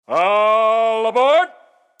All aboard!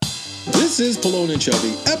 This is Pallone and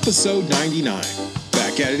Chubby, episode 99.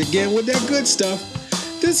 Back at it again with that good stuff.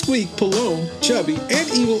 This week, Pallone, Chubby, and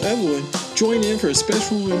Evil Evelyn join in for a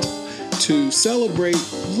special one to celebrate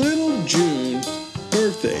little June's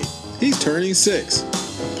birthday. He's turning 6.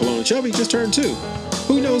 Pallone and Chubby just turned 2.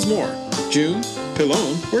 Who knows more, June,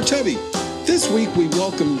 Pallone, or Chubby? This week, we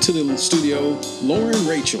welcome to the studio Lauren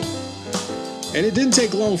Rachel. And it didn't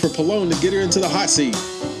take long for Pallone to get her into the hot seat.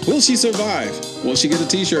 Will she survive? Will she get a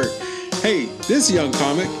t-shirt? Hey, this young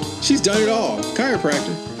comic, she's done it all.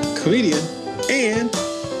 Chiropractor, comedian, and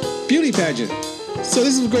beauty pageant. So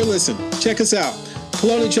this is a great listen. Check us out.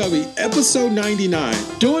 Pallone and Chubby, episode 99.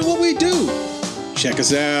 Doing what we do. Check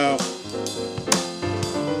us out.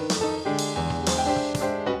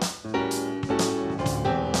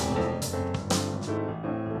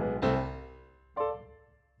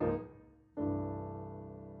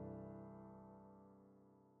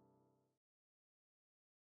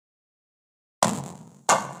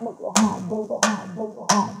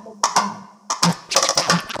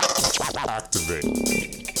 Activate.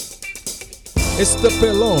 It's the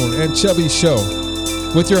Pallone and Chubby Show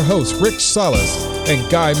with your hosts Rick Salas and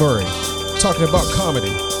Guy Murray, talking about comedy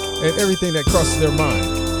and everything that crosses their mind.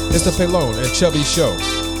 It's the Pallone and Chubby Show.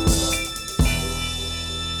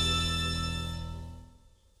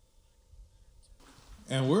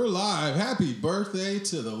 And we're live. Happy birthday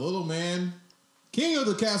to the little man, king of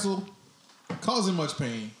the castle, causing much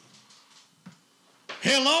pain.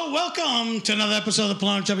 Hello, welcome to another episode of the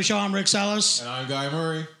Pallone and Chubby Show. I'm Rick Salas. And I'm Guy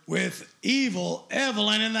Murray. With Evil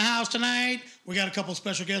Evelyn in the house tonight. We got a couple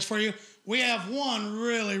special guests for you. We have one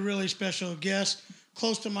really, really special guest,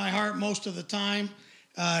 close to my heart most of the time.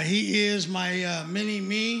 He is my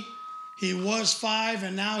mini-me. He was 5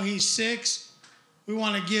 and now he's 6. We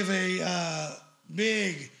want to give a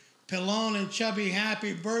big Pallone and Chubby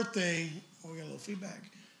happy birthday. Oh, we got a little feedback.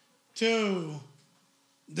 To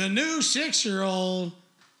the new 6-year-old,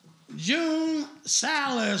 June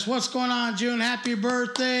Salas. What's going on, June? Happy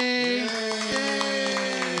birthday. Yay.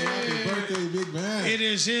 Happy birthday, big man. It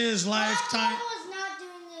is his lifetime. I was not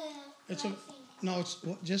doing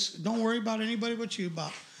the Just don't worry about anybody but you,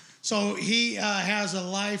 Bob. So he has a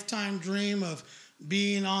lifetime dream of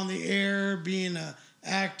being on the air, being an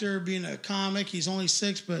actor, being a comic. He's only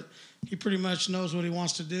 6, but he pretty much knows what he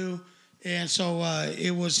wants to do. And so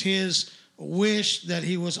it was his wish that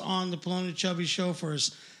he was on the Pallone and Chubby Show for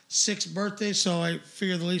his 6th birthday. So I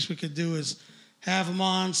figured the least we could do is have him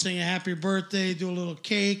on, sing a happy birthday, do a little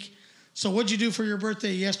cake. So what'd you do for your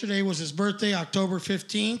birthday? Yesterday was his birthday, October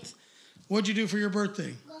 15th. What'd you do for your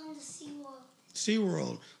birthday? going to SeaWorld.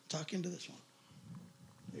 SeaWorld. Talk into this one.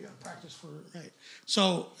 You got to practice for it, right.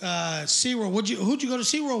 So SeaWorld, who'd you go to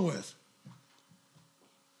SeaWorld with?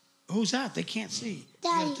 Who's that? They can't see.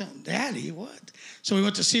 Daddy. Daddy, what? So we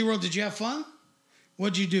went to SeaWorld. Did you have fun?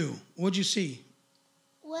 What'd you do? What'd you see?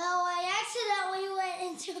 Well, I accidentally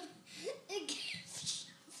went into the gift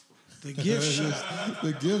shop. The gift shop.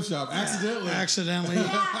 The gift shop. Accidentally. Yeah, and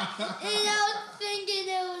I was thinking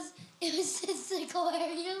it was just an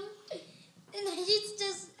aquarium, and I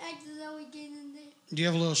just accidentally get in there. Do you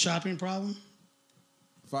have a little shopping problem?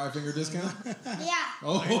 5-finger discount? Yeah.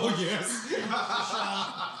 Oh, yes.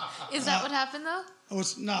 Is that what happened though?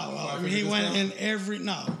 I mean, he went in every.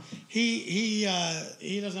 No, he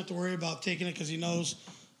doesn't have to worry about taking it because he knows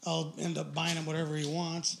I'll end up buying him whatever he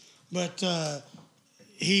wants. But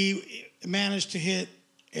he managed to hit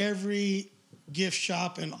every gift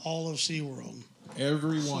shop in all of SeaWorld.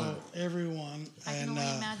 Everyone. So, everyone. I can only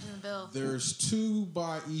imagine the bill. There's 2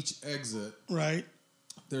 by each exit. Right.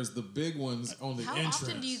 There's the big ones on the How entrance.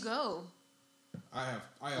 often do you go? I have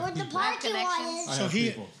Where the people. parking lot Connections. is. I So have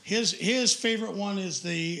people. his favorite one is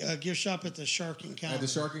the gift shop at the Shark Encounter. At the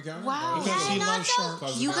shark encounter? Wow. Because he And loves also-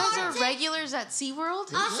 sharks. You guys are Arctic- regulars at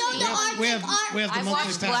SeaWorld? Also, the Arctic We have the I've monthly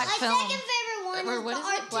watched pass. Black My Film. second favorite one Or is what the is it?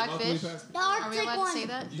 Arctic. Monthly Blackfish? pass? The Are we Arctic allowed one. to say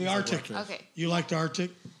that? The Arctic. Okay. You like the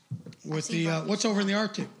Arctic? With seen the Blackfish. what's over in the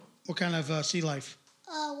Arctic? What kind of sea life?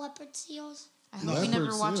 Leopard seals. I hope he never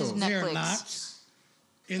Leopard watches seals. They are Netflix. not.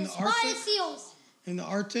 In the Spotted Arctic. seals. In the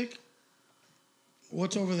Arctic.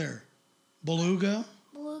 What's over there? Beluga,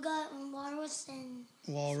 Beluga and walrus and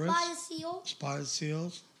walrus, spotted seal. spotted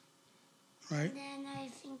seals. Right. And then I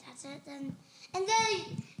think that's it. Then a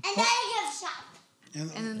gift shop. And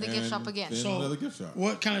then the gift shop again. Then So- another gift shop.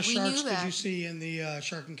 What kind of We sharks knew did that. you see in the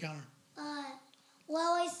Shark Encounter?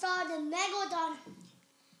 Well, I saw the megalodon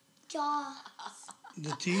jaw.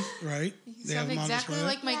 The teeth, right? You They have sound them on exactly display.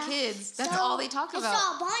 like my Yeah. kids. That's So, all they talk I about.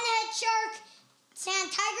 saw a bonnethead shark, sand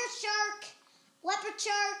tiger shark, leopard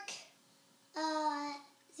shark,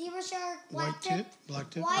 zebra shark, White tip, black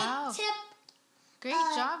tip. white Wow. tip, Great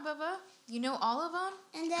job, Bubba. You know all of them?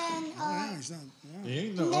 and then Oh, yeah, he's not. Yeah. He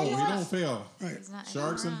ain't no. And Oh, then he what? don't fail. Right. He's not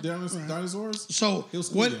Sharks and dinosaurs. So He'll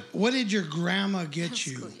school you. what did your grandma get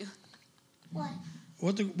School you? you. what?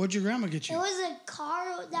 What'd your grandma get It you? was a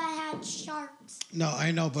car that had sharks. No,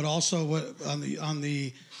 I know, but also what on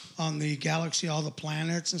the galaxy, all the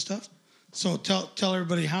planets and stuff. So tell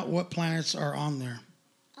everybody what planets are on there.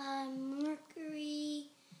 Mercury,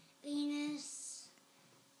 Venus,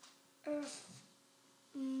 Earth,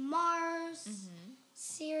 Mars,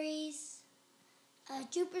 Ceres,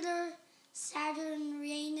 Jupiter, Saturn,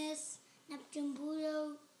 Uranus, Neptune,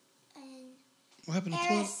 Pluto, and What happened to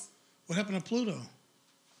Pluto? Eris. What happened to Pluto?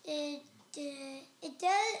 It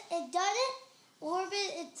doesn't orbit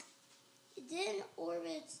its. It didn't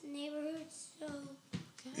orbit its neighborhood, so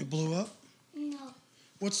It blew up. no.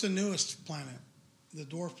 What's the newest planet? The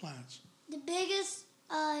dwarf planets. The biggest,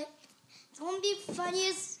 it's gonna be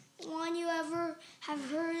funniest one you ever have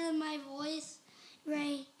heard in my voice,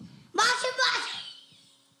 Ray. Maki!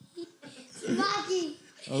 Maki!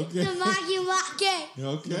 Okay. The Maki!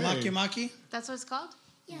 Okay. The Maki. That's what it's called?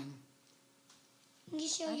 Yeah. Let me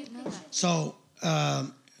show I you a didn't know picture. that. So,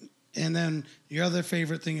 and then your other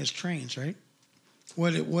favorite thing is trains, right?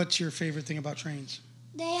 What's your favorite thing about trains?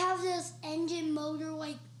 They have this engine motor,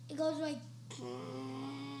 like, it goes like.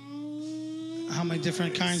 How many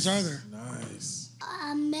different kinds are there? Nice.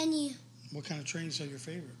 Many. What kind of trains are your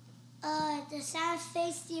favorite? The Santa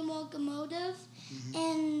Fe steam locomotive,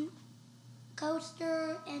 and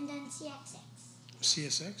coaster, and then CX6.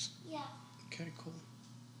 CSX? Yeah. Okay, cool.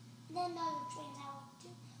 And then the other trains I want too,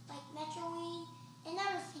 like Metrowing and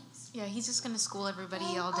other things. Yeah, he's just going to school everybody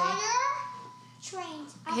And all day. other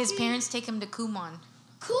trains. His After- parents take him to Kumon.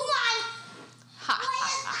 Kumon! Ha.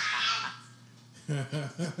 What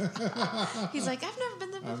is He's like, I've never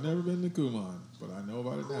been there before. I've never been to Kumon, but I know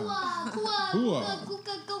about it now. that? Kua, Kua.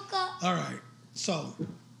 kuka, kuka. All right. So,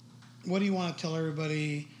 what do you want to tell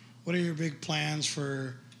everybody? What are your big plans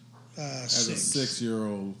for As a 6?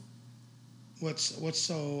 6-year-old, What's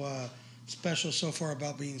so special so far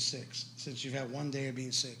about being 6? Since you've had one day of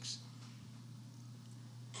being 6.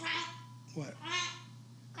 What?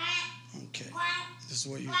 Okay. This is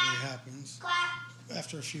what usually happens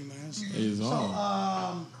after a few minutes. he's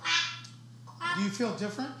on. Do you feel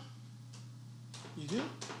different? You do?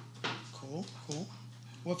 Cool.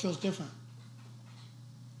 What feels different?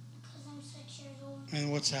 Because I'm 6 years old.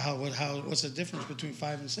 And what's the difference between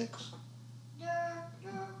 5 and 6? They're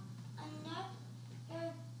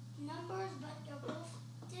numbers, but they're both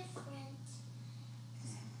different.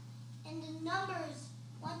 And the numbers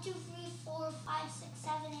 1, 2, 3, 4, 5, 6,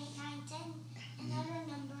 7, 8, 9, 10, and other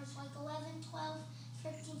numbers like 11, 12,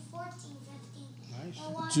 13, 14, 15. Nice.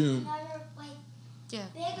 They want June. another like Yeah.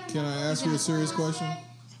 bigger Can I numbers ask you a than serious 100, question?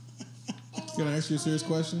 and Can I ask you a serious 120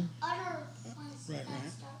 question? Other ones Right, that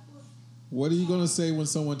right. start with What are you going to say when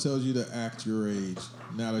someone tells you to act your age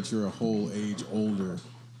now that you're a whole age older?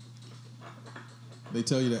 They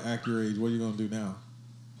tell you to act your age. What are you going to do now?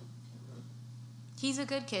 He's a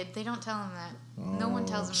good kid. They don't tell him that. No one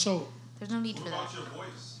tells him. So, There's no need for that.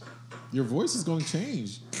 Your voice is going to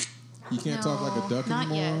change. You can't talk like a duck not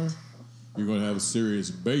anymore. yet. You're going to have a serious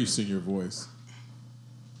bass in your voice.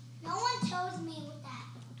 no one tells me with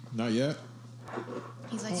that. Not yet.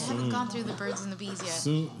 He's like, I haven't gone through the birds and the bees yet.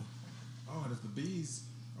 Soon. Oh, and if the bees.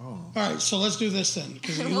 Oh. all right. So let's do this then,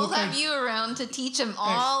 because you We'll look have like you around to teach him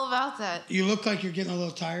all about that. you look like you're getting a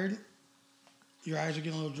little tired. Your eyes are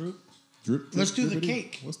getting a little droop. Drip, drip, Let's do the drippity.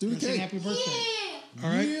 cake. Let's do the And sing cake. Happy birthday. Yeah. All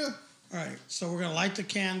right. Yeah. All right. So we're gonna light the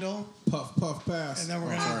candle, Puff, puff, pass. and then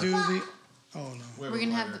we're Oh, gonna sorry. do the. Oh no! We're going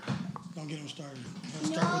to have the. Don't get him started. Let's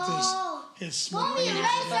start with No. his It's smoke. gonna be a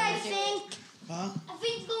race, I think. Huh? I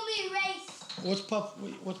think it's gonna be a race. What's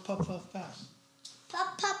puff pass?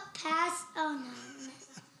 Pup, pass. Oh no.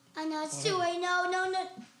 Oh no, it's too late. No.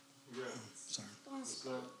 Sorry.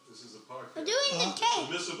 This is a podcast. We're doing the cake.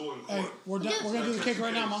 Admissible in Hey, court. we're done. We're gonna do the cake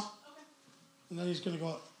right now, Mom. And then he's gonna go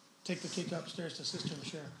up, take the cake upstairs to Sister and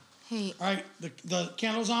share. Hey, All right. The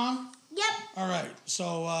candle's on. Yep. All right.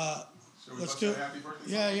 So let's do it.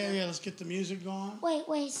 Yeah. Let's get the music going.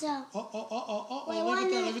 Wait. So Oh. Wait, Leave one it there.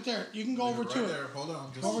 minute. Leave it there. You can go over to it. There. Hold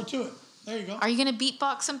on. Just Over to it. There you go. are you going to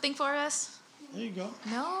beatbox something for us? There you go.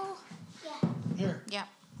 No? yeah. Here. Yeah.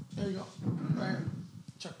 There you go. Right here.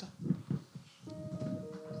 Check that.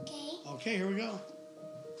 Okay. Okay. Here we go.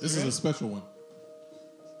 This is a special one.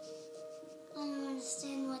 I don't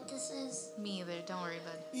understand what this is. Me either. Don't worry,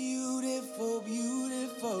 bud. Beautiful,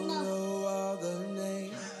 beautiful, no other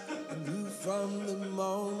name. I knew from the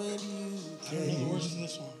moment you I don't know the came. words to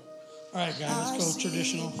this one. All right, guys, let's go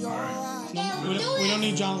traditional. Okay, let's We do don't it.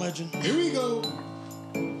 need John Legend. Here we go.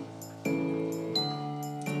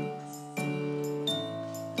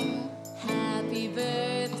 Happy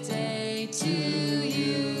birthday to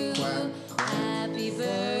you. Quack, Happy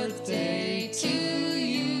birthday to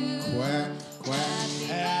you. quack, quack.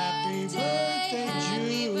 Happy birthday,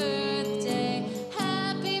 Happy June. birthday.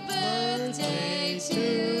 Happy birthday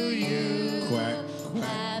to you. Quack, quack.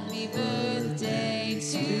 Happy birthday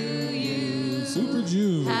to you. Super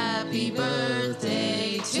June. Happy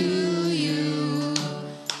birthday to you.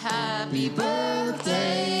 Happy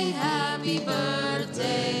birthday. Happy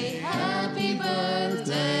birthday. Happy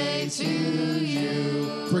birthday to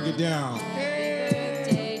you. Break it down.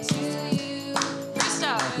 Birthday to you.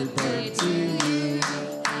 Freestyle. Happy birthday to you.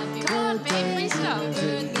 Happy Come on, babe, freestyle.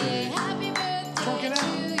 birthday. Happy birthday to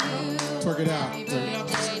you. Twerk it out. Happy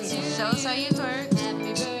birthday to you. Show us how you twerk.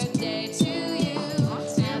 Happy birthday to you.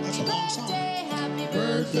 That's a long song. Happy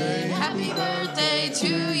Birthday. Happy birthday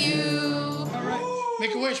to you. All right.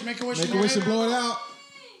 Make a wish. Make a wish. Make a wish and blow it out.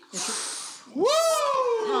 Woo!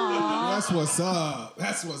 That's what's up.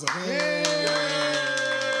 That's what's up. Hey.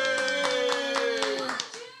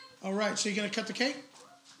 All right. So you're gonna cut the cake?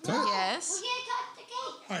 Yes. We're gonna cut the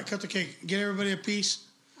cake. All right. Cut the cake. Get everybody a piece.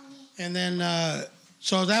 And then,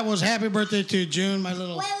 so that was happy birthday to June, my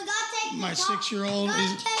little. Wait, we gotta take My the top. 6-year-old We gotta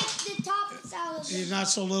is- take the tops out of He's it. not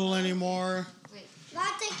so little anymore. We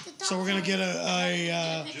gotta take the tops So we're gonna out get of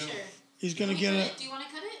a Picture. he's gonna get a. Do you want to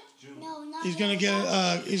cut it? it. No, not He's gonna yet.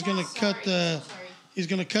 get he's gonna cut the Sorry. he's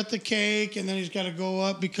gonna cut the cake, and then he's got to go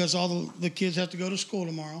up because all the kids have to go to school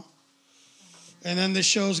tomorrow. And then the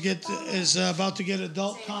show's is about to get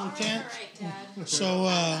adult content, All right, Dad. so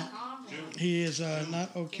he is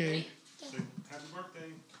not okay. Say happy birthday.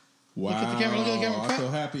 Wow. at the camera, look at the camera. I feel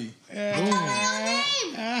happy. Name.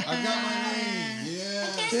 I got my name. Yeah.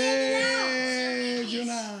 Hey,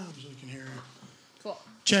 Juna. So you can hear it. Cool.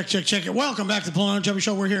 Check it. Welcome back to the Pulling on Chubby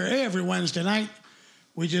Show. We're here every Wednesday night.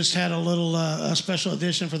 We just had a little a special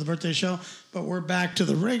edition for the birthday show, but we're back to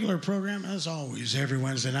the regular program as always every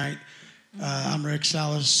Wednesday night. I'm Rick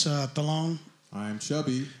Salas Pallone, I'm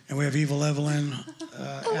Chubby. and we have Evil Evelyn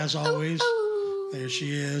as always. There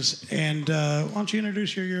she is. And why don't you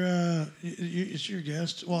introduce it's your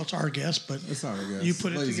guest. Well, it's our guest, but That's all right, guys. you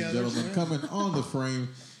put it Ladies together. and gentlemen, coming on the frame,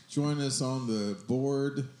 join us on the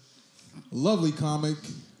board. Lovely comic,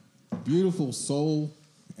 beautiful soul,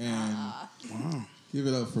 and give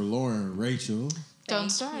it up for Lauren Rachel. Don't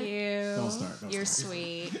start. You. Don't start. You're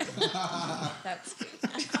sweet. That's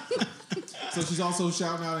good. So she's also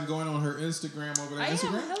shouting out and going on her Instagram over there. I am.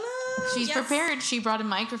 Instagram? Hello. She's Yes. prepared. She brought a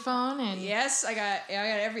microphone and Yes, I got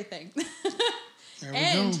everything. There we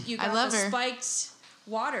And go. you I got love the her. spiked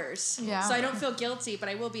waters. Yeah. So I don't feel guilty, but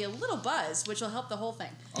I will be a little buzzed, which will help the whole thing.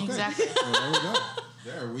 Okay. Exactly. Well, there we go.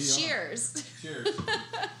 There we are. Cheers. Cheers.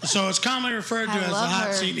 So it's commonly referred to I as the love hot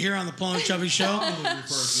her. seat here on the Pulling Chubby Show.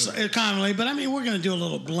 Commonly, but I mean, we're going to do a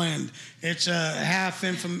little blend. It's half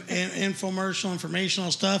infomercial,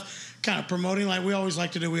 informational stuff, kind of promoting like we always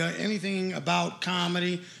like to do. Anything about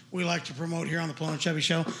comedy, we like to promote here on the Pulling Chubby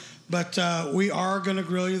Show. But we are going to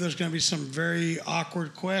grill you. There's going to be some very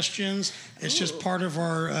awkward questions. It's just part of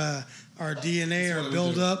our DNA, our what we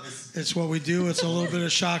build do. up. It's what we do. It's a little bit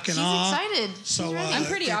of shock and she's awe. excited. So I'm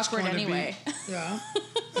pretty it's awkward going to be- anyway. yeah.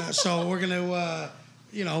 So we're gonna,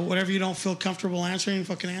 whatever you don't feel comfortable answering,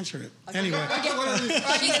 fucking answer it. Anyway,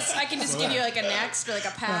 I can just give you like a next or like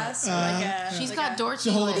a pass. Or like a, She's like got a, dorky Just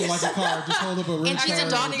hold up lips. like a card. Just hold up a ring And she's a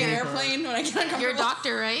card. doctor. an airplane when I get uncomfortable. You're a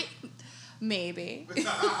doctor, right? Maybe. No.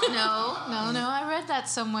 I read that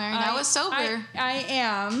somewhere. And I was sober. I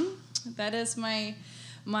am. That is my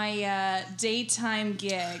daytime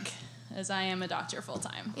gig, as I am a doctor full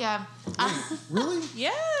time. Yeah. Really?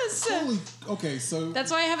 Yes. Holy. Okay, so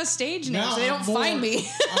That's why I have a stage name, now so they don't I'm more- find me.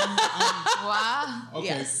 Wow. Okay,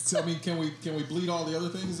 Yes. tell me, can we bleed all the other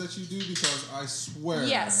things that you do? Because I swear.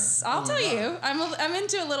 Yes, I'll Oh my tell God. you. I'm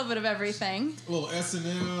into a little bit of everything. A little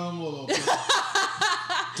S&M, little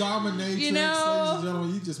dominatrix, You know, ladies and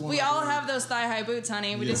gentlemen. You just want We all have those thigh-high boots,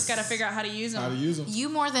 honey. We just Yes. got to figure out how to use them. how to use them. You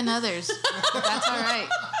more than others. That's all right.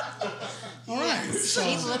 all right. So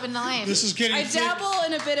He's living life. this is getting I thick. dabble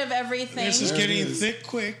in a bit of everything. This is There it getting is. thick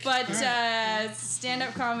quick. But All right.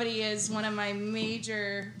 stand-up comedy is one of my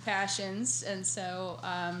major passions, and so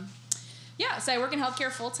so I work in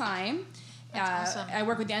healthcare full time. That's awesome. I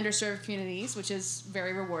work with the underserved communities, which is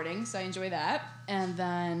very rewarding, so I enjoy that. And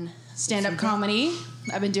then stand-up comedy,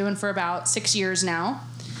 I've been doing for about 6 years now.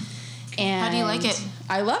 And How do you like it?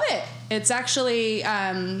 I love it. It's actually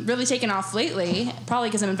really taken off lately, probably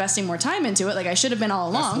because I'm investing more time into it, like I should have been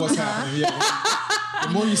all That's along. what's happening. Yeah. The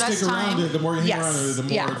more you Best stick around time. it, the more you hang around it, the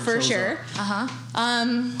more yeah, it for shows sure. up.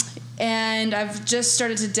 And I've just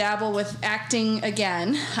started to dabble with acting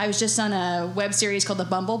again. I was just on a web series called The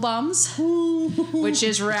Bumble Bums, which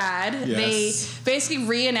is rad. Yes. They basically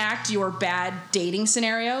reenact your bad dating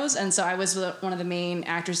scenarios, and so I was one of the main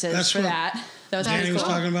actresses That's for what that. That was Danny pretty was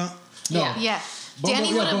cool. talking about. No. Yeah. Bumble, Danny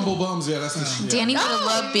yeah, would've- Bumble Bums. Yeah, that's the shit. Danny would have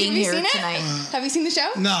loved being have you here seen it? tonight. Have you seen the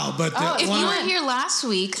show? No, but If one, you were here last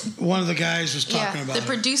week, one of the guys was talking yeah, about the it.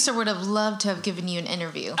 producer would have loved to have given you an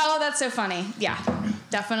interview. Oh, that's so funny. Yeah,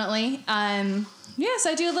 definitely. Yes,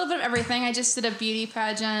 I do a little bit of everything. I just did a beauty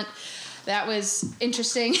pageant. That was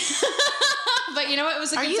interesting. But you know what? It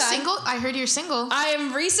was a Are good you time. single? I heard you're single. I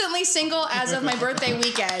am recently single as of my birthday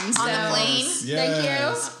weekend. So On the plane? Thank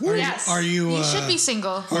you. Yes. Are you? You should be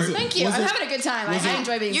single. Thank you. Was I'm it- having a good time. I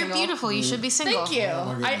enjoy being You're single. beautiful. You should be single. Thank you.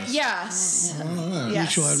 Oh, my goodness. Yes. Oh, yeah.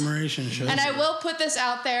 Yes. Mutual admiration show. And I will put this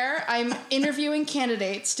out there. I'm interviewing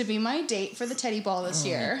candidates to be my date for the Teddy Ball this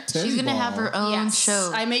year. Teddy She's gonna Ball. have her own Yes.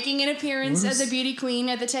 show. I'm making an appearance What as is- a beauty queen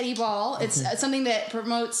at the Teddy Ball. It's something that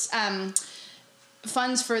promotes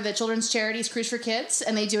funds for the children's charities Cruise for Kids,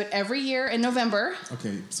 and they do it every year in November.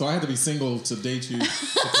 Okay, so I had to be single to date you, to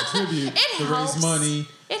contribute, It to helps. raise money.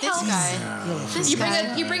 It This helps. guy. This You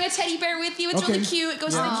bring guy. a teddy bear with you. It's Okay. really cute. It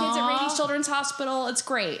goes to the kids at Rady's Children's Hospital. It's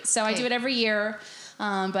great. So I do it every year.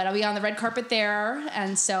 But I'll be on the red carpet there,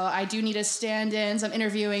 and so I do need a stand-in. So I'm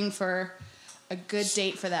interviewing for a good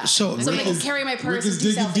date for that. So I Rick can is- carry my purse Rick is and do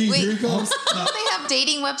digging selfies. deep. Wait. Here he comes. Don't they have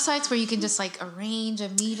dating websites where you can just like arrange a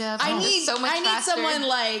meetup? I Oh, need it's so much I need faster. someone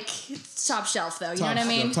like top shelf though. You know what I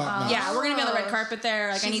mean? Top notch. Yeah, we're gonna be on the red carpet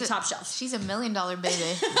there. Like I She's need a- top shelf. She's $1 million baby.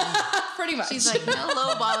 Pretty much. She's like, no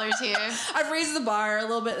low ballers here. I've raised the bar a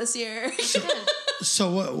little bit this year.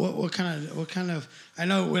 So what kind of I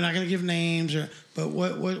know we're not gonna give names but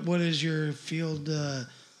what is your field?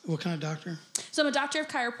 What kind of doctor? So I'm a doctor of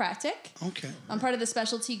chiropractic. Okay. I'm part of the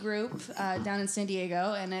specialty group down in San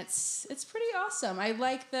Diego, and it's pretty awesome. I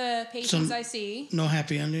like the patients So- I see. No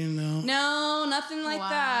happy ending, no. No, nothing like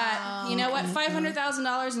that. Wow. You know what?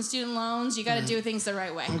 $500,000 in student loans. You got to do things the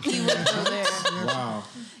right way. You would go there. Wow.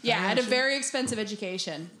 Yeah, I had a very expensive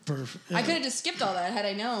education. Perfect. I could have just skipped all that had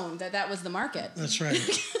I known that that was the market. That's right.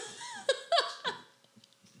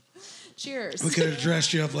 Cheers. We could have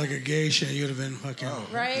dressed you up like a geisha. You'd have been fucking.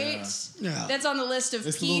 Right? Yeah. That's on the list of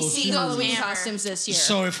It's the little PC shoes. Halloween Hammer. costumes this year.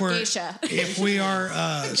 So if we're Geisha. if we are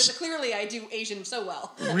Because clearly I do Asian so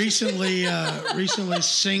well. recently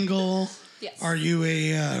single, Yes. are you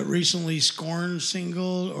a recently scorned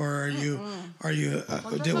single or are you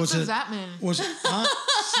What was does it that mean? was it huh?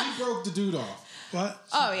 She broke the dude off. What?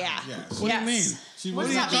 Oh, yeah. Yeah. What Yes. do you mean? She What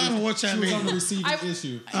was, are you talking about? What's that she was mean? on the receiving I-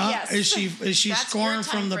 issue. Yes. Is she That's scorned your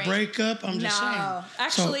from the time frame. breakup? I'm just No. saying.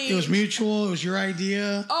 Actually- so it was mutual. It was your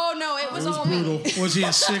idea. Oh, no, it was It was all brutal. me. Was he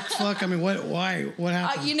a sick fuck? I mean, what? Why? What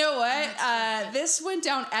happened? You know what? This went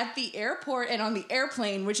down at the airport and on the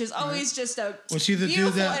airplane, which is always just a Was he the dude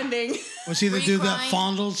beautiful that- ending. Was he the Were you dude that crying?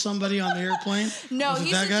 fondled somebody on the airplane? No, was it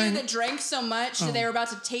he's that the guy? dude that drank so much that they were about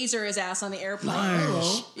to taser his ass on the airplane.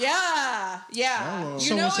 Nice. Yeah. Hello. You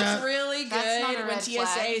So know was it's that- really That's not good a when red TSA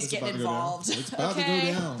flag. is It's getting about to go down. involved. It's about to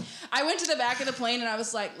okay? go down. I went to the back of the plane and I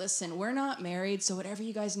was like, listen, we're not married, so whatever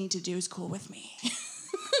you guys need to do is cool with me. And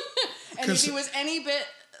if 'Cause- he was any bit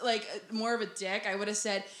like more of a dick, I would have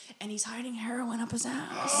said, and he's hiding heroin up his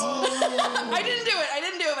ass. I didn't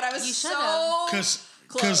do it, but I was You so Because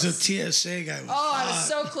close. the TSA guy was. Oh, I was hot.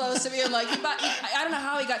 so close to being like, I don't know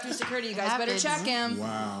how he got through security. You guys better Happens. check him.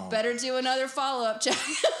 Wow. Better do another follow-up check.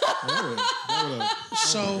 Hold up.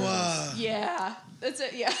 So Yeah, that's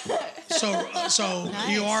it. Yeah. so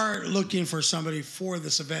you are looking for somebody for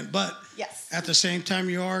this event, but Yes. at the same time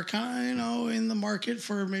you are kind of in the market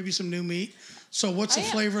for maybe some new meat. So what's the I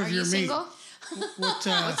am. flavor Are of you your meat? single? What What's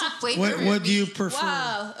the flavor of your what do you meat? prefer?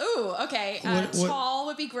 Wow. Ooh. Okay. What- Tall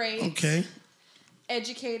would be great. Okay.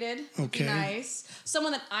 Educated. Would be Okay. nice.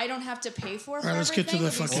 Someone that I don't have to pay for. All right, let's get to the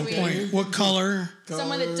everything fucking would be sweet. point. What color?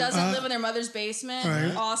 Someone that doesn't live in their mother's basement.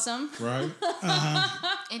 Right. Awesome. Right?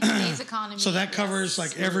 In today's economy. So that covers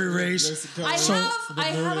like every race. That's the color. I So- have. The I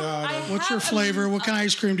have. Murriata. What's your flavor? What kind of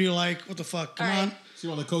ice cream do you like? What the fuck? Come All right. on. She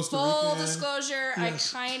on the Costa Full Rican. disclosure,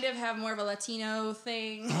 Yes. I kind of have more of a Latino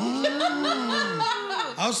thing.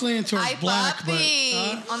 I was leaning towards Ay, black,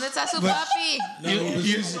 papi. but On the tazo but- papi. No, but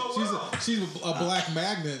she's a black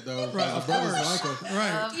magnet though. Right, My of brother's course. like her.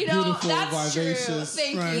 right. You know, Beautiful, that's true. vivacious.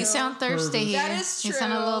 Thank Right. you. You sound thirsty here. That is true. You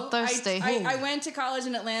sound a little thirsty. I went to college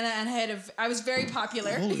in Atlanta and I was very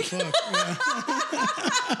popular. Holy fuck. Yeah.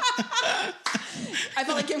 I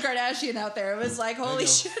felt like Kim Kardashian out there. It was like, holy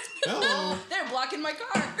shit. Hello. They're blocking my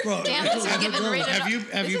car. Bro, Damn, this is getting rated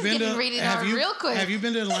have you been to real quick. Have you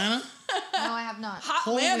been to Atlanta? No, I have not. Hot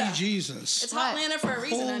Holy Atlanta. Jesus. It's Hot Atlanta for a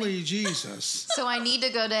reason, honey. Holy Jesus. So I need to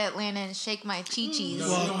go to Atlanta and shake my chi-chis. No,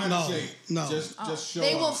 Well, you don't have no, to shake. no. Just show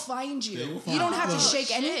They will up. find you. They will You find don't have to you. shake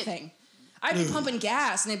Shit. anything. I'd be pumping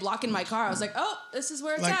gas and they blocking my car. I was like, oh, this is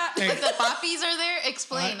where it's Like, at. hey, The poppies are there?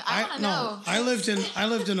 Explain. I want to know. I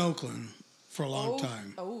lived in Oakland for a long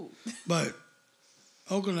time. Oh. But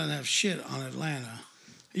Oakland doesn't have shit on Atlanta.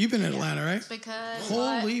 You've been in Atlanta, right? Because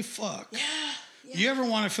Holy fuck. Yeah. You ever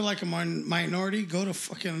want to feel like a minority? Go to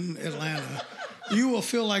fucking Atlanta. You will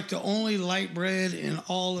feel like the only light bread in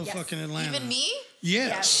all of fucking Atlanta. even me?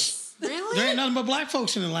 Yes. Really? There ain't nothing but black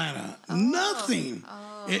folks in Atlanta. Nothing.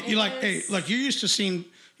 You like, hey, like you're used to seeing,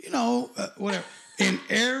 whatever.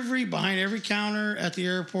 Behind every counter at the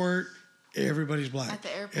airport, everybody's black. At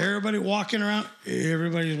the airport. Everybody walking around,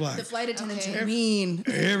 everybody's black. The flight attendants Okay. are mean.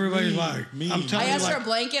 Everybody's black. I'm telling I you, asked like, for a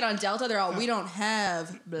blanket on Delta. They're all, we don't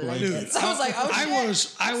have blankets. dude, I was like, oh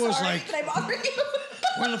shit. I was Sorry, like, can I bother you?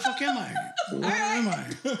 where the fuck am I? Where am I?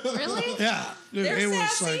 Really? Yeah, dude, They're it was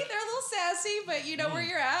sassy. like, They're a little sassy, but you know where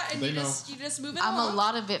you're at, and They you know. just move it I'm along. a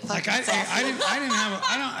lot of it like fucking sassy. I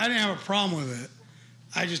didn't have a problem with it.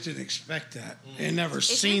 I just didn't expect that and never If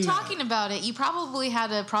seen you're that. talking about it, you probably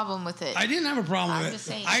had a problem with it. I didn't have a problem I'm with just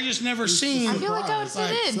it. saying. I just never seen. I feel like I would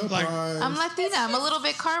fit in. Surprise. I'm Latina. I'm a little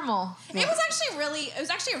bit caramel. It was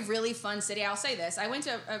actually a really fun city. I'll say this. I went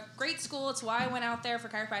to a great school. It's why I went out there for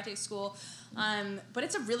chiropractic school. But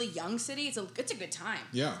it's a really young city. It's a good time.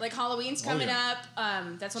 Yeah. Like Halloween's coming yeah.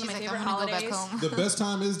 up. That's one She's of my like, favorite I'm gonna holidays. go back home. The best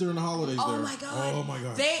time is during the holidays Oh there. my god. Oh my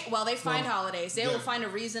god. They find holidays. They Yeah. will find a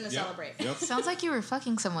reason to Yep. celebrate. Yep. Sounds like you were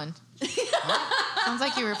fucking someone. Sounds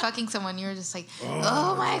like you were fucking someone. You were just like,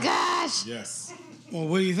 oh my gosh. Yes. Well,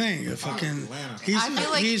 what do you think? A fucking, Atlanta. I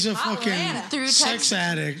feel like he's a fucking Atlanta. Through sex text-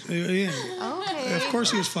 addict. Yeah. Okay. Of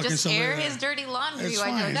course he was fucking Just somebody air there. his dirty laundry. It's while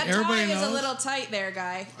you're fine. That Everybody tie is a knows. little tight there,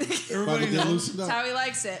 guy. About Everybody to get knows. loosened That's up. how he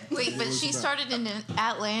likes it. Wait, but she started in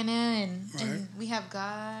Atlanta, and Right. we have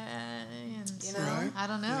guys. You know? Right. I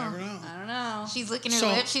don't You never know. know. I don't know. She's licking her So-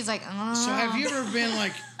 lips. She's like, oh. So have you ever been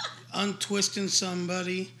like untwisting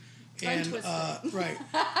somebody and Untwisted. right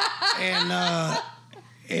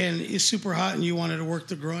and it's super hot and you wanted to work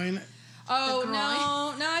the groin? Oh The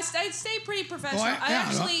groin? no, I stay pretty professional. Well,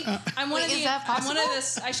 I'm one Wait, of is the. that I'm one of possible?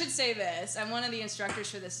 this. I should say this. I'm one of the instructors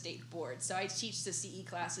for the state board, so I teach the CE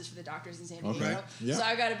classes for the doctors in San Diego. Okay. Yeah. So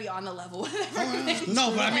I got to be on the level with everything.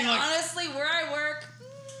 No, but I mean And like honestly, where I work,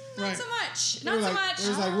 not Right. so much. You're Not so like- much. it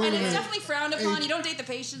was like, wait a and it's minute. definitely frowned upon. Hey, You don't date the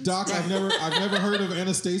patients. Doc, I've never heard of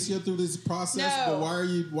Anastasia through this process. No. But why are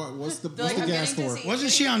you? What's the They're like, gas I'm for? getting dizzy.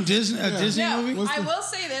 wasn't she on Disney a Disney No, movie? What's I the- will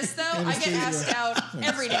say this though. I get asked Anesthesia. out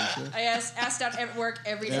every day. I asked out at work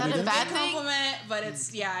every day. Is that a It's bad a thing? compliment, but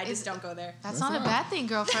it's I just don't go there. That's not a bad thing,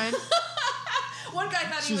 girlfriend. One guy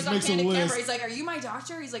thought he She was on makes a candid list. camera. He's like, "Are you my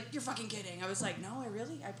doctor?" He's like, "You're fucking kidding." I was like, "No,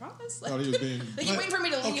 I promise." Like, Thought he was being. like you waiting for me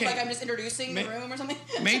to leave? Okay. Like I'm just introducing the Ma- room or something.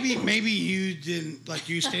 Maybe you didn't like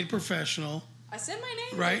you stayed professional, I said my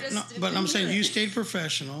name, right? I just No, didn't but I'm do saying it. you stayed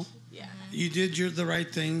professional. Yeah. You did the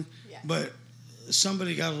right thing, Yeah. but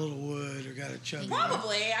somebody got a little wood or got a chubby.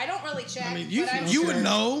 Probably. I don't really check. I mean, you but I'm you sure. would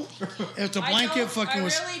know if the I blanket don't- fucking I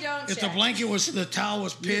was. really don't If check. the blanket was the towel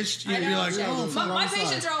was pitched, I you'd be don't like, check. oh, fuck. my Wrong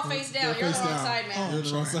patients side. are all face down. They're You're on the face wrong down. side, man. You're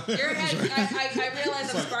the wrong side. You're ahead. I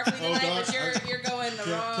realize I'm sparkly Oh, tonight, God. but you're going the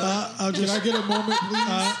wrong. I'll Can just. I get a moment, please?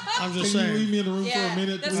 I'm Can just you leave saying. me in the room for Yeah, a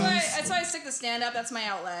minute, that's please? why I stick to stand up. That's my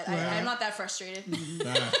outlet. I'm not that frustrated.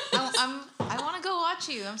 Nah. I want to go watch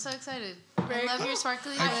you. I'm so excited. Very I love cool. your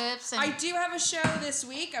sparkly lips. And I do have a show this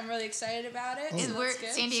week. I'm really excited about it. is so where that's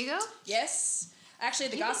good. San Diego? Yes. Actually,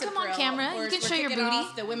 the You can Gossip come on Grill. camera. You We're can show your kicking booty.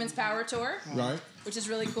 off the Women's Power Tour, Right. which is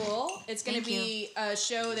really cool. It's going to Thank be a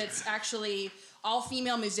show that's actually all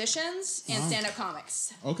female musicians and stand-up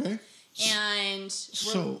comics. Okay. And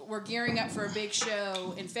So- we're gearing up for a big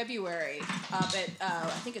show in February up at I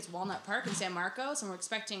think it's Walnut Park in San Marcos, and we're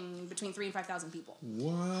expecting between 3,000 and 5,000 people.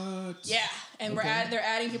 What? Yeah, and Okay. they're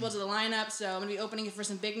adding people to the lineup, so I'm gonna be opening it for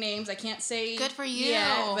some big names. I can't say Good for you.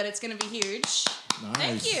 yet, but it's gonna be huge. Nice.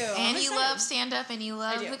 Thank you. I'm And you excited. love stand up and you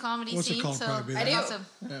love do. the comedy What's it scene. called? So Probably I do. that's awesome.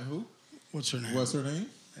 Yeah, who? What's her name? What's her name?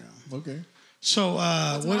 Yeah. Okay. So,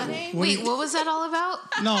 what? my name? what do Wait, you- what was that all about?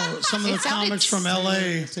 no, some of the It sounded comics from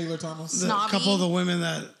LA. Taylor Thomas. The Snobby. couple of the women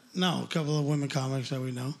a couple of the women comics that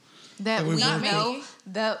we know. That we we work know. with.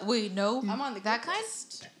 That we know. I'm on the that good kind.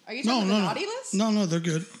 list. Are you No, talking no, the no, naughty list? no, they're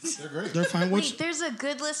good. They're great. They're fine. Which Wait, there's a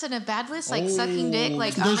good list and a bad list, like Oh, sucking dick.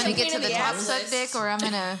 Like I'm there's- gonna get to the Pain in the top ass suck list. dick, or I'm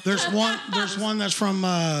gonna. there's one that's from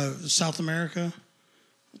South America.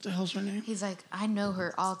 What the hell's her name? He's like, I know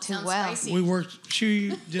her all too Sounds well. spicy. We worked.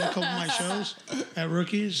 She did a couple of my shows at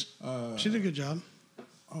Rookies. She did a good job.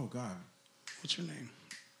 Oh God. What's her name?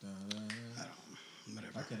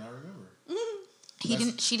 I cannot remember.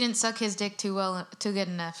 She didn't suck his dick too good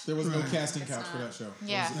enough. There was no casting couch for that show.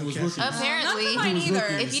 Yeah. It was Rookies. Apparently, Not for mine either.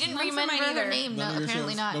 if you didn't Not for remember mine her either. name, None no, of your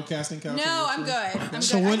apparently shows? not. No casting couch. No, I'm good. I'm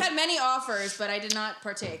So good. what- I've had many offers, but I did not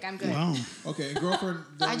partake. I'm good. Wow. Okay, girlfriend.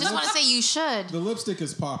 I just want to say you should. the lipstick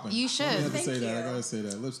is popping. You should. I have to Thank say that. I you. gotta say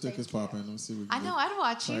that lipstick is popping. Let me see. What we I can know. I'd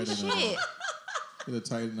watch you. Tighten it Shit. Get a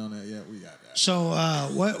tighten on that. Yeah, we got that. So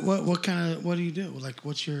what kind of what do you do? Like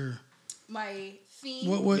what's your My theme.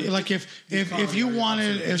 what like if you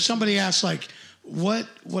wanted if somebody asked like what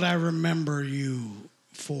would I remember you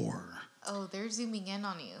for? Oh, they're zooming in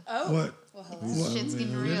on you. Oh. What? Well, hello. Shit's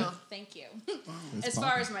getting real. Thank you. It's As far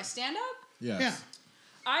popping. as my stand-up, Yes. Yeah.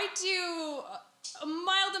 I do a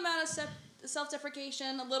mild amount of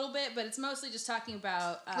self-deprecation, a little bit, but it's mostly just talking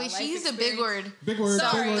about Wait, life she used a big experience. word. Big word.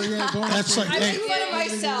 Sorry. Big word. Yeah. Bonus That's point. like I hey, make fun of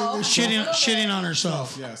myself. shitting on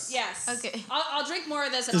herself. Yes. Yes. Okay. I'll drink more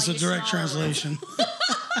of this. And It's I'll a use direct smaller words. translation.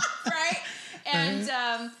 Right? And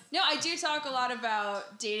no, I do talk a lot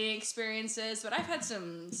about dating experiences, but I've had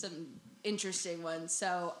some interesting ones.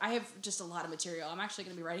 So I have just a lot of material. I'm actually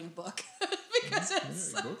going to be writing a book because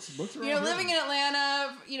it's Books are you know, all living good. in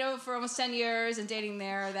Atlanta, you know, for almost 10 years and dating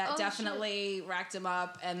there, that Oh, definitely racked him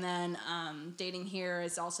up. And then dating here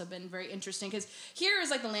has also been very interesting because here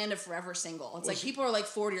is like the land of forever single. It's like people are like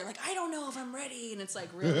 40, you're like, I don't know if I'm ready. And it's like,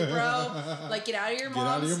 really, bro? Like, get out of your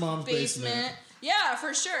out of your mom's mom's basement. Yeah,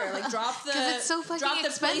 for sure. Like, drop the 'Cause it's so fucking drop the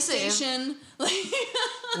expensive. PlayStation.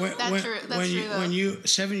 Like, That's true. That's true, though. When you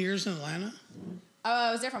 7 years in Atlanta.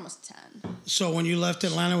 I was there for almost 10. So when you left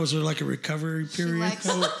Atlanta, was there like a recovery period? likes-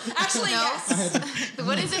 Actually, No. yes.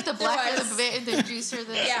 What is it? The blacker was. the juicer,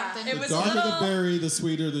 the Yeah, something? it was The a darker little. the berry, the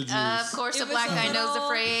sweeter the juice. Of course, It the was black a guy knows the little-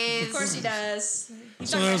 phrase. Of course he does. He's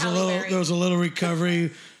So talking about Halle Berry. there was a little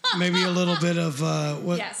recovery, maybe a little bit of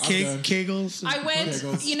what Yes. I'm done. kegels. I went,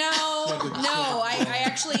 Kegels. you know, no, I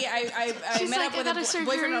actually, I She's met like, up I with got a a surgery.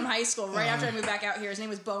 boyfriend from high school right after I moved back out here. His name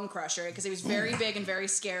was Bone Crusher because he was very big and very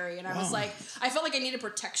scary. And I was like, I felt like I needed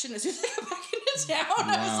protection as soon as I got back into town.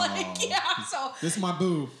 I was Wow. like, yeah, so, This my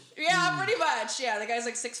boo. yeah, pretty much. Yeah, the guy's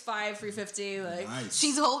like 6'5", 350, like. Nice.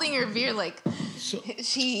 She's holding her beer like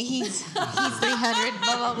he's 300.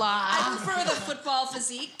 Blah blah I blah. prefer the football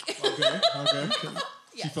physique. Okay.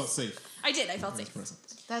 She Yes. felt safe. I did. I felt safe.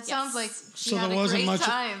 That sounds like she So had there a wasn't great much.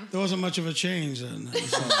 time. There wasn't much of a change then.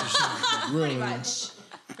 Really. Pretty much.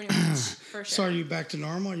 Pretty much. For sure. So are you back to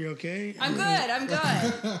normal? Are you okay? I'm good. I'm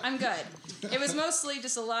good. I'm good. It was mostly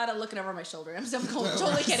just a lot of looking over my shoulder. I'm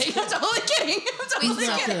totally kidding. I'm totally kidding. I'm totally Wait,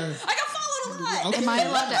 so- kidding. I got followed a lot. Okay. Am I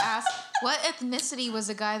allowed to ask what ethnicity was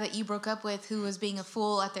the guy that you broke up with who was being a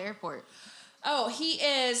fool at the airport? Oh, he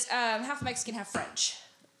is half Mexican, half French.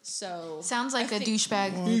 So Sounds like I a think-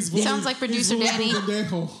 douchebag. He's Sounds like producer he's Danny.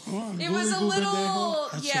 It was a little,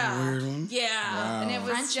 That's a yeah, weird one. yeah, and it was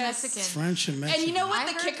French just Mexican. French and Mexican. And you know what I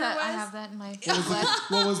the heard kicker that. was? I have that in my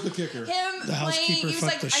What was the kicker? Him The playing, housekeeper he was fucked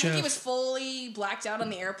like, the I think he chef. was fully blacked out on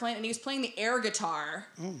the airplane, and he was playing the air guitar,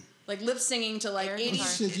 like lip singing to like Air 80s, guitar.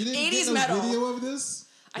 Shit, you didn't 80s get no metal. video of this?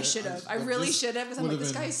 I should have. I This really should have because I'm like, would've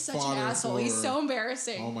this been guy is such an fodder asshole. He's for- so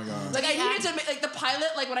embarrassing. Oh my god. Like I Yeah. needed to make, like the pilot,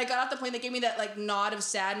 like when I got off the plane, they gave me that like nod of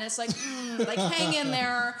sadness, like like hang in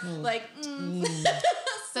there, like the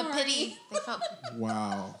sorry. pity. They felt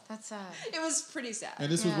Wow. that's sad. It was pretty sad. And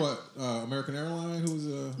this Yeah. was what? American Airlines? Who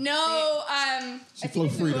was No, She flew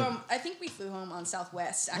Freedom. home. I think we flew home on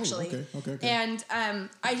Southwest actually. okay. And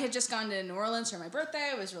I had just gone to New Orleans for my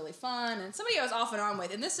birthday. It was really fun, and somebody I was off and on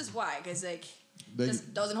with, and this is why, because like. They-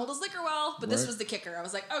 Just doesn't hold his liquor well, but this Right. was the kicker. I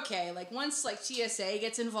was like, okay, like once like TSA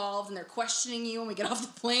gets involved and they're questioning you when we get off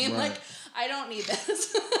the plane, Right. like I don't need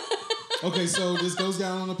this. Okay, so this goes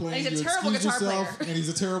down on the plane. And he's a you terrible excuse guitar yourself, player. and he's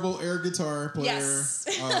a terrible air guitar player. Yes.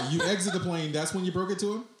 You exit the plane. That's when you broke it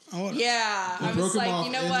to him? Yeah, I broke was him like, off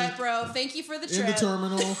you know in what, the- bro? Thank you for the In trip. the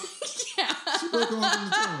terminal. Yeah. She broke him off in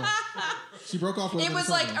the terminal. She broke off with It him was in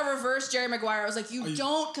the like terminal. a reverse Jerry Maguire. I was like, you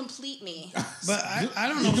don't complete me. But I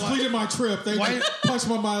don't You know why. completed my trip. Thank Why- you. Punch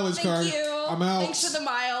my mileage Thank card. you. I'm out. Thanks for the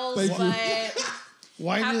miles, Thank you. but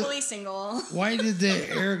Why happily did single. why did the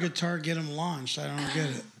air guitar get him launched? I don't get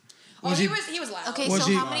it. Oh, Was he he was loud. Okay, Was so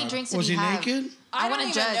he- how many drinks did was he have? naked? I wanna don't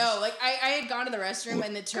even judge. know. Like I had gone to the restroom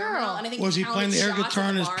in the terminal, Girl. and I think Was he counted playing the air shots guitar at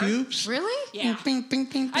on the his bar. pubes? Really? Yeah. Bing, bing,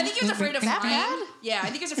 bing, I think he was afraid of That flying. bad? Yeah, I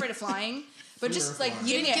think he was afraid of flying. But just like flying.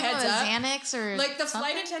 giving Give a him heads a up. Xanax or Like the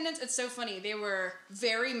something? flight attendants, it's so funny. They were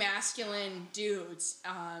very masculine dudes,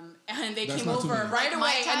 and they That's came not too over bad. right Like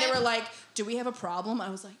my away, and they type? were like, "Do we have a problem?" I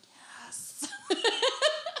was like, "Yes."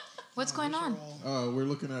 What's going on? We're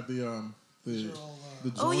looking at the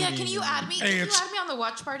Oh yeah, can you joining add me? Hey, Can you it's- add me on the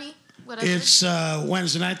watch party? Whatever. It's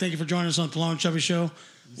Wednesday night. Thank you for joining us on the Palone and Chubby Show.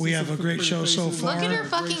 We have a great show so far. Look at her Great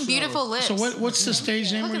fucking show. beautiful lips. So what's the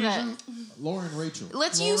stage name Look we're at that. using? Lauren Rachel.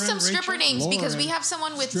 Let's Lauren, use some stripper Rachel? names because we Lauren, have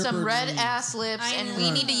someone with stripper some red names. ass lips, I and we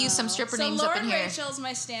know. need to use some stripper So names up Lauren in here. Rachel's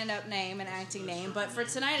my stand-up name and acting name, but for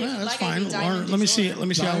tonight, if Yeah, you'd that's like, I fine. can dive Lauren, into let me see yours. it. Let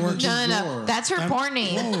me see how it works. No, no, no. Sure. That's her porn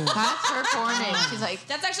name. Whoa. That's her porn name. She's like,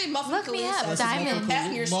 That's actually Muffin Look me up, Calusa. Diamond. Pet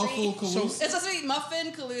in your Muffle street. Calusa. It's supposed to be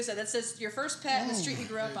Muffin Calusa. That's just your first pet in the street you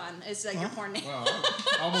grew up on. It's like your porn name. Wow,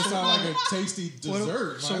 almost sound like a tasty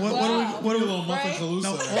dessert. So man. what do we? Little muffin Right? Calusa.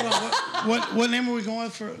 No, hold on. What name are we going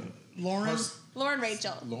with for Lauren? Lauren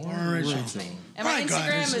Rachel. Lauren Rachel. Rachel. And my Right,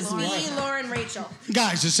 guys. Instagram is the Lauren Rachel.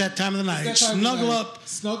 Guys, it's that time of the night. It's that time of the Snuggle night. up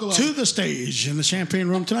Snuggle up. to the stage in the Champagne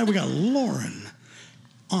Room tonight. We got Lauren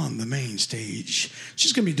on the main stage.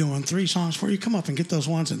 She's going to be doing 3 songs for you. Come up and get those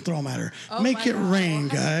ones and throw them at her. Make my it God. rain,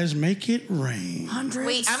 guys. Make it rain.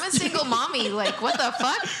 wait, I'm a single mommy. Like, what the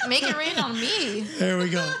fuck? Make it rain on me. There we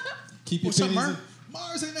go. Keep your What's up, pennies Mar? in.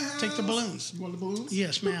 Mars in the house. Take the balloons. You want the balloons?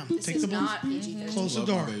 Yes, ma'am. Take It's the balloons. not PG-13. Close the Love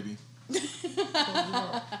door. my baby.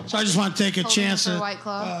 So I just want to take a Holding chance it for to White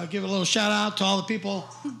Claw. give a little shout out to all the people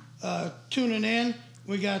tuning in.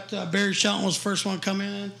 We got Barry Shelton was the first one come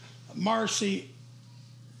in. Marcy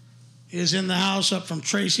is in the house up from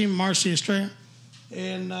Tracy, Marcy, Australia.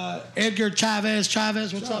 And Edgar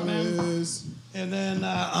Chavez, what's up, man? Chavez. And then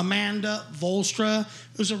Amanda Volstra,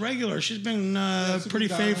 who's a regular. She's been pretty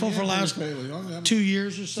Good faithful guy. for the Yeah, last pretty faithful. Yeah. 2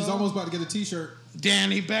 years or so. She's almost about to get a T-shirt.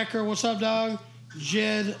 Danny Becker, what's up, dog?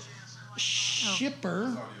 Jed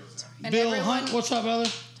Shipper. And Bill everyone- Hunt, what's up, brother?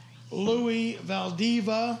 Louis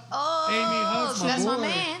Valdiva. Oh, Amy Hudson. that's my boy.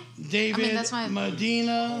 man. David that's my-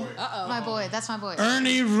 Medina. Uh-oh. My boy. That's my boy.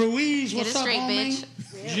 Ernie Ruiz, Get what's it up, straight, homie?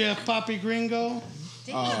 bitch. Jeff Poppy Gringo.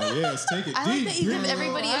 Oh, yes. Take it I like deep. that you give Gringo.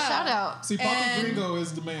 everybody a Wow. shout out. See, Papa And- Gringo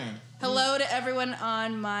is the man. Hello to everyone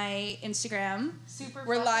on my Instagram. Super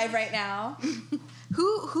We're fuckers. live right now.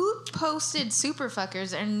 Who posted Super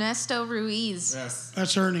Fuckers? Ernesto Ruiz. Yes.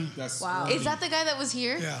 That's Ernie. That's Wow. Is that the guy that was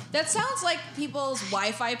here? Yeah. That sounds like people's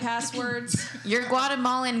Wi-Fi passwords. Your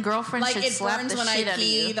Guatemalan girlfriend Like should it slap burns the when I shit out of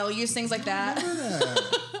pee. you. They'll use things like that.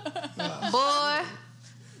 Boy,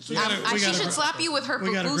 So we got a- we she got a- should slap you with her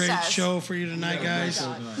We got a great pupusas. show for you tonight, guys.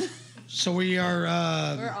 So we are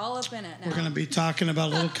We're all up in it now. we're going to be talking about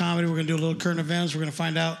a little comedy. We're going to do a little current events. We're going to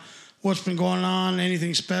find out what's been going on,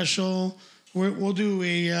 anything special. We'll do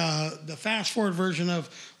the fast forward version of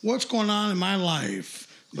what's going on in my life,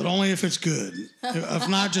 but only if it's good. If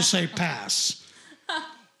not, just say pass.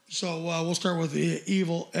 So we'll start with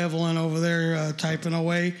evil Evelyn over there typing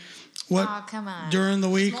away. What Aw, come on. during the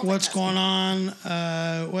week? What's going on?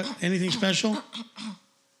 What anything special?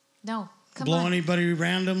 No, come Blow on. anybody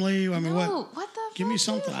randomly? I mean, No, what? what the Give me fuck,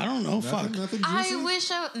 something. dude? I don't know. Fuck. Nothing I juicy? wish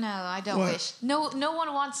no, I don't What? wish. No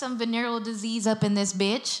one wants some venereal disease up in this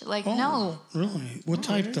bitch. Like, Oh, no. Really? What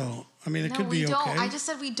type though? I mean, it No, could we be don't. okay. I just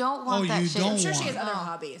said we don't want that you shit. don't I'm sure she want. has other No.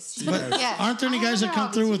 hobbies. But Yeah. aren't there any I have guys that other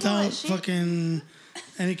come through hobbies. You know without that shit. fucking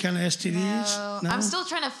any kind of STDs? No. I'm still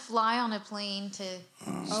trying to fly on a plane to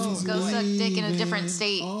She's go suck dick in a leaving different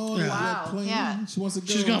state. on Yeah. that Wow, plane. yeah. She wants to go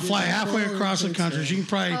She's gonna get fly that halfway bird across the takes country. her. She can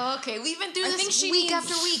probably Oh, okay, we've been doing I this think she week means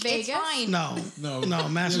after week. Vegas? It's fine. no, No,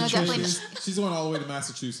 Massachusetts. definitely She's going all the way to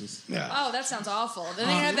Massachusetts. Yeah. Oh, that sounds awful. Then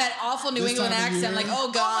they have that awful New This England time of accent, year- like,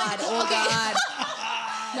 oh God, oh Okay. God.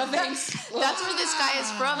 No thanks. That's where this guy is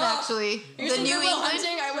from, actually. You're The some New Good Will England.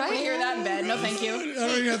 Hunting? I wouldn't right? hear that in bed. No, thank you. I don't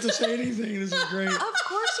even have to say anything. This is great. Of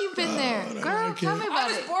course you've been there. Girl, okay. tell me I about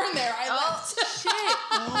was it. born there. I Oh,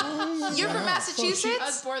 left. shit. You're from Massachusetts? I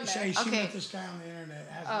was born She there. met Okay. this guy on the internet.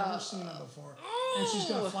 Has never seen him before, and she's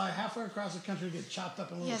gonna fly halfway across the country to get chopped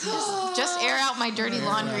up in little Yes, pieces. just air out my dirty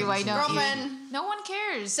laundry. Why don't Girlfriend. you? No one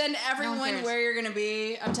cares. Send cares. everyone where you're gonna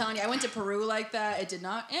be. I'm telling you, I went to Peru like that. It did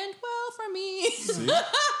not end well for me.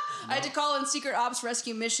 I had to call in Secret Ops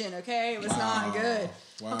Rescue Mission. Okay, it was not good.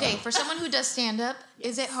 Wow. Okay, for someone who does stand up,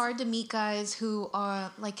 is it hard to meet guys who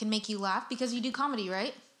are like can make you laugh because you do comedy,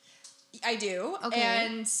 right? I do. Okay.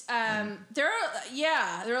 And there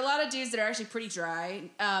are a lot of dudes that are actually pretty dry.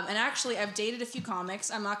 And actually, I've dated a few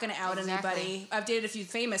comics. I'm not going to out Exactly. anybody. I've dated a few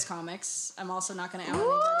famous comics. I'm also not going to out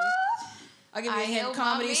Woo! anybody. I'll give you I a hint. know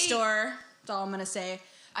Comedy mommy. Store. That's all I'm going to say.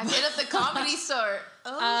 I hit up the comedy store.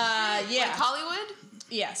 Oh, shit. yeah. Like Hollywood?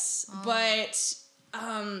 Yes. But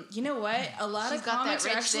you know what? A lot She's of got that comics are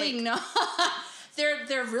rich actually dick. not.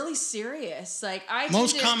 They're really serious. Like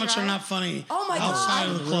most comics are not funny. Oh my outside God.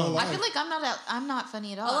 of the club. I feel like I'm not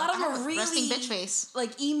funny at all. A lot of them I have are a really resting bitch face.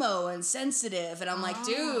 like emo and sensitive, and I'm like,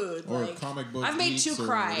 dude. Or like, comic book I've made geeks, two or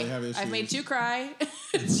cry. they have I've made issues. two cry.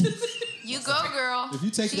 You go, girl. If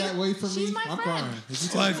you take that away from me, she's my I'm friend. crying. If you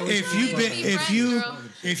take Well, that away if from you me, bit I'm if friends, you girl.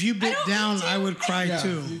 if you bit down, I would cry yeah,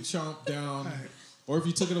 too. if you chomp down, or if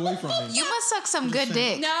you took it away from me. You must suck some good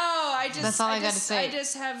dick. No, I just. That's all I gotta just, say. I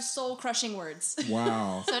just have soul crushing words.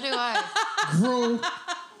 Wow. So do I. Bro.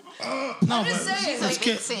 No, I'm just but saying, let's like,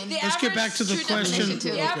 get insane. The let's get back to the true definition, question.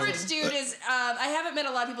 too. The average dude is. I haven't met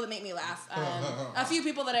a lot of people that make me laugh. A few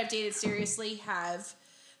people that I've dated seriously have,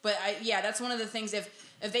 but that's one of the things.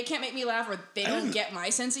 If they can't make me laugh or they don't get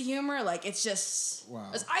my sense of humor, like it's just. Wow.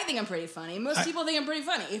 'Cause I think I'm pretty funny. Most people think I'm pretty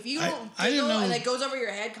funny. If you don't I didn't giggle know- and it goes over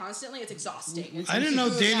your head constantly, it's exhausting. I didn't know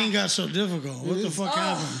dating got so difficult. What the fuck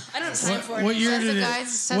happened? I don't have time for it. What year Says the did guys-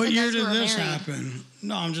 it? says What the year guys who did are this married. happen?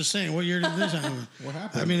 No, I'm just saying. What year did this happen? What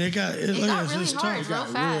happened? I mean, it got got really it's hard. tough. Real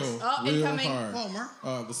fast. Oh, real incoming. hard. Oh,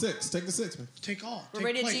 Mer, The 6. Take the 6, man. take all. We're Take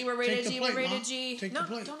rated plate. G, we're rated Take the G, plate, we're rated Mom. G. Take No, the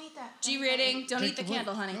plate. don't eat that. G rating. Don't Take eat the plate.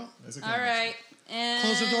 candle, honey. No. That's a All candle. right. And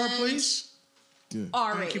Close the door, please. Good.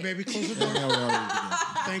 R Thank you, rated. baby. Close the door. Now we're already together.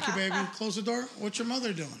 Thank you, baby. Close the door. What's your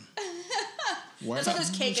mother doing? There's all this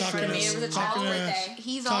cake in front of me. It was a child's Talking to- birthday.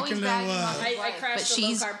 He's Talking always to, bragging about I his I wife, crashed but the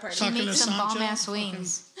she's low-carb party. she Talking makes to some bomb Sancho, ass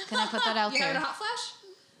wings. Can I put that out You having a there? hot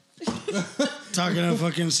flash? Talking to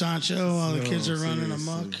fucking Sancho while the No, kids are running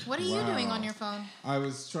seriously. amok. What are you Wow. doing on your phone? I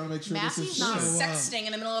was trying to make sure Massey's this is not shit. Sexting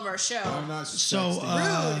in the middle of our show. I'm not So,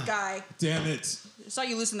 sexting. Rude guy. Damn it. Saw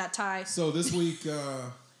you loosen that tie. So this week,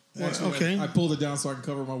 actually, okay. I pulled it down so I can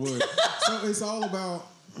cover my wood. So it's all about,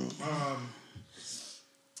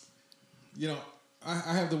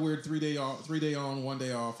 I have the weird 3 day on, 1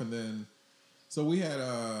 day off, and then so we had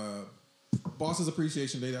Boss's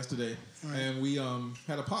Appreciation Day. That's today, and we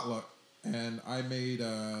had a potluck, and I made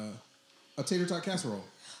a tater tot casserole.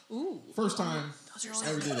 Ooh. First time Those are so I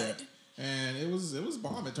ever did good. that, and it was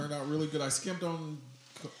bomb. It turned out really good. I skimped on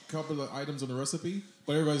a couple of items on the recipe,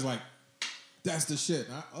 but everybody's like, "That's the shit."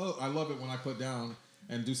 And I love it when I put down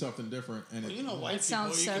and do something different. And You know, white people.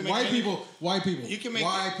 sounds you so can good. make white people. You can make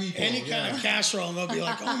white people, any kind of casserole, and they'll be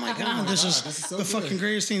like, "Oh my god, this is so the good. fucking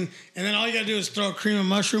greatest thing!" And then all you gotta do is throw a cream of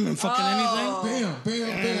mushroom and fucking anything. Bam, bam,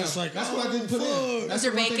 And bam. it's like, That's what I didn't put in. fuck. That's Is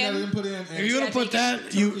there the one thing bacon? I didn't put in. And If you would have put that,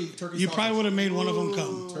 turkey you sausage. probably would have made one of them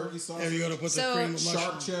come. Turkey sausage. If you would have put the So- cream of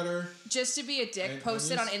Sharp mushroom. cheddar. Just to be a dick, And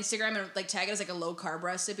post it on onions. Instagram and like tag it as like a low carb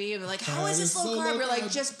recipe and be like, how is it's this low so carb? low We're like,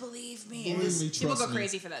 carb. just believe me. Believe And this- me, people trust go me.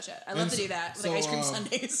 crazy for that shit. I love to do that with like ice cream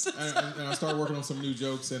sundaes. and I started working on some new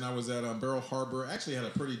jokes, and I was at Barrel Harbor. Actually, had a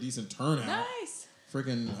pretty decent turnout. Nice.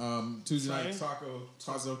 Freaking Tuesday night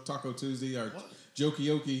Taco Tuesday or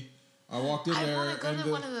Jokioki. I walked in I there want to go and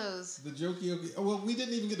to one of those. the Jokioki. Well, we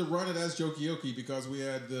didn't even get to run it as Jokioki because we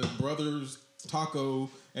had the Brothers Taco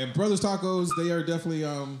and Brothers Tacos. They are definitely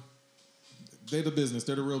they're the business.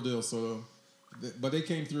 They're the real deal. So, but they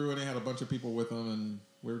came through and they had a bunch of people with them, and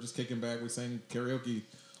we were just kicking back. We sang karaoke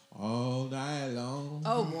all night long.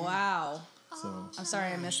 Oh, wow. So I'm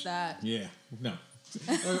sorry I missed that. yeah, no.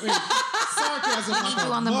 Sarcasm. We need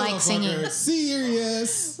you on the mic singing.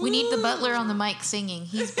 Serious. We need the butler on the mic singing.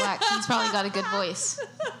 He's black. He's probably got a good voice.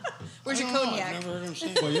 Where's your I don't know, cognac? I've never heard him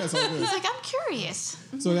sing. Well, yeah, it's all good. He's like, I'm curious.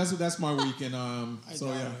 So that's my week, and so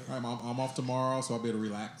doubt yeah, it. I'm off tomorrow, so I'll be able to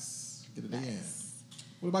relax, get a day in.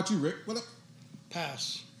 What about you, Rick? What up?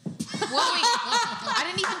 Pass. What week? I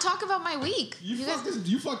didn't even talk about my week. You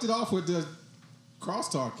fucked it off with the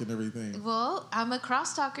crosstalk and everything. Well, I'm a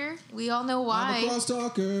crosstalker. We all know why. I'm a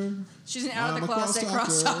crosstalker. She's an out of I'm the a closet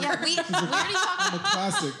crosstalker. crosstalker. Yeah, we already talked. I'm a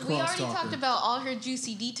classic We already crosstalker. talked about all her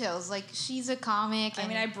juicy details. Like she's a comic. I And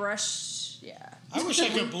mean, I brush. Yeah. I wish I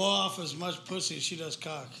could blow off as much pussy as she does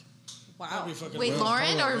cock. Wow. That'd be fucking wait, wild.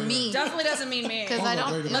 Lauren or me? Definitely doesn't mean me. Because I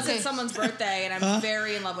don't. Unless Okay. it's someone's birthday and I'm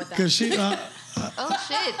very in love with them. Because she, Oh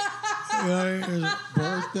shit!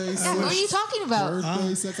 Birthday sex. Yeah, who are you talking about?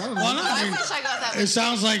 Birthday sex. I don't know. well, no, I I mean, wish I got that. it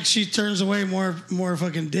sounds like she turns away more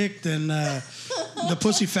fucking dick than the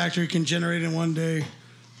pussy factory can generate in one day.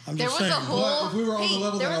 I'm There just was a saying. whole. But if we were on the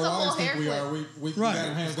level there that was a our whole wives think hair we flip. are, we Right,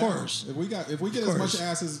 got hands of down. course. If we get Of as course. much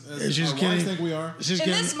ass as She's our getting- wives think we are, She's In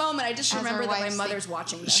getting. this moment, I just As remember our that my wives mother's think.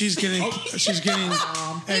 watching this. She's getting. She's getting.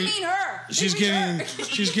 They mean her. They She's mean getting. her.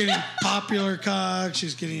 She's getting popular cock.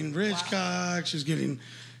 She's getting rich cock. She's getting.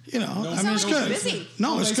 You know, I mean, it's sound like good. you're busy.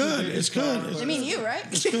 No, it's basically good. baby It's good. cock, I mean, you, right?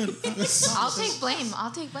 It's good. I'll take blame.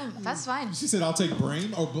 I'll take blame. That's fine. she said, "I'll take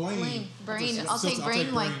brain or blame." Blame. Brain. I'll I'll take take brain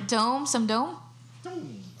brain. like dome. Some dome.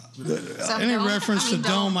 Any reference to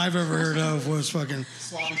dome I've ever heard of was fucking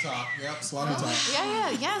Sloppy top. Yep, sloppy top.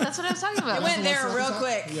 Yeah. That's what I was talking about. It went there real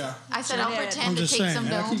quick. Yeah. I said I'll pretend to just take saying. some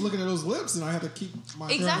And I keep dome. looking at those lips, and I have to keep my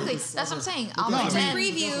Exactly. That's what I'm saying. I'll No, I mean- pretend.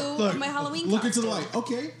 Preview Look, of my Halloween Look into the costume. light.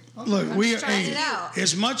 Okay. look. We just trying it out.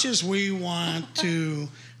 as much as we want to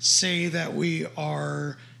say that we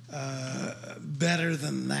are better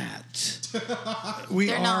than that. We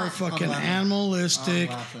They're are not. fucking I'm laughing. animalistic.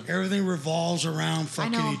 I'm laughing. Everything revolves around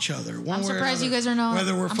fucking know. each other. One I'm way or surprised you another. guys are not.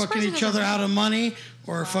 Whether we're I'm fucking surprised you each guys other are out of money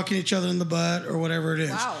or fucking each other in the butt or whatever it is.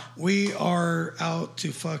 Wow. We are out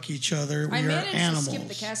to fuck each other. We I are managed animals. to skip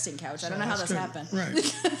the casting couch. I don't know how this Good. happened.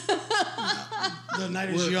 Right. The night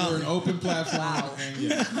is We're young. an open platform. And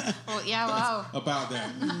yeah, Well, yeah, wow. about that.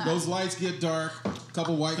 Those lights get dark.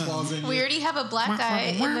 Couple white claws in We you. already have a black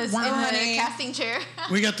guy in the Honey. casting chair.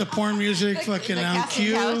 We got the porn music fucking The on casting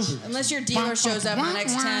cue. couch. Unless your dealer shows up in the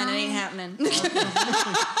next 10, it ain't happening.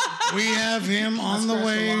 We have him on the I scratched a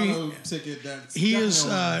way. lotto ticket that's He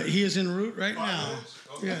definitely is en route right now.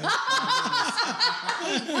 Yeah. What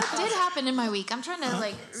did happen in my week? I'm trying to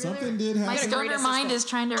like. Something did My happen. stoner mind is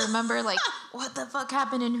trying to remember like what the fuck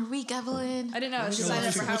happened in her week, Evelyn. I didn't know. She signed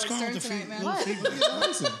up for What's Howard going on Stern with the tonight, feet? man. What? Let me get that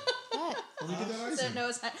icing. What? Let me get that I icing. said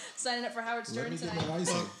no, signing up for Howard Let Stern me get tonight. that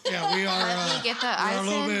icing. Yeah, we are. Let me get the we are a ice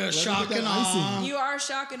little in. bit of Let me shock get and that icing. awe. You are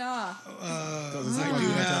shock and awe. Because I I do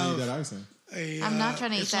do have need that icing. I'm not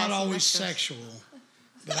trying to eat It's that. not See, always that's gross. sexual,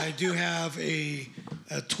 but I do have a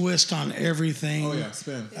twist on everything. Oh yeah,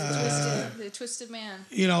 spin. The twisted man.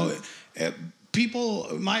 You know, people.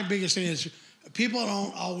 My biggest thing is people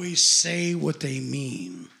don't always say what they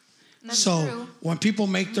mean. That's so true. when people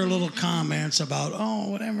make their little comments about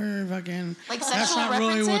whatever fucking, Like that's sexual not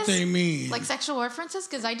really what references? they mean. Like sexual references,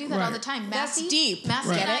 because I do that all Right. the time. That's Massey, deep. Massey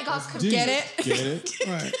Right. and I got Get it? Get it?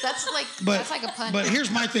 Right. That's like But that's like a pun. But here's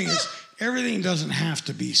my thing: is everything doesn't have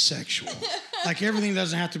to be sexual. Like everything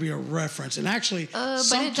doesn't have to be a reference. And actually, But it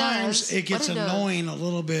sometimes does. it gets But it does. annoying a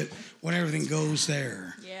little bit when everything goes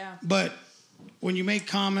there. Yeah. But when you make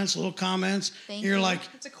comments, little comments, Thank you're you. like,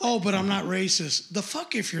 It's a quick but I'm not racist. The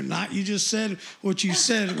fuck if you're not? You just said what you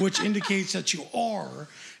said, which indicates that you are.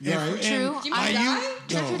 Right. True. You By mean you,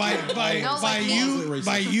 die? No. No, like me.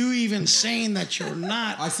 by you even saying that you're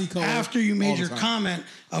not, I see color after you all made the your time. comment,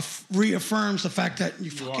 reaffirms the fact that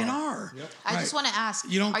you fucking are. Yep. I just want to ask: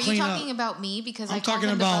 You don't Are you clean talking up. about me because I I'm called talking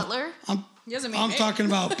him about. the butler? He doesn't mean I'm me. talking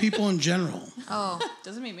about people in general. Oh,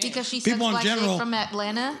 Doesn't mean me. because she People sucks in black general- dick from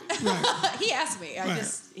Atlanta. he asked me.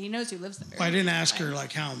 Right. He knows who lives there. I didn't ask her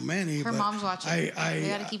like how many. Her but mom's watching. I We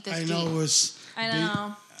gotta keep this I know G. it was. I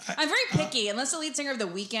know. I'm very picky. Unless the lead singer of The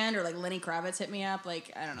Weeknd or like Lenny Kravitz hit me up,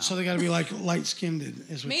 like I don't know. So they got to be like light skinned,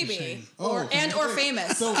 is what you're Maybe saying. or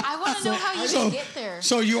famous. So I want to know how you So, get there.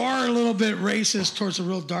 so you are a little bit racist towards the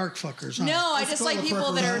real dark fuckers, huh? no, I It's just called like a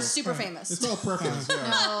people that are preference. super famous. it's called preference. Yeah.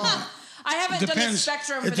 No. I haven't done the Depends.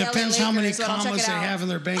 spectrum. It for the LA depends how many Lakers, but I'll check commas it they out. have in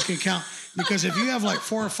their bank account. Because if you have like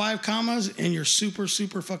 4 or 5 commas and you're super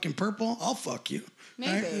fucking purple, I'll fuck you.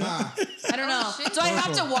 Maybe. Ah, I don't know. shit. Do I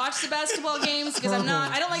have to watch the basketball games because I'm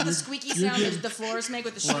not? I don't like the squeaky you're sound getting- that the floors make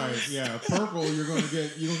with the shoes. right. Yeah. Purple. You're gonna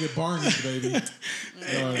get Barney's, baby.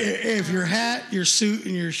 If your hat, your suit,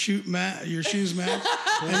 and your shoes match,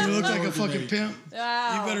 and you look like a fucking pimp,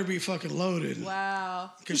 Wow. you better be fucking loaded.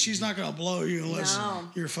 Wow. Because she's not gonna blow you unless No.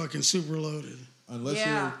 you're fucking super loaded. Unless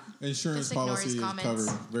Yeah. your insurance Just ignore policy his is comments.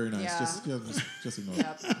 covered. Very nice. Yeah. Just ignore it.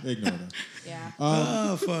 Ignore that. Yeah.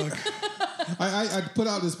 Oh fuck! I put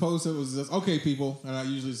out this post that was just okay people, and I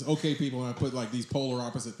usually just okay people, and I put like these polar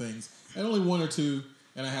opposite things, and only 1 or 2,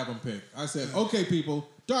 and I have them pick. I said okay people,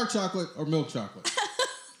 dark chocolate or milk chocolate.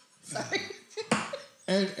 Sorry.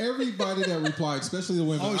 And everybody that replied, especially the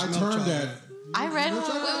women, Always I milk turned chocolate. that. I read. Wait.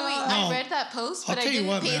 I No. read that post, but I'll I tell you didn't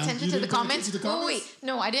what, pay man. attention You to the didn't pay comments. attention to the comments? Wait.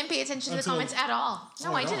 No, I didn't pay attention to the Until- comments at all.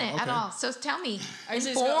 No, Oh, I at all? didn't at Okay. all. So tell me. I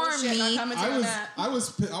just go, oh, Inform shit, not me. commenting on that. I was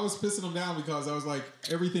pissing them down because I was like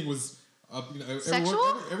everything was.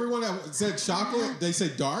 Sexual? Everyone that said chocolate, they say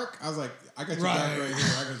dark. I was like, I got you Right. dark right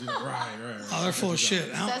here. I got you right. Oh, they're full of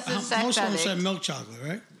shit. That's the sex Most of them addict. said milk chocolate,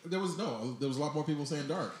 right? There was a lot more people saying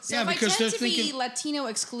dark. So Yeah, if because I they're tend to be thinking- Latino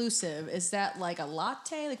exclusive, is that like a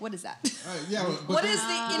latte? Like what is that? Yeah, but What is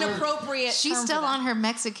the inappropriate? She's term still for that? on her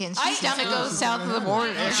Mexican. I She's down to am. go south of the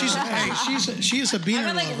border. She is a beaner I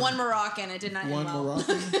had like lover. one Moroccan. It did not one end well.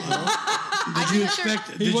 Moroccan? No. Did you expect?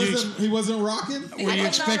 He wasn't rocking. Were you I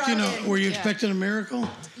was not expecting rocking. Were you Yeah. expecting a miracle?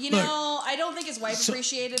 You Look, know, I don't think his wife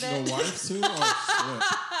appreciated it. The wife too. Oh,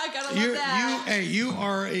 I gotta love that. you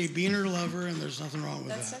are a beaner lover, and there's nothing wrong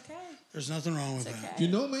with That's that. okay. There's nothing wrong with It's that. okay. shit. You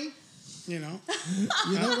know me? You know,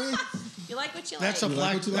 man. You like what you that's like. a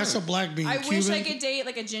black. That's a black bean. I Cuban. wish I could date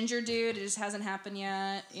like a ginger dude. It just hasn't happened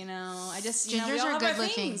yet. You know, I just we Gingers all are have good our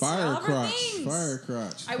looking. things. We all Fire have our crotch. things. Fire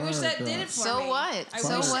crotch. I wish that did it for So me. what?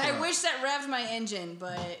 I wish that revved my engine,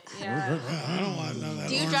 but yeah. I don't want none of that.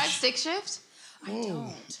 Do you orange. drive stick shift?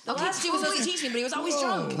 Whoa. The last dude was supposed to teach me, but he was always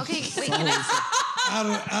drunk. Okay, wait. Can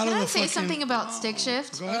I Out of the say fucking, something about stick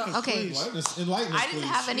shift? Go ahead, Okay. please. Enlighten us, I didn't please.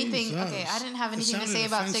 have anything. Jesus. Okay, I didn't have It anything to sounded say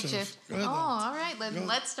about stick offensive. shift. Go ahead, Oh, then. all right.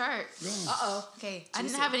 Let's start. Uh-oh. Okay, I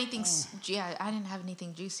didn't have anything. Yeah, I didn't have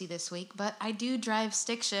anything juicy this week, but I do drive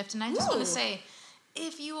stick shift, and I just want to say,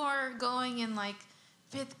 if you are going in like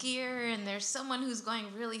fifth gear and there's someone who's going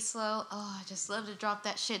really slow, I just love to drop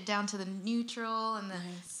that shit down to the neutral and the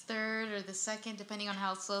third or the second, depending on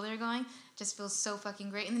how slow they're going. Just feels so fucking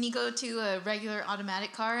great. And then you go to a regular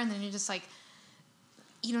automatic car, and then you're just like,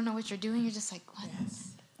 you don't know what you're doing. You're just like, what?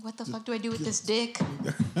 What the fuck do I do with this dick? You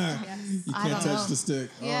I can't don't touch know. the stick.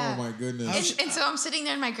 Yeah. Oh my goodness. And so I'm sitting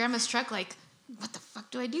there in my grandma's truck, like, what the fuck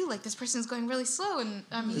do I do? Like, this person's going really slow, and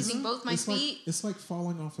I'm using both my feet. It's like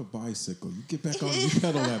falling off a bicycle. You get back on, you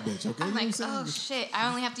pedal that bitch, okay? I'm You know like, what I'm oh saying? shit, I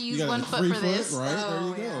only have to You use got one a foot free for this. right?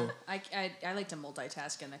 Oh, There you go. I like to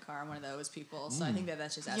multitask in the car. I'm one of those people, so I think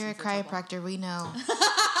that's just asking You're a for trouble. chiropractor, we know.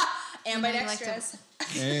 Ambidextrous.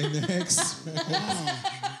 And next.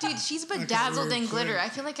 Dude, she's bedazzled in glitter. I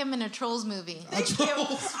feel like I'm in a Trolls movie. Thank you. I love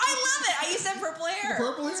it. I used to have purple hair.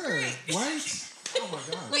 Purple That's hair. great. White. Oh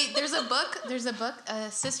my god. Wait, there's a book,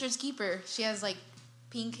 Sister's Keeper. She has like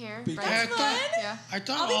pink hair. Pink bright hair. pink. Fun. Yeah. I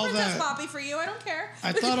thought I'll be all Princess that. Poppy for you. I don't care.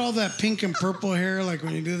 I thought all that pink and purple hair, like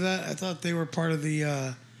when you do that, I thought they were part of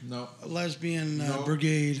the No. lesbian No.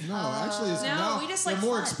 brigade. No, actually, it's No, now we just they're like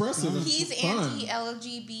more fun. expressive. and He's fun.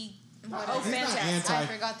 anti-LGBT. Oh, He's not fantastic. anti. I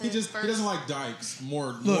forgot the he first- doesn't like dykes.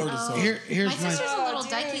 More Look, so. here's My my sister's a little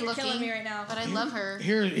dude, dykey you're killing looking, me right now. but I love her.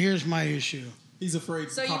 here's my issue. He's afraid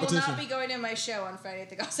So you will competition. not be going to my show on Friday at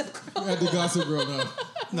the Gossip Girl. At the Gossip Girl, no.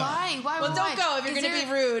 Why? Why? Well, why? don't go if you're Is going to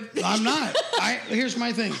be there- rude. I'm not. Here's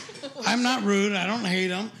my thing. I'm not rude. I don't hate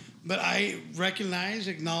them, but I recognize,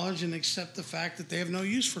 acknowledge, and accept the fact that they have no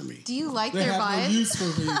use for me. Do you like They their have vibe? no use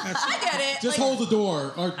for me. I get it. Just Like, hold the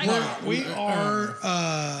door. Or, We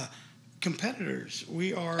are competitors.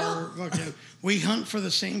 We are fucking. We hunt for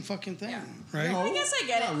the same fucking thing, right? No. I guess I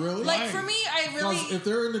get Not it. really. Like Why? for me, I really. Because if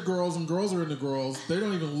they're into girls and girls are into girls, they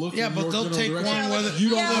don't even look Yeah, in but your they'll general take direction. one whether You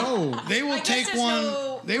don't Yeah. know. They will I guess take there's one.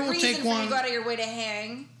 No They will reason take for you one. to go out of your way to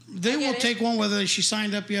hang. They I will get it. take one whether she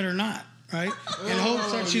signed up yet or not, right? In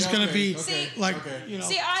hopes that she's yeah, going to okay, be okay, like, okay. you know.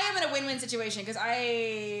 See, I am in a win-win situation because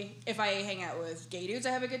if I hang out with gay dudes,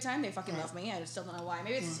 I have a good time. They fucking love me. I still don't know why.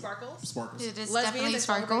 Maybe it's sparkles. Sparkles. It is Lesbians, definitely I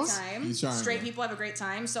still have a great sparkles. time. He's trying, Straight yeah. people have a great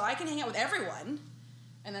time, so I can hang out with everyone,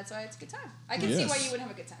 and that's why it's a good time. I can see Yes. why you wouldn't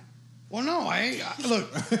have a good time. Well, no,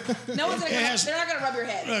 look. No one's gonna. It has- They're not gonna rub your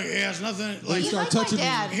head. Look, it has nothing. They Like, You start like my touching me.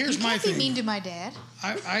 dad. Here's you my can't thing. be mean to my dad.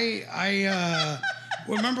 I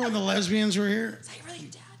remember when the lesbians were here. Is that really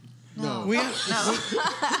your dad? No. We, No.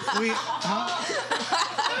 we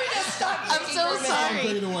I'm so Take sorry.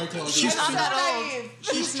 it away, Chloe. He's not that old. naive.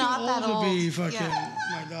 He's not that old old. to be fucking Yeah.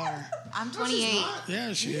 my daughter. I'm 28.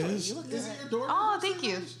 Yeah, she is. Isn't your daughter? Oh, thank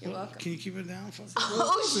you. You're welcome. Can you keep it down? Fuck.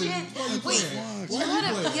 Oh shit! Wait,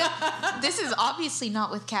 Fuck. yeah, this is obviously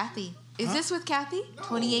not with Kathy. Is this with Kathy?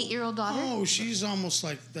 28-year-old daughter. Oh, she's almost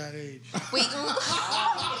like that age. Wait,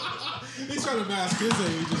 He's trying to mask his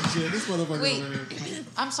age and shit. This motherfucker Wait. over here.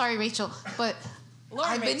 I'm sorry, Rachel, but Lord,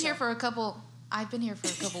 I've been Rachel. here for a couple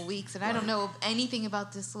weeks, and I don't know anything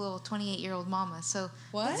about this little 28-year-old mama. So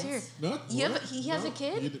What? let's hear. No, You have what? he has No, a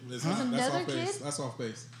kid? you didn't- it's Huh? not- that's Another off base. kid? That's off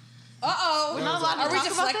base. Uh-oh. We're not allowed to Are we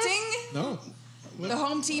talk about this? deflecting? No. The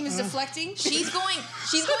home team is deflecting? She's going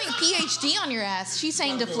PhD on your ass. She's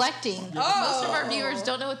saying deflecting. Most of our viewers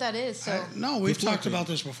don't know what that is. So No, we've talked Deflecting. about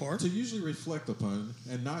this before. To usually reflect upon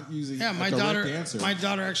and not using Yeah, a my direct daughter. answer. My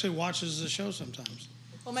daughter actually watches the show sometimes.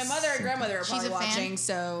 Well, my mother and grandmother are She's probably a fan? watching,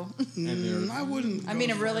 so... and they're- I wouldn't. I'm go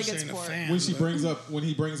being a as really far good as saying a sport. fan, when she but-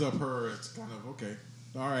 brings up her, it's kind of okay.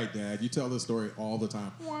 All right, Dad, you tell this story all the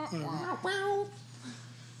time. No,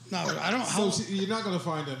 I don't. So How, you're not gonna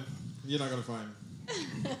find him. You're not gonna find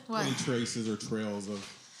what? any traces or trails of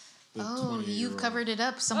the Oh, 20-year-old. you've covered it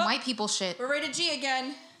up. Some white people shit. We're rated G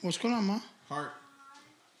again. what's going on, Ma? Heart.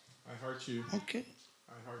 I heart you. Okay.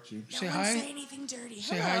 I heart you. Say Don't hi. say anything dirty.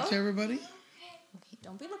 Say Hello. hi to everybody.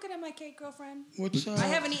 Don't be looking at my cake, girlfriend. What's I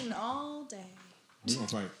haven't eaten all day. We're gonna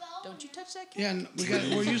fight. Don't you touch that cake.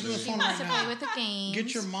 Yeah, we're using the phone right Wants to play now. with the games.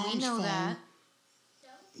 Get your mom's We know phone. that.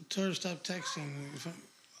 Tell her to stop texting.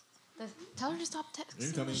 Tell her to stop texting.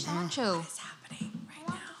 You tell me. Sancho. What's happening right I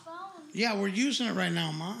want now? the phone. Yeah, we're using it right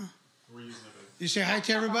now, Ma. We're using it. You say hi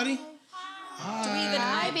to everybody. Hi. Do we even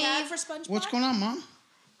Hi, iPad babe. for SpongeBob? What's going on, Mom?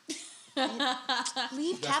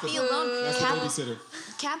 Leave Cappy alone. That's the babysitter.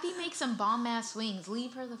 Cappy makes some bomb ass wings.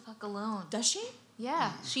 Leave her the fuck alone. Does she?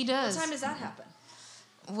 Yeah, she does. What time does that happen?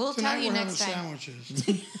 We'll Tonight tell you we're next time. having sandwiches.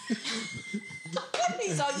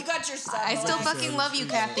 So you got your stuff. I still fucking love you,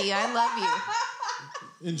 Cappy. I love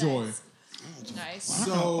you. Enjoy. Nice.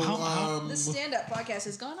 So, The stand-up podcast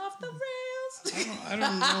has gone off the rails. I don't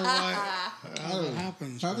know why how that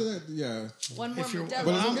happens. How did that? Yeah. One more. If you're,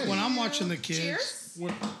 devil. when I'm watching the kids, Cheers.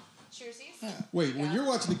 When, Cheersies. wait, when you're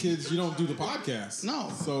watching the kids, you don't do the podcast. No.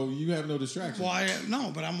 So you have no distraction. why?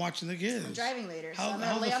 No, but I'm watching the kids. I'm driving later, so How- I'm how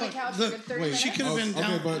gonna lay the on the fuck- couch look, for a good 30 wait, minutes. She could have been Okay,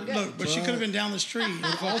 down. but- look, but she could have been down the street. In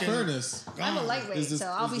all fucking fairness, I'm a gone. lightweight, Is this- so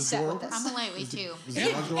I'll is be this set door with this. I'm a lightweight too. is the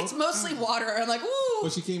garage door It's open? mostly water. I'm like, ooh. Well,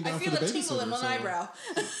 she came down I for feel the a tingle in babysitter, one so- eyebrow.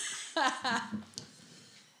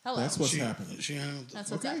 Hello. That's what's She- happening. She handled it. That's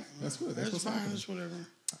what's Okay, up. that's good. That's That's what's fine. happening. That's whatever.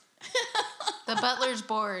 The butler's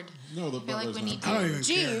bored. No, the I feel like butler's we not. need I don't to. even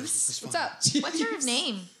care. Jeeves, It's what's fine. up? What's your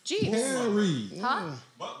name? Jeeves. Perry. Huh?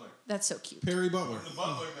 Butler. That's so cute. Perry Butler. The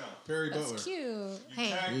butler now. Perry That's Butler. cute.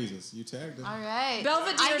 Hey. Jesus, you tagged him. All right.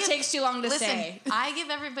 Belvedere takes too long to listen, say. I give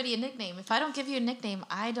everybody a nickname. If I don't give you a nickname,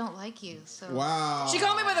 I don't like you. So Wow. She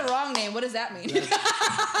called me by the wrong name. What does that mean?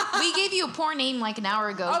 we gave you a poor name like an hour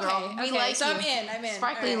ago, girl. We okay, like so you. I'm in.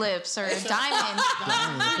 Sparkly All right. lips or Diamond.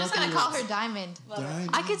 I'm just gonna call her Diamond.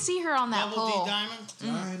 Diamond. I could see her on that Double D pole. Diamond.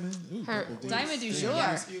 Diamond. Ooh, Her- double D. Diamond du Damn,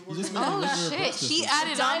 jour. you just made me Oh look at her shit, breakfast she this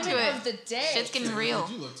added Diamond onto it. of the day. Shit's getting morning. real.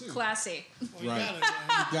 You look too. Classy. Well, you Right. got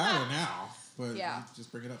it. You got her now, but Yeah. you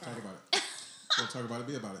just bring it up, talk about it. Don't talk about it,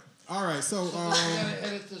 be about it. All right, so I gotta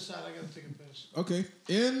edit this out. I gotta take a piss. okay,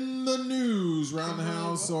 in the news, round the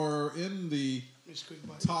house, or in the Let me squeak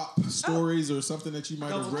by. top stories, or something that you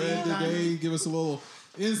might have Double read D. today. Give us a little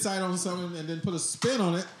insight on something, and then put a spin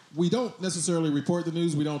on it. We don't necessarily report the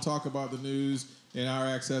news. We don't talk about the news in our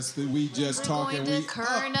access. We just We're talk going and to we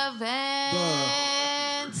current up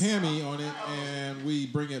events. hammy on it, and we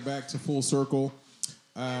bring it back to full circle.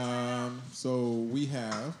 So we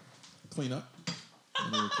have cleanup.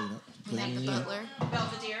 Mac the Butler.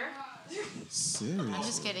 Belvedere. Serious. I'm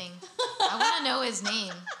just kidding. I want to know his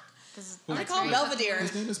name. I'm gonna call him Belvedere.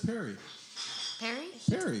 His name is Perry. Perry?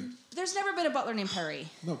 Perry. There's never been a butler named Perry.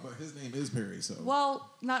 No, but his name is Perry. So Well,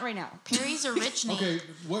 not right now. Perry's a rich name. okay,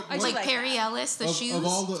 what I Like like Perry that. Ellis, the shoes. of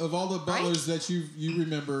all the butlers that you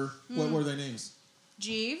remember, what were their names?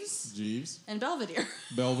 Jeeves Jeeves, and Belvedere.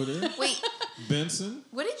 Belvedere, Wait, Benson.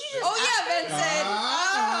 what did you just Oh ask yeah, her? Vincent.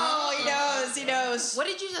 Oh, he knows. What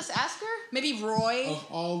did you just ask her? Maybe Roy. Of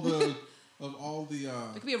all the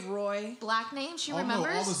It could be a Roy. Black name? She all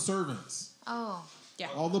remembers? the servants, Oh. Yeah.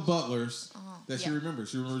 all the butlers that she Yeah. remembers.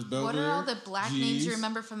 She remembers What Belvedere. are all the black names Jeeves. you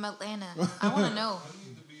remember from Atlanta? I want to know.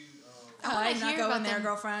 I wanna I'm not hear going about there, them.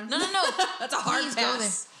 girlfriend. No. That's a hard Please go there.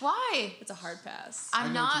 pass. Why? It's a hard pass. I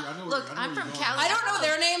I'm know not. what you- I know Look, where- I know I'm where from you're Cali. going. I don't know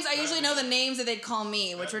their names. I usually know the names that they'd call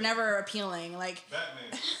me, which were never appealing. Like,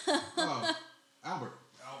 Batman. Oh, Albert.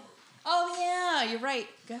 oh yeah, you're right.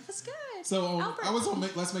 That was good. So Albert. I was on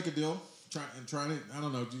Let's Make a Deal, trying to I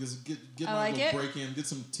don't know, just get I my like little it. break in, get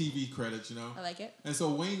some TV credits, you know. I like it. And so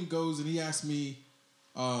Wayne goes and he asked me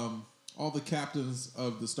all the captains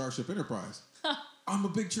of the Starship Enterprise. I'm a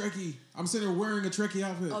big Trekkie. I'm sitting there wearing a Trekkie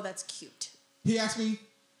outfit. Oh, that's cute. He asked me,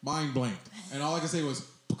 mind blanked, and all I could say was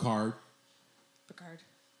Picard. Picard.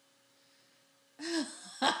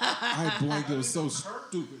 I blanked. It was so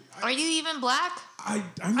stupid. Are you even black? I know,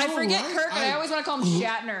 I forget right? Kirk, and I always want to call him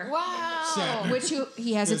Shatner. Wow. Shatner. Which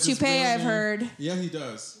he has a That's his toupee, real I've name. heard. Yeah, he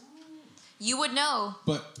does. You would know.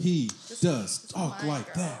 But he does talk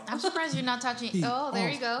like that. I'm surprised you're not touching. He Oh, there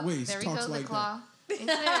you go. always There you talks go. The like claw. It's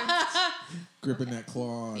there. Gripping that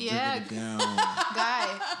claw, Yeah. drinking it down.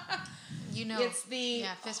 Guy. You know. It's the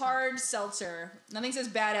Yeah, fist bump. hard seltzer. Nothing says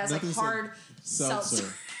badass Nothing like said hard seltzer.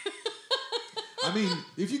 seltzer. I mean,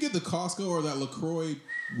 if you get the Costco or that LaCroix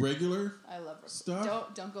regular, I love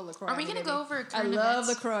Stuff? Don't go LaCroix. Are we gonna go over I current love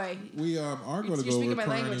events? LaCroix. we are going to You're go speaking over my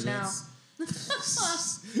current language now. events.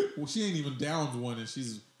 Well, she ain't even downed one, and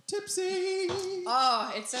she's tipsy.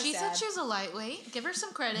 Oh, it's so She sad. said she was a lightweight. Give her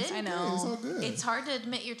some credit. I Yeah, it's all know. good. It's hard to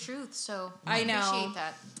admit your truth, so I know. appreciate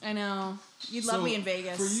that. I know. You'd love So, me in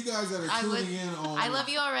Vegas. For you guys that are I would. tuning in on I love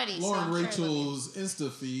you already. so Lauren I'm sure I love you. Rachel's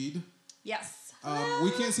Insta feed, Yes.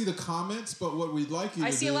 we can't see the comments, but what we'd like you I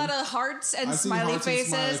to see do. a lot of hearts and I see smiley hearts and faces,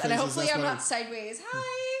 smiley and faces, hopefully that's I'm what not sideways.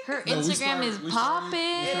 Hi. Her No, we Instagram started- is we started-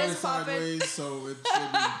 popping. We started is popping. sideways, so it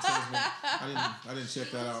should be transmit. I didn't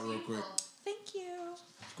check that out real quick. Thank you.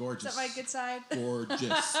 Gorgeous. Is that my good side?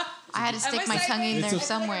 Gorgeous. I had to Am stick I my tongue in sideways? there It's a-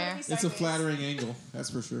 somewhere. It's a flattering angle, that's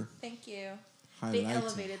for sure. Thank you. They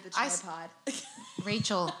elevated the tripod.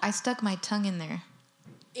 Rachel, I stuck my tongue in there.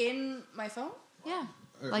 In my phone? Yeah.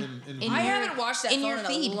 Like I haven't watched that in phone your in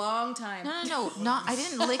feed. a long time. No. Not. I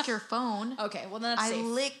didn't lick your phone. Okay, well then that's safe. I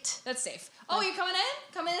licked. That's safe. Oh, you coming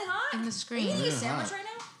in? Coming in hot? In the screen. Are you eating a sandwich right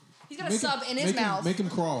now? He's got a sub in his mouth. Make him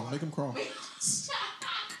crawl. Make him crawl.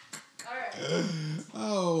 All right.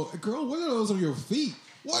 Oh, girl, what are those on your feet?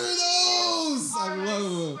 What are those? I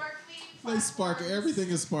love them. They sparkle. Everything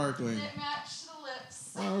is sparkling. It matched the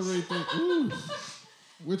lips. Everything. Ooh.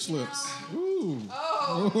 Which lips? Ooh.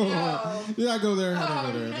 Oh, no. Did I go there?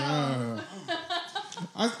 I didn't go there. No.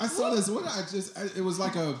 I saw this. It was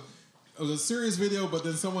like it was a serious video, but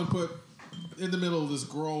then someone put in the middle this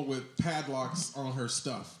girl with padlocks on her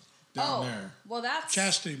stuff down there. Well, that's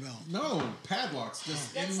chastity belt. No, padlocks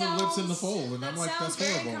just in the lips in the fold, and I'm like, that's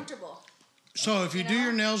very horrible. Uncomfortable. So if you do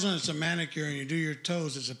your nails and it's a manicure, and you do your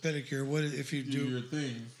toes, it's a pedicure. What if you do your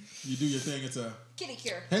thing? You do your thing. It's a kitty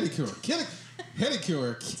cure. Pedicure.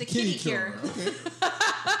 Pedicure. It's a kitty cure. Okay.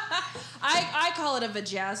 I call it a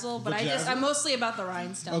vajazzle, but I'm mostly about the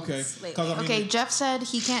rhinestones. Okay. Lately. Okay, Jeff said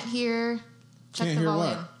he can't hear. Check Can't the hear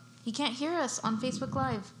volume. what? He can't hear us on Facebook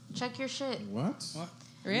Live. Check your shit. What?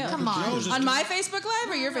 Really? Come on. On my Facebook Live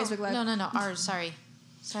or your Facebook Live? No. Ours. Sorry.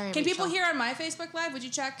 Can people hear on my Facebook Live? Would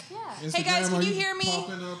you check? Yeah. Hey guys, can you hear me?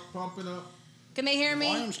 Pumping up. Can they hear me?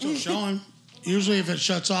 Volume's still showing. Usually, if it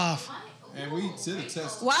shuts off. And we did a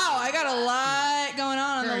test. Wow, I got a lot going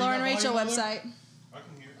on Here, the you Lauren got Rachel volume website.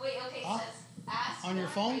 Wait, okay, it says, ask on your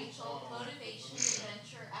phone? Rachel motivation to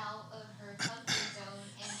venture out of her comfort zone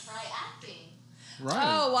and try acting. Right.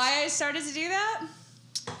 Oh, why I started to do that?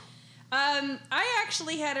 I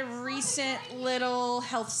actually had a recent little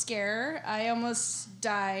health scare. I almost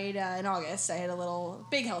died in August. I had a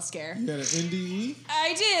big health scare. You had an NDE?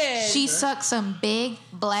 I did. She sucked some big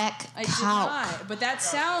black I cock. did not, but that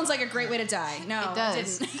sounds like a great way to die. No, It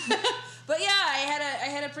does. didn't. But yeah, I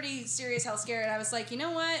had a pretty serious health scare, and I was like, you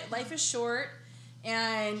know what? Life is short,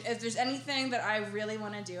 and if there's anything that I really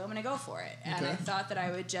want to do, I'm gonna go for it. And I thought that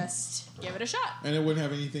I would just give it a shot. And it wouldn't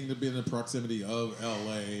have anything to be in the proximity of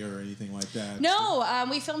LA or anything like that. No,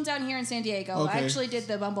 we filmed down here in San Diego. Okay. I actually did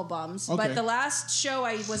the Bumble Bums, Okay. but the last show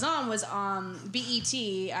I was on was BET.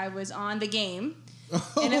 I was on The Game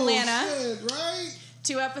in Atlanta. Shit, right?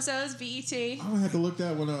 2 episodes, BET. I'm gonna have to look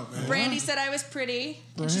that one up, man. Brandy said I was pretty.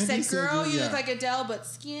 And she Brandy said, girl, said you yeah. look like Adele, but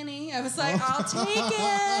skinny. I was like, I'll take it.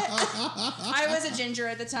 I was a ginger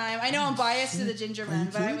at the time. I know I'm biased to the ginger men,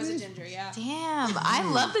 but I was a ginger, yeah. Damn, I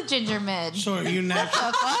love the ginger med. So are you natural?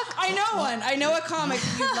 What the fuck? I know one. I know a comic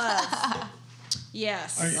you love.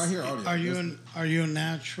 Yes. I hear audio. Are you a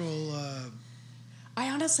natural? I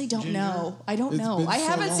honestly don't Ginger? know. I don't It's know. been I so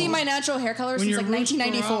haven't seen long. my natural hair color When since your like roots grow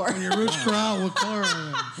 1994. out, when your roots grow out, what color are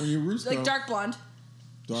they? When your roots Like grow, dark blonde.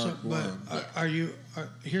 dark But blonde. are you?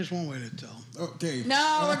 Here's one way to tell. Okay.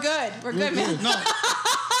 No, we're good. We're good, man. No.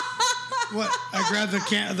 What? I grabbed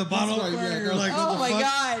the bottle. That's right, yeah, You're like, Oh what the my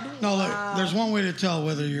fuck? God. No, look. Wow. There's one way to tell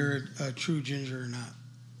whether you're a true ginger or not.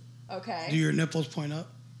 Okay. Do your nipples point up?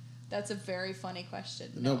 That's a very funny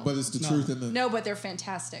question. No, but it's the No. truth in the. No, but they're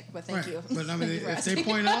fantastic. But thank you. But I mean, Thank you for if they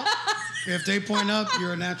asking. point up,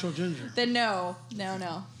 you're a natural ginger. Then no.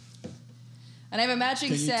 And I have a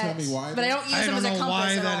matching Can you set, tell me why, but I though? don't use I them don't as a know compass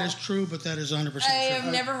why at that all. is true, but that is 100% I have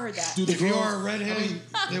true. never heard that. Do the If you girls, are a redhead,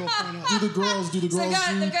 they will point up. do the girls So do?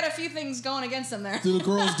 they've got a few things going against them there. Do the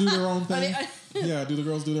girls do their own thing? they- Yeah, do the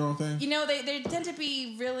girls do their own thing? You know, they tend to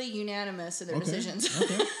be really unanimous in their decisions.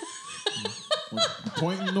 Okay. We're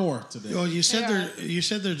pointing north today. Well, you said They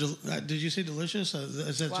they're. Did you say delicious?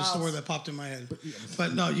 Is that just the Wow. word that popped in my head?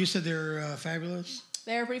 But no, you said they're fabulous.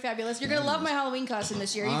 They're pretty fabulous. You're gonna love my Halloween costume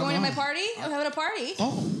this year. Are you going to my party? I'm having a party.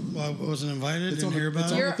 Oh, well, I wasn't invited. It's Didn't hear about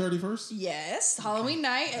it's it. on the 31st? Yes, Halloween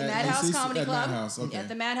night at At Madhouse ACC Comedy at Club. Madhouse, okay. At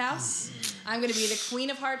the Madhouse. I'm going to be the Queen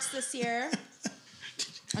of Hearts this year.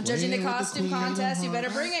 I'm judging Playing the with the costume Queen of contest. You better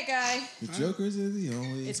Hearts. bring it, guy. The Jokers is the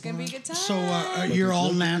only. It's going to be a good time. So But you're the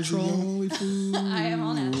all Jokers is the natural. only food. I am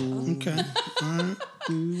all natural. Okay. All right.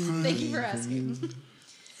 Thank you for asking.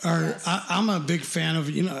 I'm a big fan of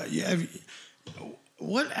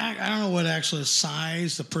what I don't know what actual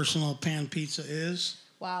size the personal pan pizza is.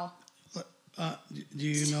 Wow. Do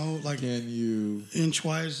you know, like, Can you? inch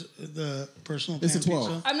wise the personal It's pan a 12.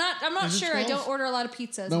 pizza? I'm not Is it sure. I 12? don't order a lot of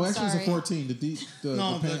pizzas. No, I'm actually, sorry. it's a 14.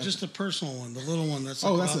 No, the pan. just the personal one, the little one. That's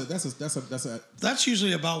Oh, like that's about- a. That's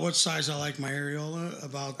usually about what size I like my areola.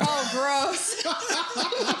 About Oh, gross.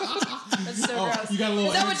 That's so Oh, gross. you got a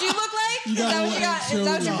little Is that ant- what you look like? you Is got a that what little you got? Is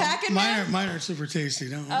that what you're anchovy. packing now? mine are super tasty.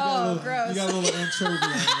 Don't Oh, gross. You got a little anchovy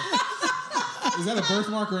on there. Is that a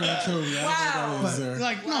birthmark or an anchovy? Wow.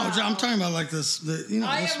 Like, no, I'm talking about like this, the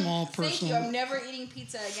small Thank personal. you. I'm never eating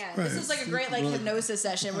pizza again. Right. This is like a great like hypnosis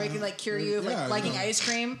session where you can like cure you of like liking ice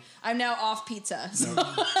cream. I'm now off pizza. So.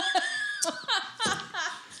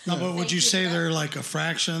 No, but would you say they're like a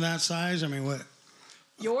fraction of that size? I mean, what?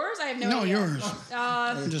 Yours? I have no idea. No, yours.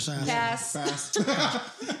 I'm just asking. Pass.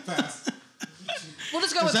 Fast. We'll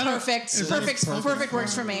just go with perfect. Perfect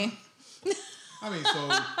works for me. I mean, so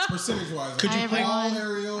percentage-wise, could you play all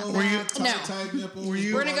areola? Were you tight nipples?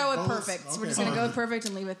 We're gonna go with bullets? perfect. Okay. We're just gonna go with perfect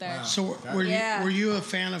and leave it there. Wow. So were you a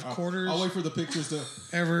fan of quarters? I'll wait for the pictures to.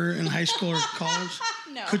 Ever in high school or college?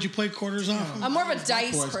 No. Could you play quarters off? I'm more of a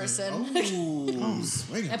dice person.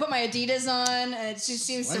 Swinging. I put my Adidas on, and it just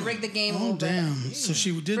seems to rig the game a little damn. bit. So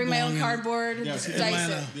she did Bring my own belong in cardboard, and just dice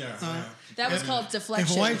it. Yeah. That was called deflection.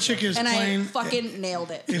 If a white chick is and playing, I fucking nailed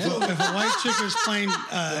it. If a white chick is playing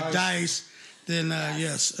dice, then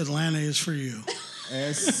yes, Atlanta is for you.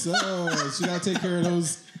 So she gotta take care of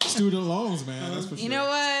those student loans, man. That's for sure. You know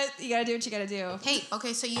what? You gotta do what you gotta do. Hey,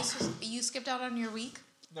 okay, so you skipped out on your week?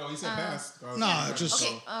 No, he said pass. No, just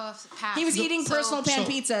okay. Pass. He was eating personal pan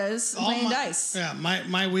pizzas and playing dice. Yeah,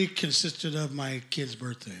 my week consisted of my kid's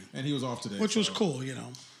birthday, and he was off today, which was cool, you know.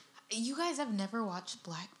 You guys have never watched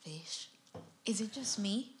Blackfish? Is it just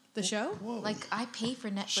me? The show? Whoa. Like I pay for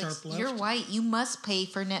Netflix. Sharp left. You're white. You must pay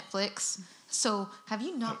for Netflix. So have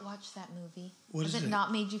you not watched that movie? What Has is it it?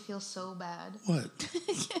 not made you feel so bad? What?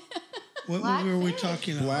 What movie are we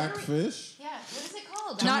talking about? Blackfish? Yeah. What is it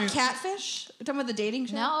called? Not Catfish? We're talking about the dating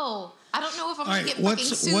show? No. I don't know if I'm All gonna right, get fucking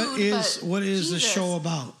sued. what is the Jesus. show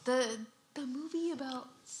about? The movie about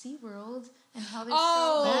SeaWorld and how they're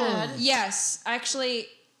Oh, so bad. yes. Actually,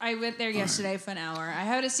 I went there yesterday for an hour. I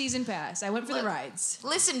had a season pass. I went for the rides.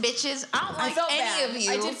 Listen, bitches, I don't like felt any bad. of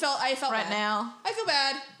you. I felt right bad. now. I feel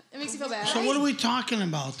bad. It makes you feel bad. So what are we talking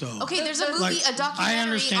about, though? Okay, there's a movie, a documentary I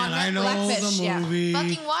understand. on I know Netflix. the movie.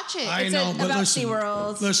 Fucking watch it. I It's know, but about listen.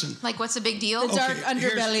 SeaWorld. Listen. Like, what's the big deal? The dark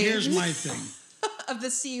underbelly. Here's my thing. of the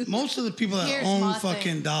sea. Most of the people that Here's own my fucking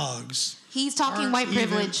thing. dogs. He's talking aren't white even-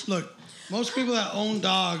 privilege. Look, most people that own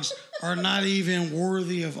dogs are not even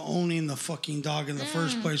worthy of owning the fucking dog in the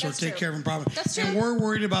first place or that's take true. care of them properly. That's And true. we're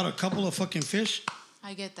worried about a couple of fucking fish.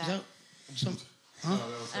 I get Is that. that some? Huh?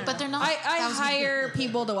 But they're not. I that was- hire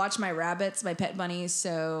people to watch my rabbits, my pet bunnies.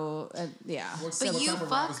 So yeah. But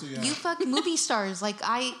you fuck movie stars. Like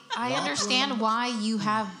I understand why you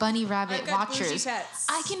have bunny rabbit I've got bougie watchers. pets.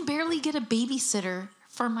 I can barely get a babysitter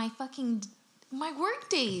for my work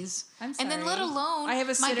days. I'm And then let sorry. alone I have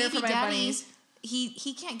a sitter my baby for my daddy. bunnies.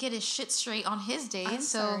 He can't get his shit straight on his days. I'm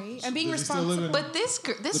so sorry. I'm being Does he still live responsible. in- but this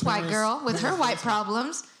The white parents- girl with her white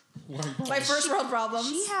problems, My first world problems.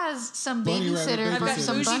 she has some Bunny rabbit babysitter I've for got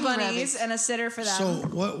some bougie bunny bunnies rabbits. and a sitter for them. So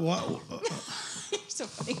what? You're so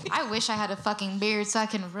funny. I wish I had a fucking beard so I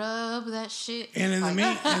can rub that shit. And in the like, mean,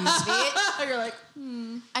 and bitch. You're like,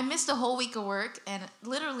 I missed a whole week of work, and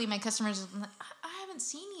literally my customers were like, I haven't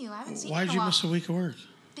seen you. I haven't seen you why'd in a you while. miss a week of work?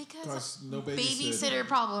 Because no babysitter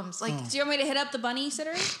problems. Like, do you want me to hit up the bunny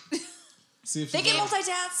sitter? See if They she can knows.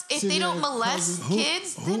 multitask. if See, they don't yeah, molest who-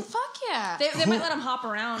 kids, then fuck yeah. They might let them hop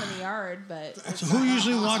around in the yard, but So who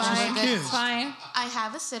usually watches Fine. the kids? it's fine. I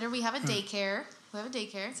have a sitter. We have a daycare. We have a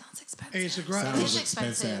daycare. Sounds expensive. Hey, it's a great. It is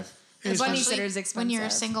expensive. The bunny Especially sitter is expensive. when you're a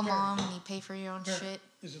single mom and you pay for your own shit.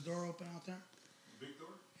 Is the door open out there? Big door?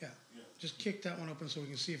 Yeah. Just kick that one open so we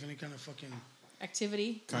can see if any kind of fucking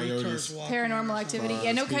Activity. Coyotes. retards walk in or Paranormal something. activity.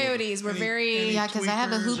 Yeah, no coyotes. We're Any- very. Yeah, because I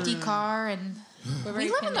have a tweakers hoopty or- car and We're we very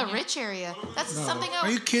live in the pending. rich area. That's No. something Are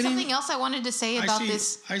else. you kidding? Something else I wanted to say about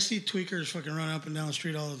this. I see tweakers fucking running up and down the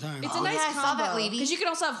street all the time. It's a Oh, nice yeah, I saw that combo. lady. Because you can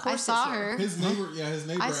also have I horses. saw here. her. His neighbor, his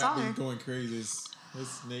neighbor I saw had her. been going crazy. His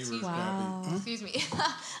neighbor's Wow. got Excuse me.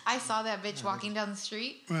 I saw that bitch walking down the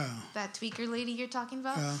street. Yeah. That tweaker lady you're talking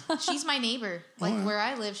about. She's my neighbor. Like where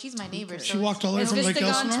I live, she's my neighbor. She So walked all the way Is from this Lake thing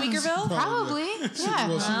on Elsinore. Tweakerville? probably. Well, Yeah.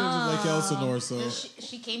 she lives in Lake Elsinore, so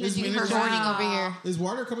She came to Is do her Minnesota- hoarding over here. is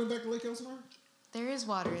water coming back to Lake Elsinore? There is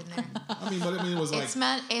water in there. But it was like It's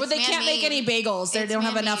man. It's But they can't make any man-made. bagels. They It's don't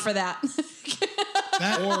have enough man-made. for that.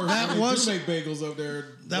 That they was do make bagels up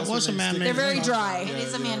there. that What's was her a name? man-made They're very thing. dry. It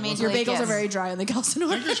is a man-made Your lake, bagels yes. are very dry in the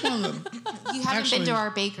Elsinore. I just want to. You haven't Actually, been to our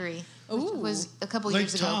bakery. Which Ooh. was a couple Lake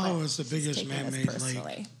years ago. Tahoe but is the biggest Taking this man-made lake,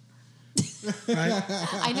 personally. right?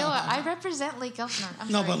 I know. I represent Lake Elsinore. I'm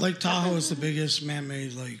No, sorry. but Lake Tahoe is the biggest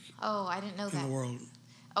man-made lake Oh, I didn't know in the that. world.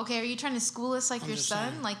 Okay, are you trying to school us like your just son?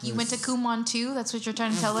 saying. Like you went to Kumon too? That's what you're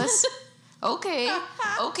trying to tell us? Okay.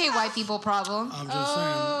 Okay, white people problem. I'm just saying.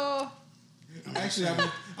 Oh, Actually,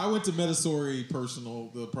 I went to Montessori Personal,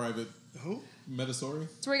 the private. Who? Montessori.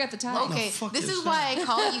 That's where I got the time. Okay, this is why I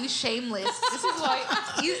call you shameless. This is why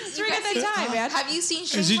you got that time, man. Have you seen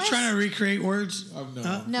Shameless? Is he trying to recreate words?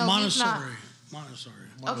 No. No, he's not. Montessori.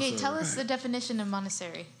 Okay, tell us the definition of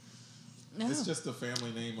Montessori. No. It's just the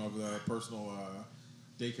family name of the personal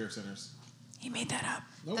daycare centers. He made that up.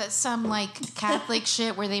 Nope. That's some like Catholic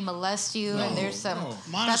shit where they molest you and there's some.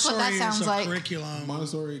 That's what that sounds like. Curriculum.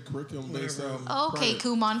 Montessori curriculum based on. Okay,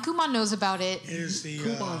 Kumon. Kumon knows about it. Is the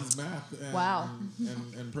Kumon's math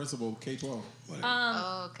and principal K-12.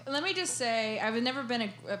 Okay. Let me just say, I've never been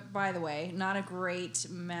by the way, not a great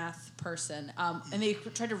math person. And they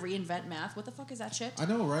tried to reinvent math. What the fuck is that shit? I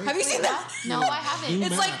know, right? Have you seen that? No, I haven't.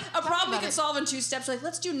 It's like a problem you about can it. solve in 2 steps. Like,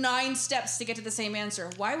 let's do 9 steps to get to the same answer.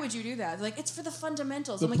 Why would you do that? They're like, it's for the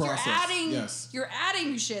fundamentals. The I'm like, process, you're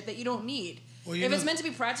adding shit that you don't need. Well, if it's meant to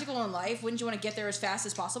be practical in life, wouldn't you want to get there as fast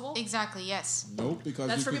as possible? Exactly. Yes. Nope, because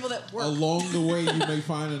That's for people that work. Along the way, you may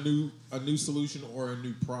find a new solution or a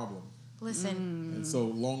new problem. Listen. And so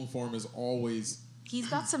long form is always. He's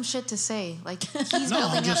got some shit to say. Like he's No, I'm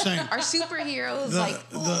building just up saying. our superheroes.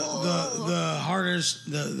 The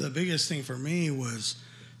hardest, the biggest thing for me was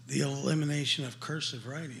the elimination of cursive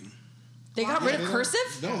writing. They got rid of cursive?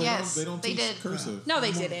 No, Yes, they don't they teach did. cursive. No,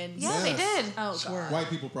 they didn't. Yeah, they did. Oh, God. White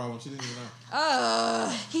people problem. She didn't even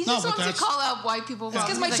know. He No, just but wants to that's- call out white people. It's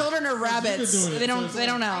because my children are rabbits. doing it, They don't. so They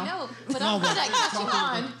don't know. I know, but I'm glad I got you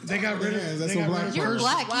on. They got rid Yeah, of. that's They what got black rid of You're cursive.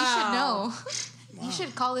 black. Wow. You should know. You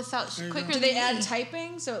should call this out quicker Do than they me. add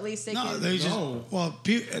typing so at least they No, can? they just No.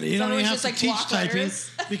 you don't even Someone's have just to like teach block typing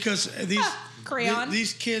letters. because these Crayon?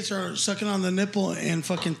 these kids are sucking on the nipple and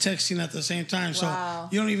fucking texting at the same time. Wow. So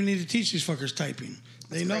you don't even need to teach these fuckers typing.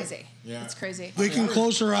 They know. Crazy. Yeah. That's crazy. They can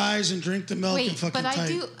close their eyes and drink the milk and Wait, fucking but I type.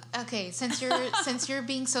 do. Okay, since you're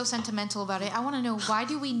being so sentimental about it, I want to know why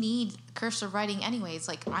do we need cursive writing anyways?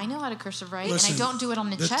 Like I know how to cursive write, Listen, and I don't do it on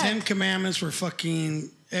the The check. 10 Commandments were fucking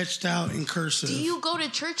etched out in cursive. Do you go to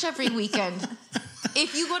church every weekend?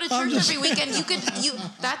 If you go to I'm church just- every weekend,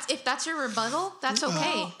 if that's your rebuttal, that's okay.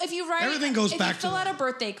 Well, if you write, Everything goes if back you to fill that. out a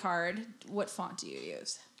birthday card, what font do you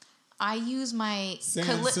use? I use my Sans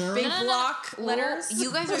serif? Big No, no, no. block Well, letters.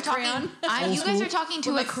 You guys are With talking. crayon? You guys are talking to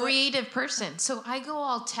With a my foot. creative person, so I go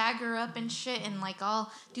all tag her up and shit, and like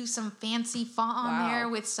I'll do some fancy font on Wow. there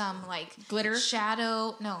with some like Glitter?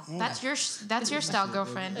 shadow. No, that's your style,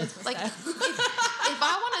 girlfriend. Like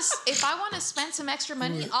if I want to spend some extra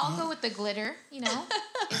money, I'll go with the glitter. You know,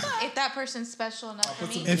 if that person's special enough for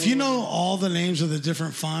me. If you know all the names of the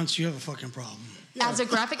different fonts, you have a fucking problem. As a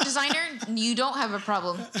graphic designer, you don't have a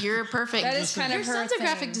problem. You're perfect. That is kind Your of her son's a thing.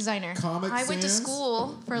 graphic designer. Comic I went to Sans?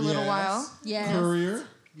 school for a little Yes. while. Yes. Courier.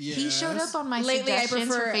 Yes. He showed up on my Lately, I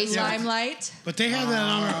suggestions for prefer Facebook. Limelight. But they had that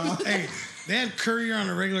on our. Hey, they had Courier on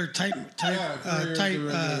a regular Yeah, Courier is the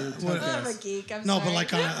regular what- typecast. I'm a geek. I'm no, sorry. but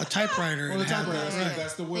like on a typewriter. Well, the it had typewriter, that, that's, right.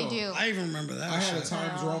 that's the They wheel. do. I even remember that. I had a shit.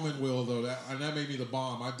 Times Roman wheel though, and that made me the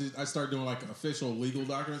bomb. I started doing like official legal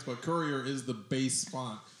documents, but Courier is the base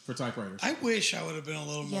font for typewriters. I wish I would have been a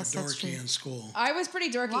little more Yes, that's dorky true. in school. I was pretty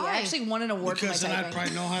dorky. Why? I actually won an award Because for then my I'd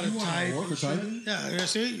typing. probably know how to You want an type. award for and shit. typing? Yeah,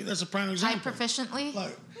 see, that's a prime Type example. proficiently.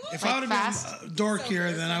 Look, if Like I would fast? have been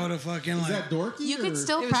dorkier, then I would have fucking Is like. that dorky? You or could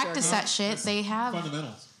still It was practice dorky. that shit. They have.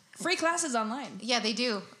 fundamentals. Free classes online. Yeah, they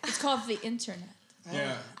do. It's called the internet.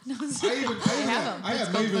 Yeah. No, I them.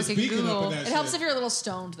 have called Maven fucking speaking Google. up in that It shit. helps if you're a little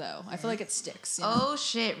stoned, though. I feel like it sticks. You know? Oh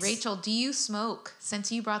shit, Rachel, do you smoke?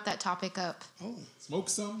 Since you brought that topic up, Smoke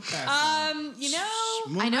some, pass some. You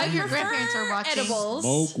know, I know I your prefer grandparents are watching. edibles.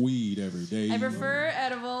 Smoke weed every day. I prefer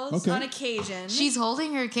edibles Okay. on occasion. She's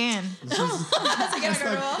holding her can.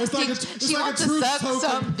 It's like She a wants to truth suck token.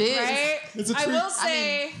 some dick. right? It's a I treat. will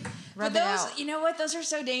say, rub but it those, out. you know what? Those are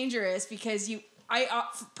so dangerous because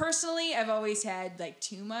personally, I've always had like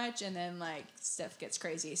too much, and then like stuff gets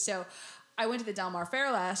crazy. So, I went to the Del Mar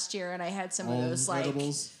Fair last year, and I had some of those like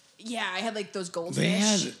edibles. yeah, I had like those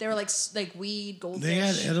goldfish. They They were like weed goldfish. They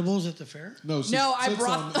had edibles at the fair. No, she No, I sits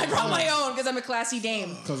brought on- my own because I'm a classy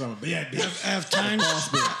dame. Because I'm a bad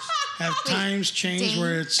bitch. Have times changed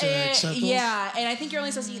where it's acceptable? Yeah, and I think you're only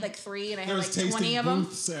supposed to eat like 3, and I had There's like 20 tasting of them.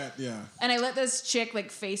 booths at, yeah. And I let this chick like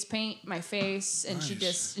face paint my face, and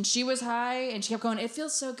she was high, and she kept going, "It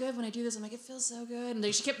feels so good when I do this." I'm like, "It feels so good," and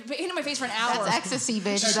like, she kept painting my face for an hour. That's ecstasy,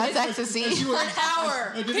 bitch. That's ecstasy. For an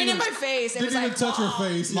hour, didn't painting even- my face. It Didn't was even like, touch her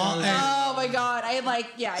face. Yeah, it was- oh my god! I had like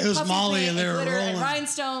It was puffy Molly paint and they were glitter and rolling.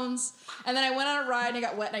 rhinestones, and then I went on a ride and I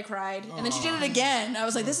got wet and I cried, and then she did it again. I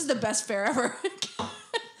was like, "This is the best fair ever."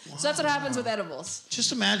 So that's what happens with edibles.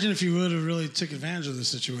 Just imagine if you would have really took advantage of the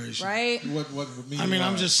situation. Right? What would mean? I mean,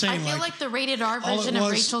 I'm just saying. I feel like the rated R version of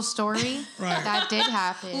Rachel's story. Right. That did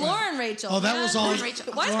happen. Lauren Rachel. Oh, that was all.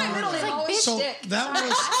 Rachel. Why is my middle name always So Stick? that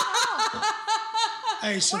was.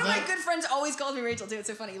 Hey, so One of my that. good friends always calls me Rachel too. It's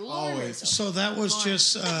so funny. Lauren Always. Rachel. So that was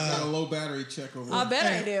just. got a low battery check over. I bet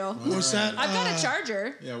I Hey, do. Was that? I've got a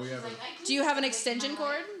charger. Yeah, we have. Do you have an extension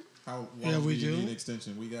cord? How long Yeah, we do you do. need an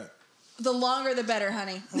extension? We got. The longer the better,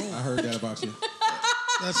 honey. I heard that about you.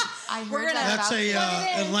 That's I We're heard gonna- that that's about a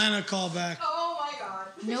you. Atlanta callback. Oh my god.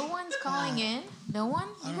 No one's calling in. No one?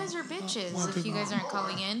 You guys are bitches want if you people- guys aren't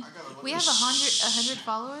calling in. We have 100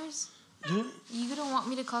 followers. Do You don't want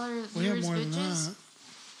me to call our we have viewers more than bitches? that?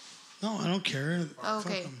 No, I don't care. Oh,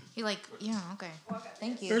 Fuck okay. 'em. You like, yeah, okay.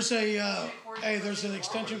 Thank you. There's a there's an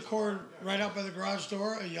extension cord right out by the garage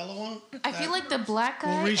door, a yellow one. I feel like the black will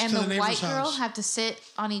guy reach and to the the neighbor's white girl house. have to sit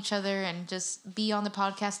on each other and just be on the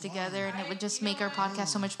podcast together, and it would just make our podcast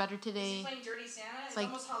so much better today. Playing Dirty Santa. It's like-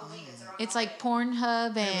 almost Halloween. It's like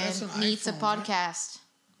Pornhub that's and an meets a iPhone, right? podcast.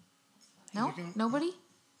 No, You can- nobody.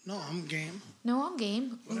 No, I'm game. No, I'm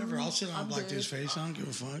game. Whatever. I'll sit on a I'm black good. dude's face. I don't give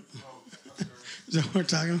a fuck. Is that what we're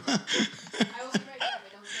talking about?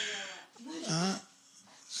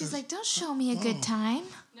 She's like, don't show me a good time.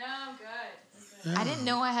 No, I'm good. I didn't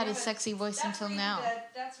know I had a sexy voice until now.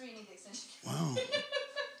 That's where you need the extension. Wow.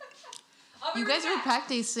 You guys were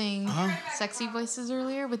practicing Huh? sexy voices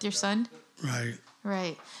earlier with your son? Right.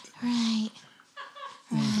 Right. Right.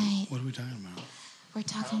 Right. What are we talking about? We're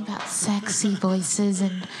talking about sexy voices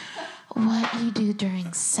and what you do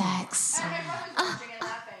during sex. Fantastic. I'll be right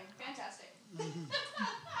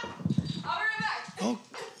back. Oh,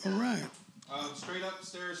 all right. Straight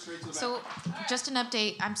upstairs, straight to the So, just an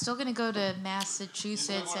update. I'm still going to go to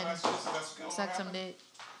Massachusetts and suck some dick.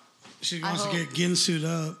 She I wants to hope. get ginsued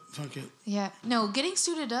up. Fuck it. Yeah. No, getting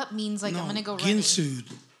suited up means like no, I'm going to go running. ginsued.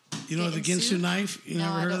 You know the Ginsu? ginsu knife? You No,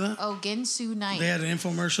 never I heard of don't- that? Oh, Ginsu knife. They had an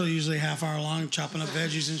infomercial, usually half hour long, chopping up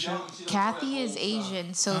veggies and shit. Kathy is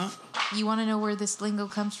Asian, so if you want to know where this lingo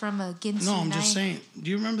comes from, a Ginsu No, I'm knife. just saying. Do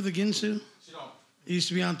you remember the ginsu? It used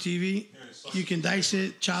to be on TV. You can dice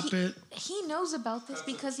it, chop it. He knows about this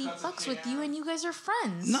because he fucks with you and you guys are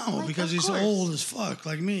friends. No, Like, because of he's course. old as fuck,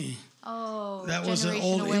 like me. Oh, That was an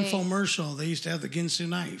generation old away. infomercial. They used to have the ginsu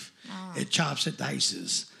knife. It chops, it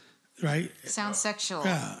dices. Right? Sounds sexual.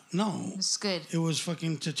 Yeah. No. It's good. It was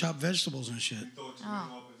fucking to chop vegetables and shit.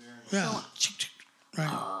 Oh. Yeah. Right.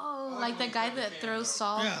 Oh, like the guy that throws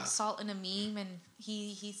salt Yeah. salt in a meme and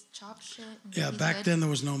he chops shit. and Yeah, he's back good. then there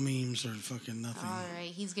was no memes or fucking nothing. All right,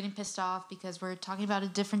 he's getting pissed off because we're talking about a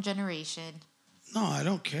different generation. No, I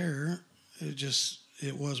don't care.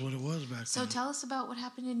 It was what it was back So then. tell us about what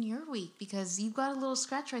happened in your week because you've got a little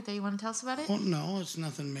scratch right there. You want to tell us about it? Well, no, it's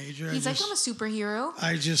nothing major. He's like, I'm a superhero.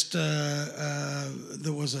 I just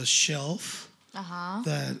there was a shelf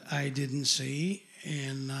that I didn't see,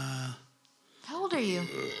 and How old are you?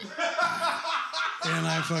 and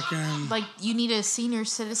I fucking Like, you need a senior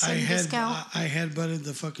citizen discount? I headbutted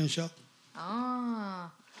the fucking shelf. Oh.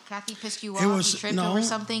 Kathy pissed you It off. was You tripped no, over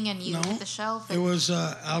something and you no, hit the shelf. It And, was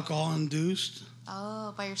alcohol induced.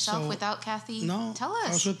 oh, by yourself So- without Kathy? No, Tell I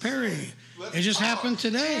was us. with Perry. It just happened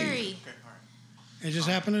today. Perry. It just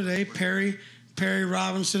happened today. Perry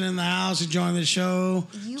Robinson in the house. He joined the show.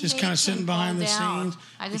 You Just made kind of sitting him behind fall the down. scenes.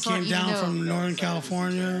 I He just came want you to down know. from Northern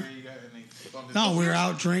California. No, we were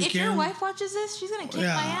out drinking. If your wife watches this, she's going to kick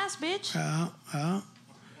Yeah. my ass, bitch. Yeah.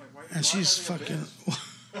 And she's fucking.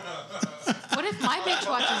 What if my bitch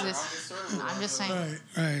watches this? No, I'm just saying.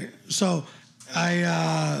 Right. So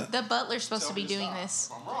I The butler's supposed to be doing this.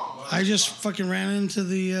 I just fucking ran into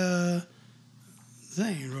the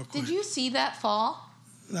thing real quick. Did you see that fall?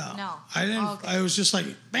 No. No. I didn't. Oh, okay. I was just like,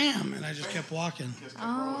 bam, and I just kept walking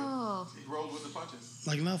Oh. He rolled with the punches.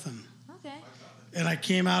 like nothing. Okay. And I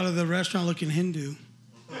came out of the restaurant looking Hindu.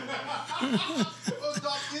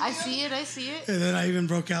 I see it. And then I even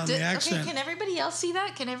broke out in the Okay, accent. can everybody else see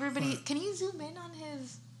that? Can you zoom in on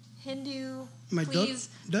his Hindu, My duck- please?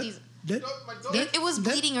 duck- Please. duck- It was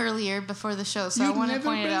bleeding earlier before the show, so I You'd want to never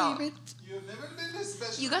point it out. believe You've never been this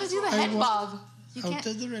special. You got to do the I head wa- bob. You Out can't.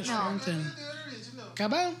 to the restaurant No. and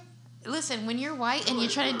come on. Listen, when you're white and you're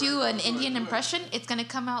trying to do an Indian impression, it's gonna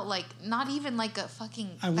come out like not even like a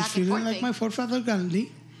fucking I was back and feeling forth like thing. my forefather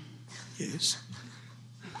Gandhi. Yes.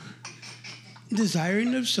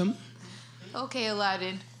 Desiring of some Okay,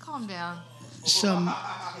 Aladdin, calm down.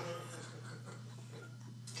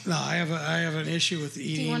 No, I have an issue with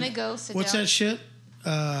eating. Do you want to go sit What's down? that shit?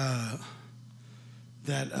 That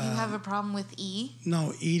You have a problem with E?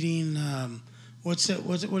 no eating. What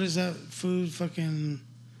is that food? Fucking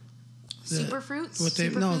Superfruits? What they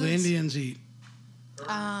the Superfoods? Indians eat.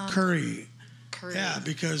 Curry. Curry. Yeah,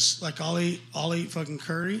 because like I'll eat fucking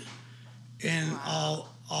curry, and I'll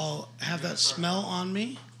have that smell on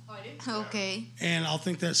me. Okay. And I'll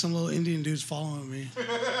think that some little Indian dude's following me.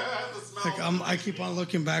 Like I keep on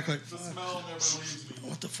looking back, like The smell never leaves me.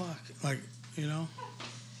 what the fuck, like you know.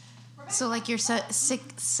 So like you're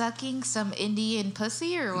sucking some Indian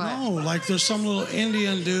pussy or what? No, like there's some little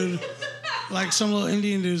Indian dude, like some little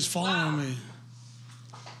Indian dude's following me.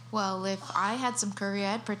 Well, if I had some curry,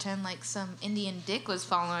 I'd pretend like some Indian dick was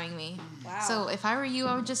following me. Wow. So if I were you,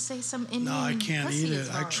 I would just say some Indian. No, I can't pussy eat is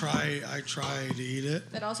it. I following me. try to eat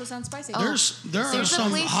it. That also sounds spicy. There are There's a some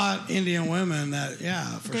place- hot Indian women that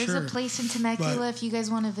for There's sure. a place in Temecula But- if you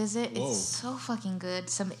guys want to visit. Whoa. It's so fucking good.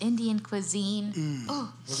 Some Indian cuisine.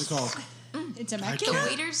 Oh, What's it called? In the Temecula? can't.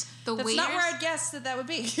 waiters. That's not where I guessed that would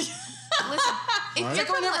be. Listen, if Right? you're Like going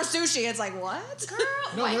from there for sushi, it's like, what? girl,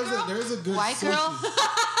 No, white girl, there's a good white sushi. girl.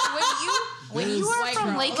 when you are White from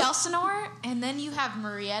girl. Lake Elsinore and then you have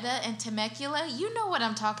Murrieta and Temecula, you know what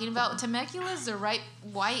I'm talking about. Temecula is the right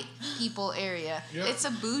white people area. Yep. It's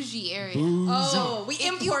a bougie area. Oh, we If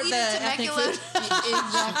you import eat the in ethnic Temecula,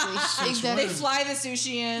 food. exactly. They fly the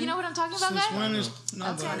sushi in. You know what I'm talking about, Since guys? when is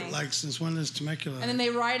That's funny. like since when is Temecula? And then they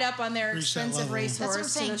ride up on their Reach that expensive level. That's what I'm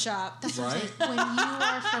racehorse to saying. the shop. That's what I'm Right? saying. When you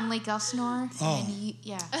are from Lake Elsinore, Oh. and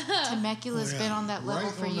Temecula's Oh, yeah. been on that level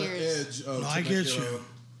Right for on years. the edge of No, I get Temecula, you.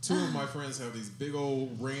 Two of my friends have these big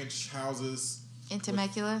old ranch houses. In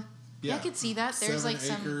Temecula, Yeah, I could see that. There's 7 like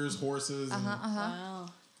some. acres, horses. and- Wow.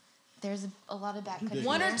 There's a lot of backcountry.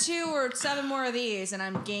 One or there. 2 or 7 more of these, and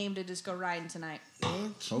I'm game to just go riding tonight.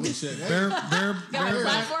 Holy shit! Hey, Got my bareback.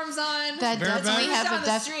 platforms on. That Bareback? definitely Cruise have down a the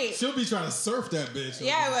def- street. she'll be trying to surf that bitch.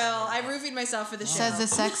 Yeah, I will. I roofied myself for the show. says the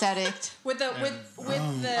sex addict. with the I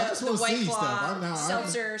just the want to White see Claw stuff.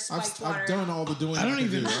 seltzer spiked water. I've done all the doing. I don't can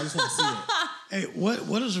even- do. I just want to see it. Hey, what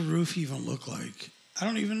does a roof even look like? I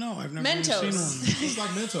don't even know. I've never even Mentos. seen It's like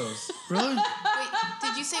Mentos. one. Really? Wait,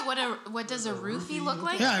 did you say what does a roofie look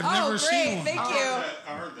like? Yeah, I've Oh, never great! seen one. Thank you.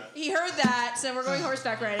 I heard that. He heard that, so we're going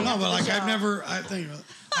horseback riding. No, after but the like show.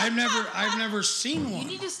 I've never seen You one.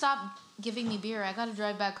 need to stop giving me beer. I gotta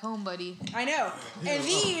drive back home, buddy. I know. And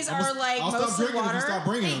these are like I'll stop mostly drinking if you water. stop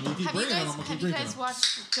bringing Hey, them. You keep have you bringing them, guys I'm gonna have keep you drinking guys them.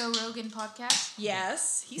 watched Joe Rogan podcast?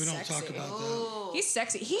 Yes, he's We don't sexy. talk about that. He's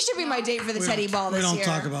sexy. He should be my date for the We teddy don't- ball this We don't year.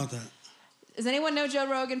 talk about that. Does anyone know Joe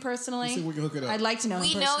Rogan personally? Let's see if we can hook it up. I'd like to know him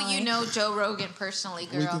We know personally. you know Joe Rogan personally,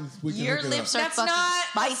 girl. we can Your hook it lips up. are That's fucking not.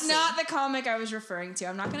 spicy. That's not the comic I was referring to.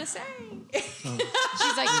 I'm not gonna say. She's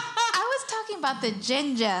like, I was talking about the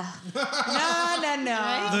ginger.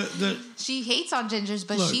 No. The She hates on gingers,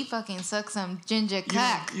 but Look. she fucking sucks some ginger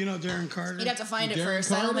cock. you know Darren Carter. You'd have to find it Darren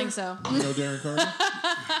first. I don't Carter? think so. You know Darren Carter?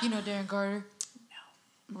 You know Darren Carter?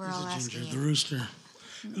 No. We're all Ginger, asking the you. rooster.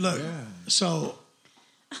 Look, Yeah. so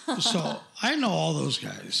I know all those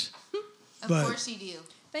guys, Of but course you do.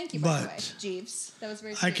 Thank you, by the way, But- Jeeves. That was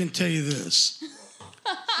very. I Sweet. can tell you this: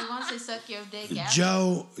 She wants to suck your dick out.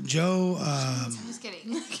 Joe. I'm just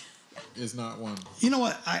kidding. Is not one. You know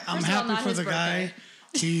what? I'm First of all, happy not for his the guy. birthday.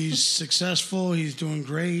 He's successful. He's doing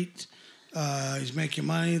great. He's making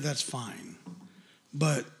money. That's fine.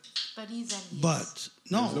 But But he's envious.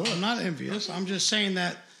 no, I'm not envious. I'm just saying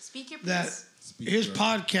that Speak your piece. that Speak his your-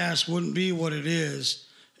 podcast wouldn't be what it is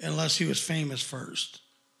unless he was famous first.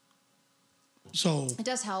 So It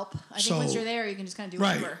does help. I think So- once you're there, you can just kind of do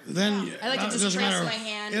right whatever. then, I like to it just doesn't press matter. my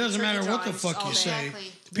hand It doesn't and matter turkey what the drawings fuck all you day. say.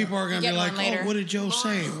 Exactly. People are gonna You be get like, one later. "Oh, what did Joe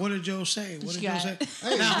say? What did Joe say? What did Joe got say?" it.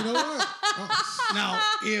 Hey, you know what? Now,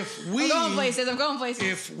 if I'm going places.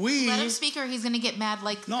 if we, Let him speak or he's gonna get mad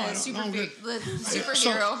like No, I the, don't- no, I'm good. the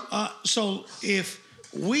superhero. so if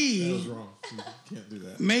That was we wrong. You can't do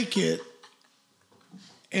that. make it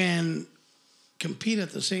and compete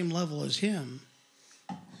at the same level as him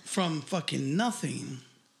from fucking nothing,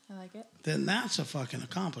 I like it. then that's a fucking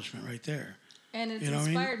accomplishment right there. And it's You know what I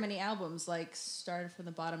mean? inspired many albums, like started from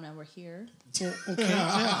the bottom, now we're here. Well, okay,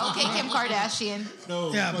 yeah. Okay, Kim Kardashian.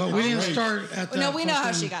 No. Yeah, but we didn't start at that. No, we know how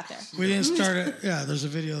fucking- she got there. We didn't start at. Yeah, there's a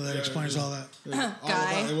video that explains all that.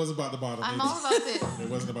 Guy. It wasn't about the bottom. I'm It- all about it. It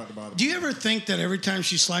wasn't about the bottom. Do you ever think that every time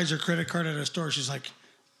she slides her credit card at a store, she's like,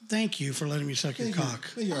 "Thank you for letting me suck your Thank you. cock,"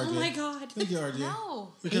 Thank you, RJ. Oh my God. Thank you, RJ.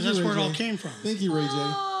 No. because Thank that's you, where it Ray all J. came from. Thank you, Ray J.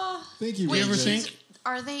 Oh, Thank you, Do Ray you ever J. think?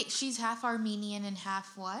 Are they? She's half Armenian and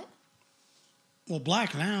half what? Well,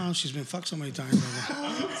 black now. She's been fucked so many times.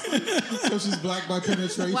 So she's black by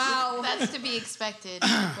penetration. wow. That's to be expected.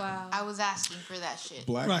 Wow. I was asking for that shit.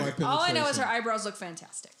 Black Right. by penetration. All I know is her eyebrows look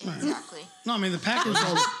fantastic. Exactly. No, I mean the package.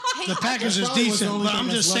 The package is probably was the decent, only but thing I'm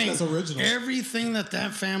that's just left saying that's original. everything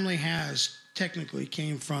that family has technically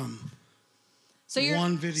came from. So you're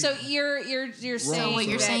one video. So you're saying what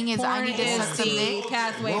you're that saying is I porn need to is suck some the dick?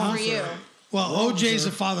 pathway for you. Well, OJ's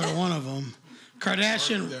the father of one of them.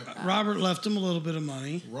 Kardashian, Robert left him a little bit of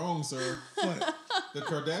money. Wrong, sir. What? The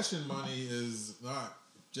Kardashian money is not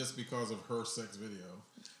just because of her sex video.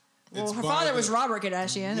 Well, It's her by father the- was Robert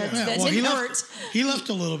Kardashian. That Well, didn't hurt. he left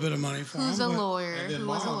a little bit of money for Who's a him. but- lawyer? And then Who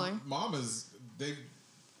was a lawyer? mom is they.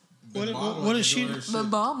 What is she? My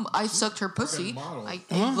mom, I sucked her pussy. model. I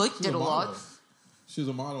Huh? liked it a lot. She was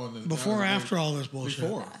a model in the Before or now after all this bullshit?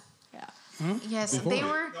 Before. Yes,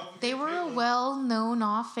 Before. they were a well-known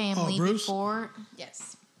off family Bruce? before.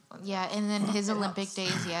 Yes. Yeah, and then his Olympic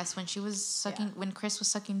days. Yes, when she was sucking, when Chris was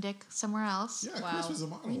sucking dick somewhere else. Yeah, Wow. Chris was a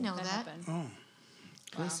model. We know That that. happened. Oh.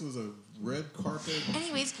 Chris was a red carpet.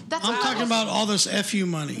 Anyways, that's I'm a talking about all this FU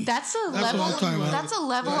money. That's a That's level. what I'm talking about. That's a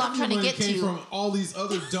level I'm trying to money get came to. from all these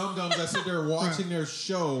other dum-dums that sit there watching their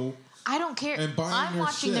show. I don't care. and buying I'm their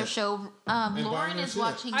watching their shit. show. buying Lauren their is shit.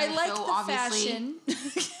 watching I their like show. the Obviously, fashion.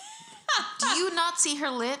 do you not see her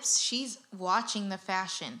lips? She's watching the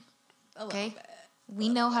fashion. Okay, we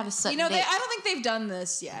know how to suck. You know, dick. I don't think they've done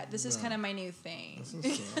this yet. This is kind of my new thing.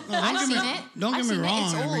 I've seen it. Don't I've get me seen wrong, It.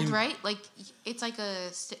 It's I old, mean- right? Like it's like a.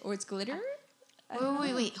 Or it's glitter?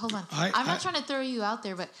 Wait, hold on. I'm not trying to throw you out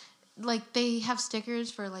there, but like they have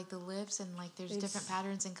stickers for like the lips and like there's different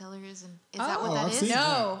patterns and colors and is that what that I've is? seen that.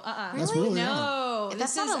 No. That's really No.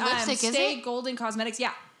 That's this not is a lipstick, is Stay it? Golden Cosmetics.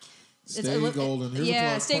 Yeah. Stay Golden. Here's a Yeah,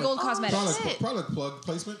 plug. Stay Gold Oh, Cosmetics. shit. Product plug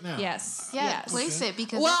placement now. Yes. Yeah, Yes. place it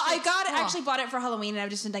because. Well, that I shit's got it. cool. Actually bought it for Halloween, and I've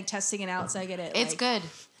just been like testing it out, so I get it. It's like- good.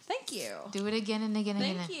 Thank you. Do it again and again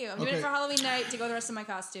and Thank again. you. I'm doing it for Halloween night to go the rest of my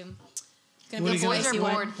costume. Gonna What be are a you Boys gonna- are spicy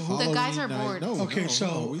bored. one. The guys are Halloween bored. night. No, Okay, no, so,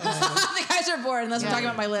 no, we just- The guys are bored unless we're talking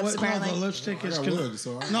about my lips. What, apparently. the lipstick I is got gonna. wood,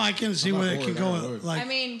 so No, I can see I'm where not it can bored, I got go. wood. Like I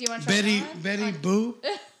mean, do you want to try Betty Boop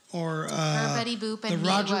or Or Betty Boop the and me,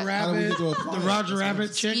 Roger what? How do we Rabbit, get to apply the it? Roger That's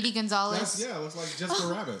Rabbit chick, Speedy Gonzalez. looks like Jessica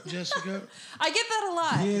Rabbit. Jessica. I get that a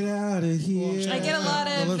lot. Get out of here. I get a lot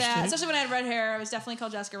The of lipstick. that, especially when I had red hair. I was definitely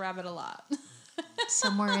called Jessica Rabbit a lot.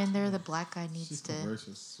 Somewhere in there, the black guy needs She's to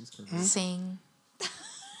gracious. She's gracious. sing.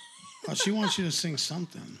 Oh, she wants you to sing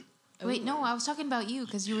something. Wait, no, I was talking about you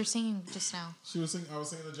because you were singing just now. I was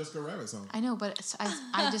singing the Jessica Rabbit song. I know, but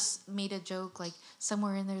I just made a joke like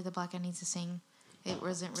somewhere in there, the black guy needs to sing. It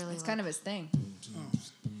wasn't really. It's kind of his thing. Oh.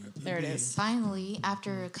 There it is. Finally,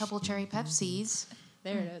 after a couple cherry Pepsis.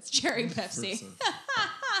 There it is. Cherry Pepsi.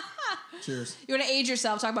 Cheers. You want to age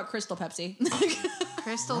yourself? Talk about Crystal Pepsi.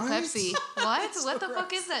 Crystal Pepsi. What? What the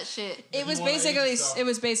fuck is that shit? It was wanna age basically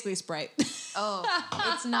yourself? Sprite. Oh,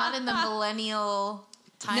 it's not in the millennial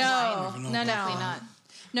timeline. No, Definitely no. not.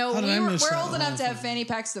 No, How did I miss we're that old enough whole to have thing? fanny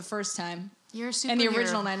packs the first time. You're a superhero. And the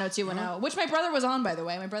original 90210, which my brother was on, by the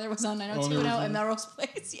way. My brother was on 90210 and Melrose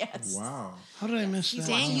Place. Yes. Wow. How did I miss that?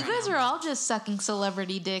 Dang, you guys are all just sucking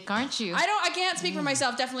celebrity dick, aren't you? I can't speak for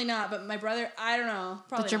myself. Definitely not. But my brother, I don't know.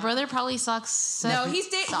 Probably. But your not. brother probably sucks. No,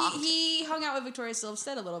 soft. he hung out with Victoria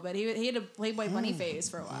Silvstedt a little bit. He had a Playboy bunny phase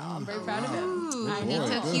for a while. I'm very proud of him. Ooh, I he know.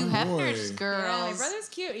 took Good Hugh boy. Hefner's girls. Yeah, my brother's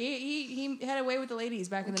cute. He had a way with the ladies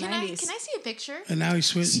back in the Can 90s. I see a picture? And now he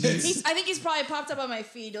switched. I think he's probably popped up on my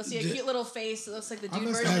feed. You'll see a cute little face that looks like the dude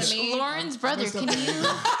missed version that. of me. Lauren's brother, messed can up.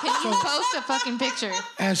 you post a fucking picture?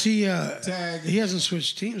 As he Tag. he hasn't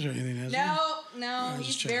switched teams or anything, has he? No, he's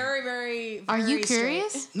just checking. very, very. Are you very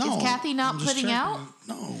curious? straight. No. Is Kathy not I'm just putting checking. out?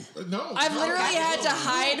 No. No. I've literally had to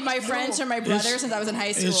hide my friends from my brother since I was in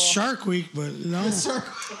high school. It's Shark Week, but no.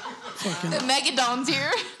 The Megadon's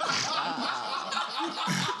here.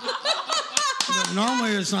 But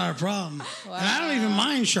normally it's not a problem. And I don't even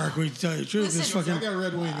mind Shark Week, to tell you the truth. It's Listen, I fucking. got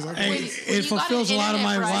red wings. I got Hey, When it you got an fulfills a lot of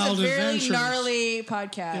my internet wild It's a very adventures. gnarly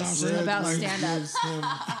podcast You know what I'm saying? about Like, stand up.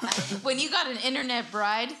 gives him When you got an internet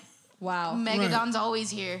bride, Wow. Megadon's always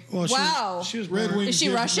here. Well, Wow. She was red born, wings. Is she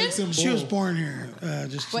gives- Russian? makes him she was bold. born here.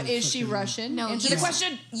 Just But to is she fucking- Russian? No, Answer you, the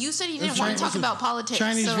question. you said you didn't It's want to talk Chinese- about politics,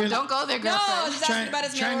 Chinese so vid- don't go there, No, girlfriend. just asking about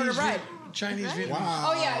his mail order bride. Chinese Vietnamese.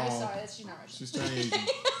 Wow. Oh yeah, I just saw it. She's not Russian. She's Chinese.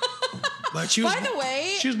 But she was, By the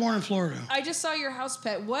way, she was born in Florida. I just saw your house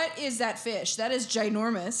pet. What is that fish? That is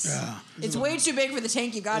ginormous. Yeah. It's way too big for the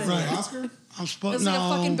tank you got in Right. there. Oscar? I'm supposed It's like a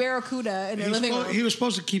fucking barracuda in their living room. He was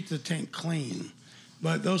supposed to keep the tank clean,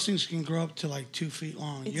 but those things can grow up to like 2 feet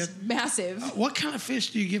long. You It's get- massive. what kind of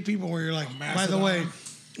fish do you give people where you're like, by the Mastodon. way,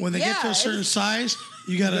 when they get to Yeah, a certain size,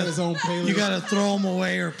 you got his own gotta paleo. you gotta throw them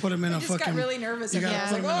away or put them in I a just fucking. got really nervous. You at gotta that. I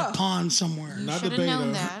put was them like, in a oh. pond somewhere. Not the Should have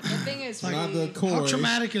known beta. that. The thing is, Not the really- koi. How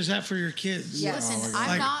traumatic is that for your kids? Yeah. Listen, Oh, my God. I'm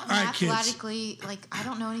Like, not all right, kids. mathematically, like, I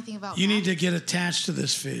don't know anything about You math. need to get attached to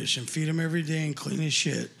this fish and feed him every day and clean his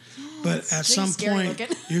shit. But at some point,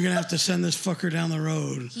 you're gonna have to send this fucker down the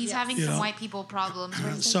road. He's having some white people problems.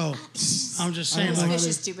 So I'm just saying, This like, fish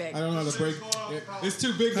is too big. I don't know how to break. It's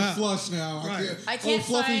too big to flush now. Right. I can't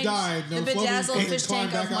Fluffy find died. No, the bedazzled Fluffy fish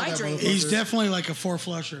tank climbed of back out my that drink. motherfucker. he's definitely like a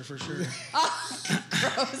 4-flusher for sure.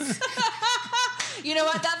 Gross. You know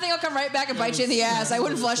what? That thing will come right back and bite you in the ass. I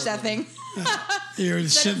wouldn't flush that thing. You're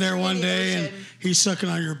sitting there one in the day and ocean. he's sucking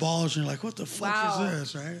on your balls, and you're like, "What the fuck Wow.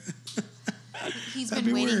 is this?" Right? He's That'd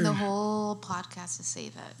been be waiting weird. the whole podcast to say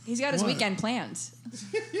that. He's got his What? weekend plans.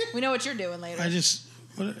 We know what you're doing later. I just,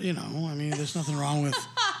 you know, I mean, there's nothing wrong with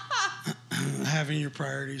having your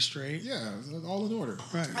priorities straight. Yeah, it's all in order.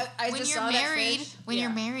 Right. I When just you're saw that married, fish. when Yeah.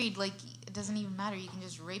 you're married, like it doesn't even matter. You can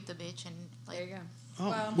just rape the bitch and like. There you go. Oh.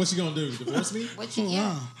 Well, What's she gonna do? Divorce me? What you, Oh,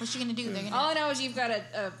 yeah. wow. What's she gonna do? They're gonna all I know is you've got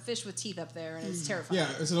a fish with teeth up there, and it's terrifying. Yeah,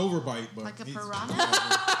 it's an overbite, but like a he's-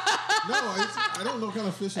 piranha. No, I don't know what kind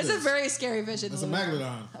of fish it It's is. a very scary fish. It's a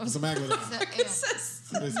megalodon. It's a megalodon.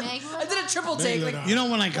 I did a triple take. Like, You know,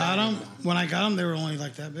 when I got them, they were only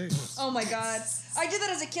like that big. oh my god! I did that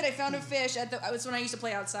as a kid. I found a fish at the. It was when I used to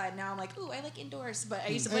play outside. Now I'm like, ooh, I like indoors. But I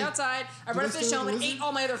used to play outside. I brought a they fish still home have and the ate lizard?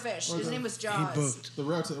 all my other fish. Or His the- name was He Jaws. booked. The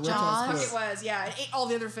reptile Jaws? It was, yeah. It ate all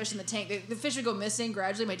the other fish in the tank. The fish would go missing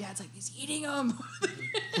gradually. My dad's like, he's eating them.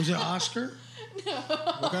 Was it Oscar?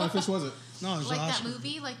 What kind of fish was it? No, it was Like that Oscar.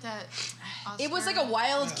 movie, like that. It was like a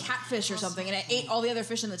wild catfish or something, and it ate all the other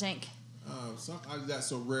fish in the tank.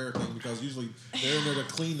 That's a rare thing because usually they're in there to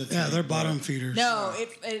clean the tank. Yeah, they're bottom feeders. No, it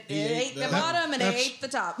ate the bottom and it that's- ate the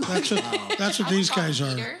top. That's what these guys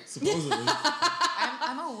are. Peter. Supposedly.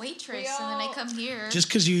 I'm a waitress, and then I come here. Just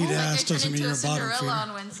because you eat like ass I turn doesn't mean into you're a a bottom Cinderella feeder.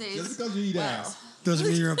 on Wednesdays. Just because you eat ass. Doesn't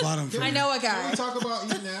mean you're a bottom feeder. I know a Can guy. we talk about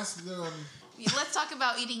eating ass? Let's talk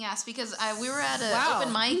about eating ass because we were at an Wow.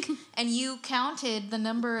 open mic and you counted the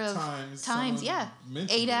number of Times times. someone Yeah,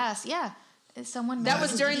 mentioned 8 it. ass. Yeah, someone That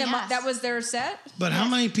was during the. eating ass. That was their set. But how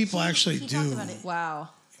many people actually He talked do? about it. Wow.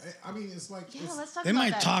 I mean, it's like Yeah, let's talk They about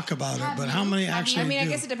might that. talk about it, Have but you- how many have you- actually I mean, I do?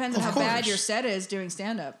 guess it depends on Of how bad course. your set is doing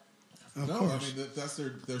stand up. Of no, course. I mean that's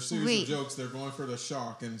their series Wait. of jokes. They're going for the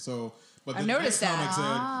shock, and so. But I've the noticed next that. comic said,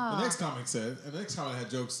 Ah. the next comic said, and the next comic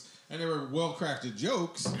had jokes, and they were well crafted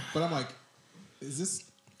jokes. But I'm like, is this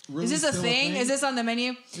really Is this a still thing? Is this on the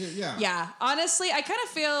menu? Yeah. Yeah. Honestly, I kind of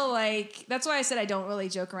feel like that's why I said I don't really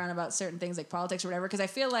joke around about certain things like politics or whatever because I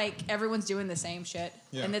feel like everyone's doing the same shit,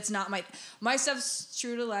 Yeah. and it's not my stuff's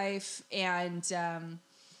true to life, and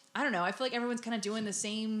I don't know. I feel like everyone's kind of doing the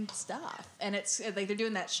same stuff, and it's like they're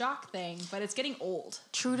doing that shock thing, but it's getting old.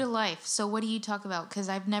 True to life. So what do you talk about? Because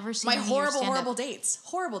I've never seen My any of your stand-up. horrible dates.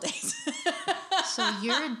 Horrible dates. So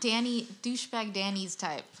you're Danny douchebag Danny's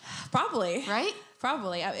type, Probably. right?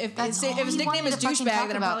 Probably. If That's if all his he nickname wanted is to fucking douchebag, talk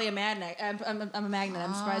then I'm about. probably a magnet. I'm a magnet.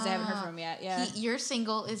 I'm surprised I haven't heard from him yet. Yeah. You're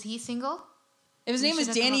single. Is he single? If his We name is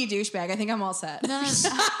should have Danny Douchebag, I think I'm all set. No.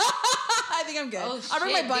 I think I'm good. Oh, I'll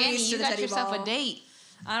bring my shit, bunnies Danny, to you the got teddy yourself ball. a date.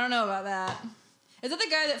 I don't know about that. Is that the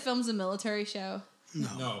guy that films the military show?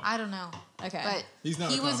 No. I don't know. Okay. But He's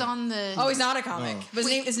not a he was comic. on the. Oh, he's not a comic. No. But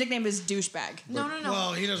his nickname is Douchebag. No.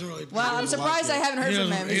 Well, he doesn't really. Well, I'm doesn't surprised like I it. haven't heard He from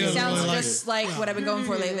doesn't- him. he He doesn't sounds really like just it. like what I've been going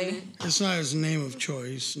for lately. It's not his name of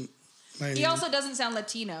choice. He also doesn't sound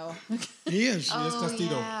Latino. He is. He is Oh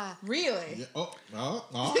Tostido. yeah. Really? Yeah.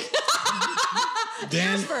 Oh.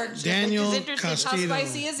 Daniel Which is interesting. How Castillo.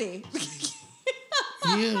 spicy is he?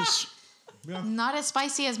 He is. Not as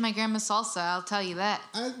spicy as my grandma's salsa. I'll tell you that.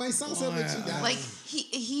 My salsa makes you die. Like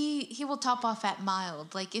he will top off at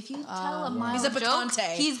mild. Like if you tell a mild He's a joke,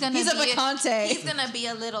 picante. he's gonna He's a be picante. he's gonna be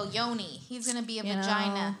a little yoni. He's gonna be a You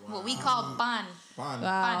vagina. know. What we call pan. Fine.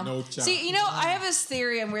 Wow. No chop. See, you know, I have this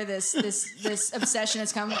theory on where this obsession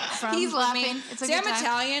has come from. He's for laughing. Me. It's a See, good I'm time.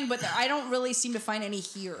 Italian, but I don't really seem to find any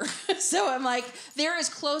here. So I'm like, they're as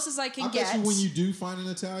close as I can I get. bet you when you do find an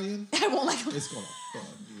Italian, I won't like. it's going on.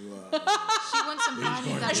 She wants some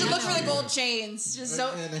pan. I should look for the gold chains. Just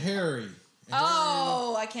so. And Harry.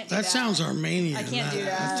 Oh, I can't do that. That sounds Armenian. I can't do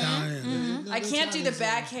that. Italian. I can't do the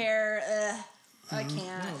back hair. I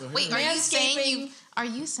can't. Wait, Manscaping. are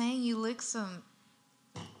you saying you lick some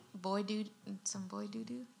boy doo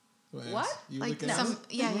doo? What? You Like look at some it?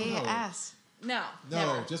 yeah No. ass. No. No,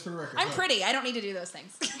 never. just for the record. I'm no. pretty. I don't need to do those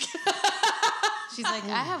things. She's like,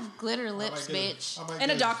 I have glitter I might lips, get a- bitch. I might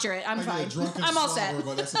And a get doctorate. I'm I might get a fine. drunken I'm all slobber, set.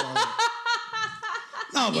 But that's about it.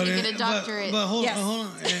 No, You but need to get a doctorate. But hold Yes. on.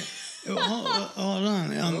 Hold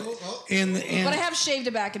on. In the But I have shaved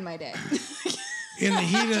it back in my day, in the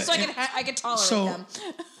heat of just so I can tolerate so- them.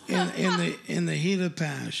 in the heat of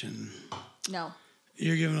passion, No,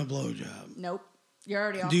 you're giving a blowjob. nope. You're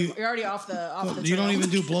already off. Do you- You're already off the. You don't trail. even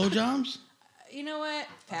do blowjobs? You know what?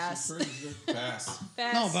 Pass. Pass.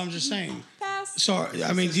 Pass. No, but I'm just saying. Pass. pass? So,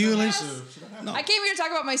 I mean, do you at least... No. I came here to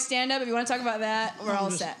talk about my stand-up. If you want to talk about that, we're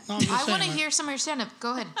all set. I want to hear some of your stand-up.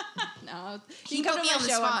 Go ahead. No, you can come to my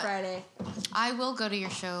show on Friday. I will go to your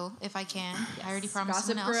show if I can. I already promised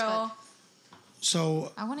Gossip someone else. Girl.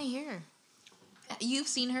 So... I want to hear. You've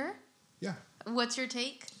seen her? Yeah. What's your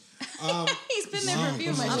take? He's been there for a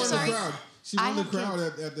few months. I'm sorry. She won the crowd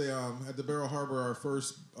at the Barrel Harbor, our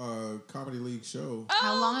first Comedy League show.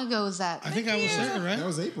 How long ago was that? I think I was there, right? That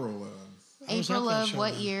was April. April of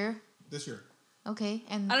what year? This year. Okay,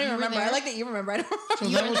 and I don't even remember. I like that you remember. I don't remember. So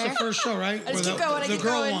that was the first show, right? I just keep going. The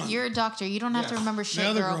girl won. You're a doctor. You don't have to remember shit, The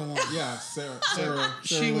other girl. girl won. Yeah, Sarah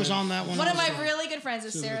she was on that one. One of my really good friends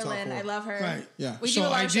is Sarah Lynn. I love her. Right. Yeah. We do a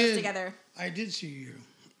lot of shows together. I did see you.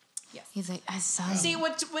 Yes. He's like, I saw. See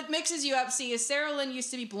what mixes you up. See, is Sarah Lynn used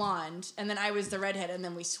to be blonde, and then I was the redhead, and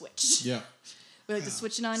then we switched. Yeah. We like to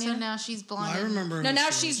switch it on you. So now she's blonde. I remember. No, now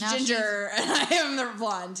she's ginger, and I am the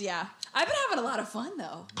blonde. Yeah. I've been having a lot of fun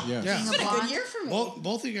though. Yeah. It's been a good year for me.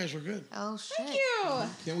 Both of you guys were good. Oh shit.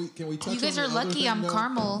 Thank you. Can we touch? You guys on are the other lucky thing, I'm though?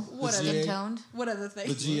 caramel skin toned. What other thing?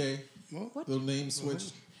 The GA. What? The name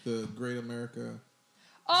switch. The Great America.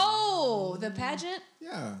 Oh, the pageant.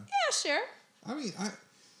 Yeah. Yeah, sure. I mean,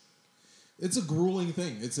 it's a grueling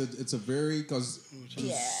thing. It's a very because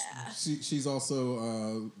she's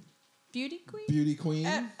also beauty queen. Beauty queen.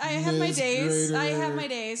 I have my days. I have my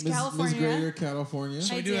days. California. Miss Greater California.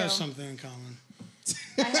 So we do have something in common.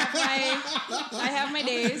 I have my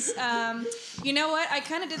days. You know what? I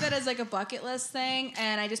kind of did that as like a bucket list thing,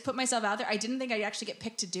 and I just put myself out there. I didn't think I'd actually get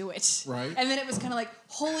picked to do it. Right. And then it was kind of like,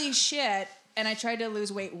 holy shit. And I tried to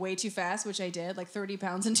lose weight way too fast, which I did, like 30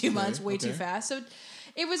 pounds in 2 months, way too fast. So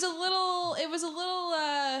it was a little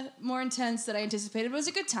more intense than I anticipated, but it was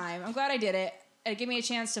a good time. I'm glad I did it. It gave me a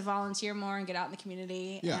chance to volunteer more and get out in the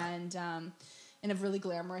community. Yeah. And in a really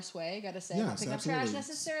glamorous way, I gotta say. Yes, Not picking up trash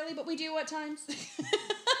necessarily, but we do at times.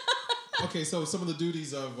 Okay, so some of the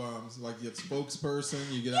duties of like you have spokesperson,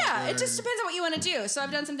 you get out there. Yeah, it just depends on what you want to do. So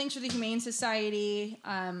I've done some things for the Humane Society.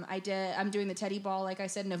 I'm doing the Teddy Ball, like I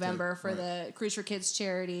said, in November for the Cruise for Kids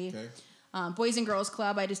charity. Okay. Boys and Girls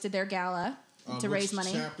Club, I just did their gala to raise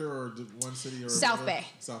money. Chapter or one city or South Bay.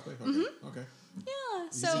 South Bay. Okay. Mm-hmm. Okay. Yeah,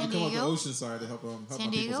 so you come up the Oceanside to help them. San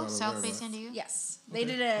Diego, South Bay, San Diego. Yes, they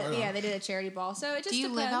did they did a charity ball. So it just do you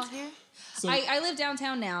depends. live out here? So I live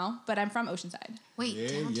downtown now, but I'm from Oceanside. Wait,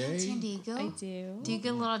 downtown San Diego? I do. Do you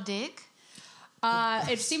get a little dick?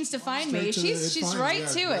 It seems to find me. She's right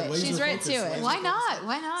to it. She's right to it. Why not?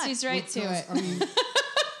 Why not? She's right to it. I mean,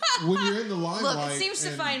 when you're in the limelight, Look, it seems to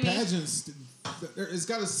and find me. Pageants, it's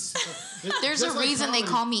got to. There's a reason they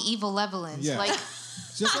call me Evil Evelyn. Yeah. Like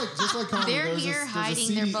just like comedy. They're there's here a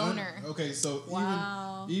hiding their boner. Okay, so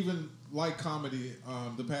Wow. even like comedy,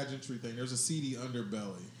 the pageantry thing, there's a seedy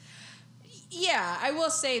underbelly. Yeah, I will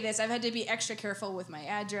say this. I've had to be extra careful with my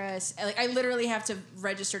address. Like, I literally have to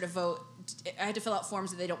register to vote. I had to fill out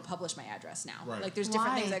forms that they don't publish my address now. Right. Like, there's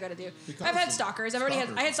different Why? I got to do. Because I've had stalkers. I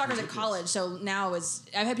had stalkers in ridiculous. college. So now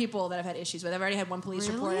I've had people that I've had issues with. I've already had one police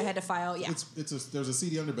report I had to file. Yeah. There's a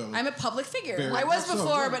seedy underbelly. I'm a public figure. Very I was much so,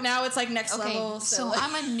 before, yeah. but now it's like next level. So like,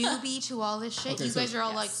 I'm a newbie to all this shit. Okay, you so- guys are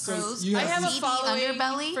all like So pros. you I have a Seedy following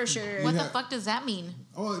underbelly for sure. What You the have- fuck does that mean?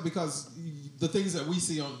 Oh, because the things that we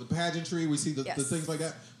see on the pageantry, we see the things like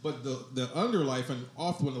that. But the underlife and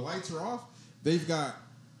off when the lights are off, they've got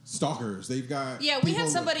stalkers. They've got we people had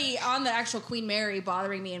that- somebody on the actual Queen Mary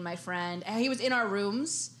bothering me and my friend. And he was in our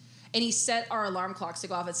rooms, and he set our alarm clocks to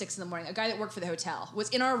go off at 6 a.m. A guy that worked for the hotel was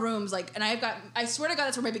in our rooms, like, and I swear to God,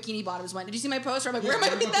 that's where my bikini bottoms went. Did you see my post? I'm like, where am I?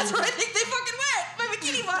 That's where I think they fucking went. My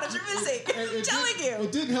bikini bottoms are missing. I'm telling you.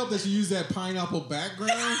 It didn't help that you used that pineapple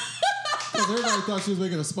background. Because everybody thought she was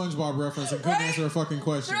making a SpongeBob reference and couldn't answer a fucking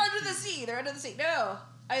question. They're under the sea. They're under the sea. No.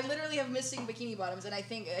 I literally have missing bikini bottoms, and I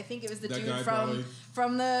think it was the That dude guy probably-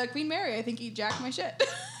 from the Queen Mary. I think he jacked my shit.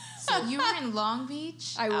 So you were in Long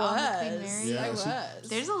Beach? I out on the Queen was. Mary? Yeah, I she- was.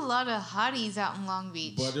 There's a lot of hotties out in Long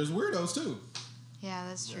Beach. But there's weirdos too. Yeah,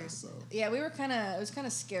 that's true. Yeah, so. Yeah, we were it was kind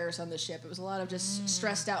of scarce on the ship. It was a lot of just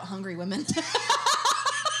stressed out, hungry women.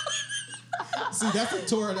 See, that's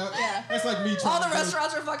Victoria. That's like me trying All the to-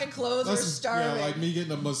 restaurants were fucking closed. We're starving. Yeah, like me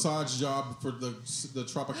getting a massage job for the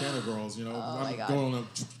Tropicana girls. You know, my I'm God. going on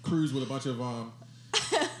a cruise with a bunch of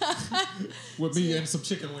with me and some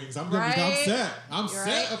chicken wings. I'm set. I'm You're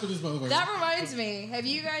set right. up in this motherfucker. That reminds me. Have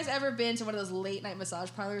you guys ever been to one of those late night massage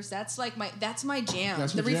parlors? That's my jam.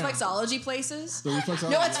 That's The your jam. reflexology places. The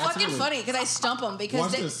reflexology, No, it's fucking absolutely. funny because I stump them because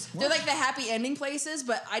Watch this. they're like the happy ending places,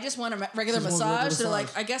 but I just want a regular Just massage. want a regular So they're like,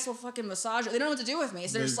 massage. I guess we'll fucking massage. They don't know what to do with me.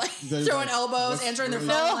 So they're just like They- throwing like, elbows, what's answering their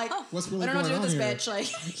really- phone. Like, what's really I don't know what to do going with this on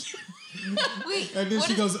bitch. Like, Wait. And then what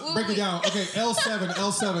she is- goes, wait, break wait. it down. Okay,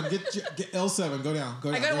 L7. Get L7. Go down. I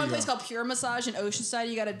go to There one you place called Pure Massage in Oceanside.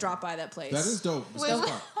 You got to drop by that place. That is dope. It's Wait, dope wait.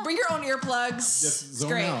 spot. Bring your own earplugs. Just It's zone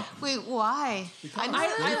great. out. Wait, why? I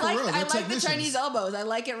For like real, they're the technicians. Chinese elbows. I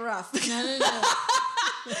like it rough. No.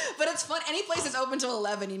 But it's fun. Any place that's open till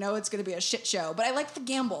 11, you know it's going to be a shit show. But I like the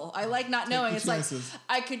gamble. I like not knowing. the It's like chances.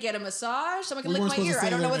 I could get a massage. Someone could We lick weren't my supposed to ear. say I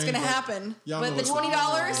don't know their what's going to name, but happen. y'all But know the what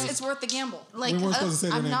 $20, it is. it's worth the gamble. Like, We weren't supposed to say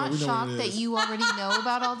their I'm name, not but we know what shocked it that is. you already know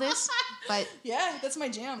about all this, but Yeah, that's my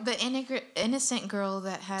jam. the innocent girl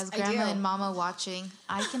that has I grandma do. and mama watching,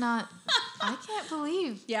 I can't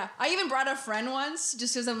believe. Yeah, I even brought a friend once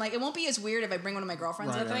just because I'm like, it won't be as weird if I bring one of my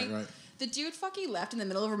girlfriends Right, with me. right. The dude fucking left in the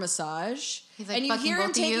middle of a massage. He's like, and you "Fucking hear him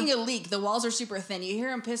both of you?" taking a leak. The walls are super thin. You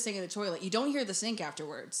hear him pissing in the toilet. You don't hear the sink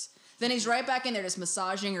afterwards. Then he's right back in there just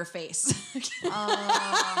massaging her face.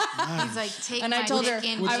 He's like, take and my I told her, dick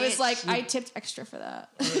in, I was bitch. like, I tipped extra for that.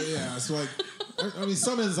 Yeah, it's like, I mean,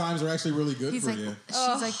 some enzymes are actually really good He's for like, you.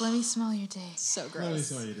 she's like, let me smell your dick. So Let me gross.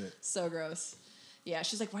 tell you that. So gross. Yeah,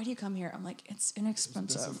 she's like, why do you come here? I'm like, it's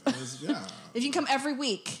inexpensive. Yeah. If you can come every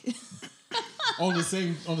week. on the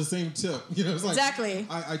same tip. You know, it's like Exactly.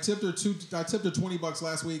 I tipped her $20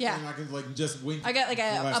 last week, Yeah. and I can like just wink. I got like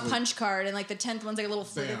a last week. punch card, and like the 10th one's like a little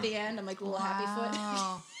foot Bam. at the end. I'm like a little happy foot.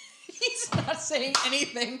 Wow. He's not saying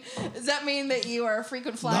anything. Does that mean that you are a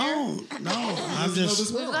frequent flyer? No, I'm Doesn't know just.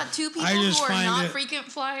 this We've world. got two people I who just are find not it- frequent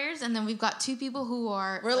flyers, and then we've got two people who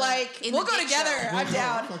are. We're like, in we'll the go dick together. show. I'm I'll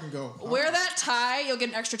down. fucking go. Wear that tie, you'll get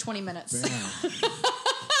an extra 20 minutes. Bam.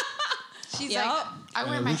 She's Yep. like, I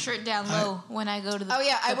wear my shirt down low when I go to the. Oh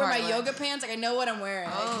yeah, I the wear my parlor. yoga pants. Like I know what I'm wearing.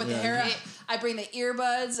 I Oh, put the yeah. hair up. Yeah. I bring the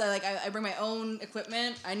earbuds. I bring my own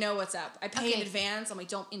equipment. I know what's up. I pay in Okay. advance. I'm like,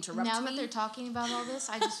 don't interrupt Now me. that they're talking about all this,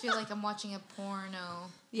 I just feel like I'm watching a porno.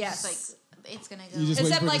 Yes. Just like it's gonna go. You just wait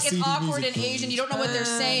Except for the like it's CD awkward music and to- Asian. You don't know what they're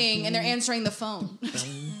saying, and they're answering the phone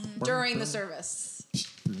during the service.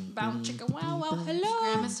 Bow chicka wow wow. Hello.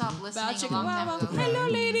 Grandma stopped Bow listening a chicka long wow time wow. ago. Hello,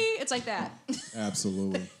 lady. It's like that.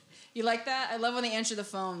 Absolutely. You like that? I love when they answer the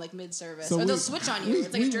phone like mid-service, So or we- they'll switch on you.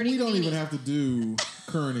 It's like a dirty we don't Houdini. even have to do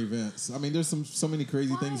current events. I mean, there's so many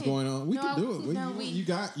crazy things Why? going on. We No, can do it. no, You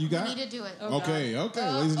got. We need to do it. Okay,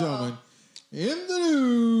 ladies and gentlemen, in the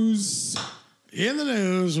news. In the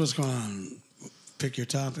news, what's going on? Pick your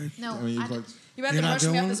topic. No, I mean, I like, You have You're to not rush me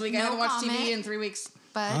up doing this week. I no haven't watched comment. TV in 3 weeks.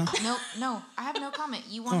 but no, I have no comment.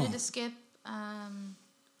 You wanted Oh. to skip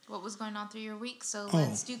what was going on through your week, so Oh.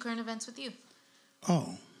 let's do current events with you.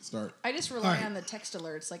 Oh, start. I just rely Alright. on the text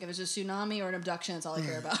alerts. Like if it's a tsunami or an abduction, that's all I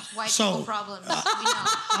care about. White So, people problems. We know.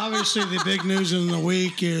 obviously the big news in the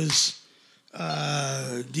week is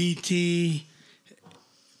DT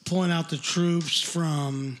pulling out the troops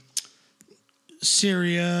from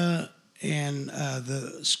Syria and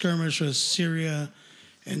the skirmish with Syria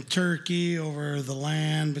and Turkey over the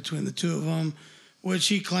land between the two of them, which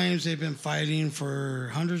he claims they've been fighting for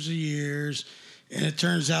hundreds of years. And it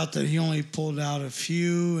turns out that he only pulled out a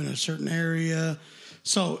few in a certain area.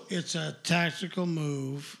 So it's a tactical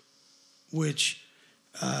move, which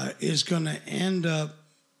is going to end up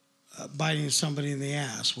biting somebody in the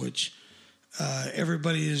ass, which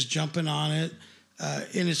everybody is jumping on it.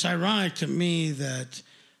 And it's ironic to me that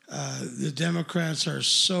the Democrats are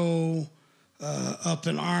so up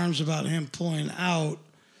in arms about him pulling out.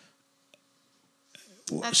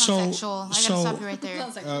 That sounds sexual. I gotta stop you right there.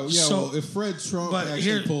 Sounds like Yeah, So- well, if Fred Trump but actually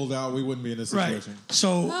here- pulled out, we wouldn't be in this Right. situation.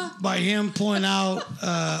 So by him pulling out,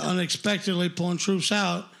 unexpectedly pulling troops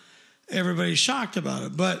out, everybody's shocked about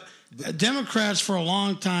it. But Democrats for a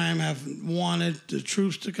long time have wanted the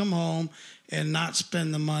troops to come home and not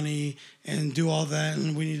spend the money and do all that.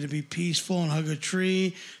 And we need to be peaceful and hug a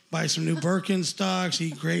tree, buy some new Birkenstocks,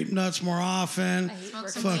 eat grape nuts more often, Smoke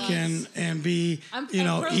some fucking, weeds. and be, I'm you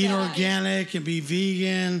know, pro eat that. organic and be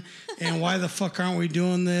vegan. And why the fuck aren't we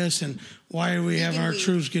doing this? And why are we having our weed.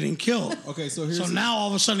 troops getting killed? Okay, so here's So now all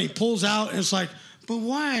of a sudden he pulls out and it's like, but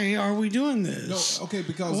why are we doing this? no. Okay,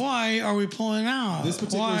 because Why are we pulling out? this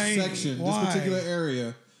particular Why? section, Why? this particular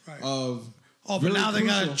area Right. of Oh, but very now they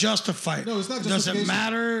got to crucial- justify it. No, it's not Does it justification.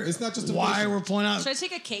 matter It's not justification. why we're pulling out? should I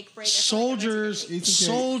take a cake break? I feel like I might take a Soldiers, cake. Eat some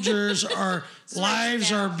cake. soldiers are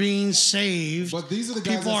lives are being saved. But these are the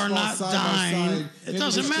guys People that are fought not side by dying. side It in the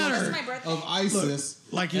doesn't destruction matter. It's my birthday. Of ISIS,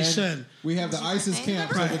 like you and said. we have the ISIS birthday?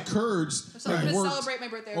 camp. So Right. the Kurds So I'm have going to worked celebrate my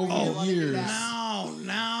birthday every over year while they do years. that.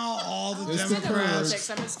 Now all the It's the Democrats Kurds.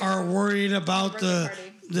 I'm just are gonna- worried about Birthday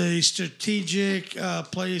the party. strategic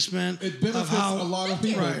placement It of benefits how a lot of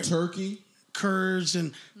people. Right. Turkey, kurds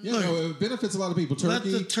and look, it benefits a lot of people. Turkey,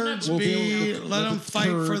 let the turds be. Let them fight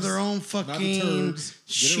for their own fucking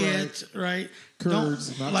shit, right?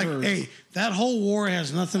 Kurds, not turds. Hey, that whole war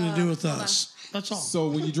has nothing to do with us. That's all. So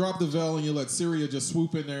when you drop the veil and you let Syria just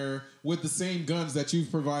swoop in there with the same guns that you've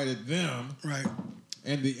provided them, right,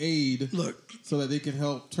 and the aid, so that they can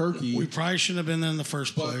help Turkey. We probably shouldn't have been there in the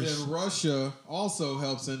first place. But then Russia also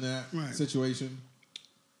helps in that situation.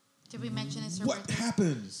 Did we mention it's her What birthday?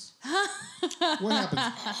 happens? What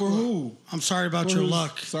happens? For who? I'm sorry about your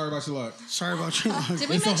luck. Sorry about your luck. Sorry about your luck. Did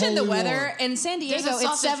we mention the weather? In San Diego,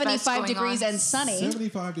 it's 75 degrees and sunny.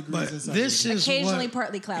 75 degrees and sunny. This is occasionally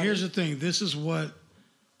partly cloudy. Here's the thing. This is what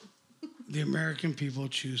the American people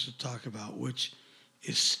choose to talk about, which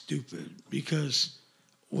is stupid because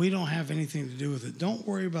we don't have anything to do with it. Don't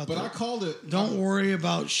worry about that. But I called it. Don't worry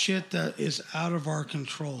about shit that is out of our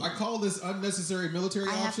control. I call this unnecessary military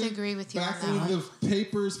option. I have to agree with you. Back when the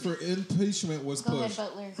papers for impeachment was pushed. Go ahead,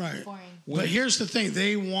 Butler. Right. Boring. But here's the thing.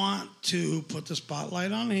 They want to put the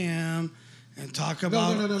spotlight on him and talk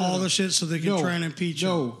about all the shit so they can try and impeach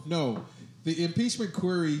him. No. The impeachment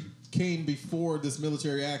query came before this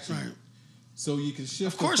military action. Right. So you can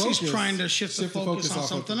shift. Of course, the focus, he's trying to shift the focus on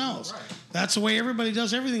something else. Right. That's the way everybody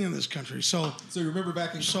does everything in this country. So you remember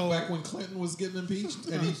back when Clinton was getting impeached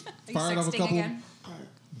and he fired off a couple. Again?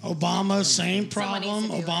 Obama, same problem.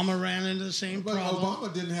 Obama ran into the same problem.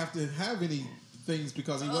 Obama didn't have to have any things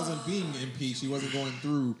because he wasn't being impeached. He wasn't going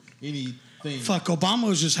through anything. Fuck, Obama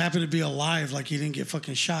was just happy to be alive, like he didn't get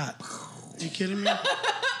fucking shot. Are you kidding me?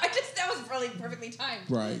 That was really perfectly timed.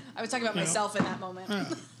 Right. I was talking about myself in that moment. Yeah.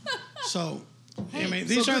 So, I mean,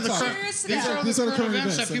 these are the current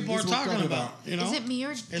events that people are talking about. You know, is it me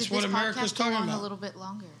or it's what America's talking about? A little bit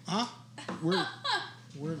longer. Huh?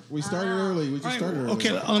 We started early. We just started early.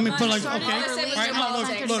 Okay, let me put like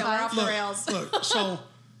look.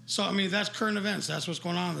 So I mean, that's current events. That's what's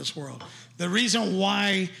going on in this world. The reason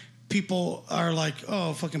why people are like,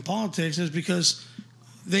 oh, fucking politics, is because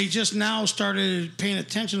they just now started paying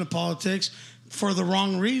attention to politics for the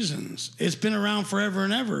wrong reasons. It's been around forever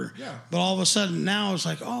and ever. Yeah. But all of a sudden now it's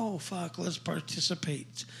like, oh, fuck, let's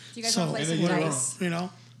participate. Do you guys want to play some dice? You know?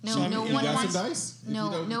 No, so, no you one got wants. some dice?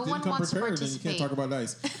 No, no one wants to prepared, participate. then you can't talk about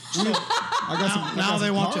dice. I got some. Now they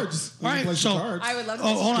want cards. to. All right, so cards. I would love to.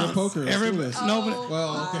 Oh, hold on. Poker. Everybody, nobody.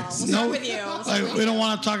 Well, okay. We'll start with you. Like, we don't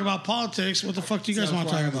want to talk about politics. What the fuck do you guys want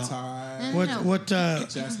to talk about? What?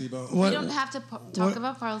 We don't have to talk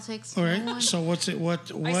about politics. All right. So what's it?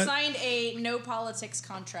 What? I signed a no politics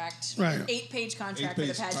contract. Right. 8-page contract for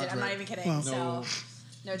the pageant. I'm not even kidding. Well, so.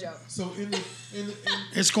 No joke. So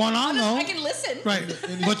it's going on though. I can listen. Right.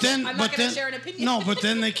 But then, I'm not going to share an opinion. No, but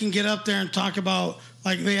then they can get up there and talk about,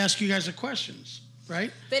 like, they ask you guys the questions,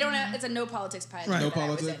 right? They don't. It's a no politics pageant. Right. No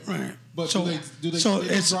politics. Right. But so, do they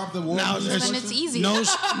it's drop the war? now. Then it's easy. No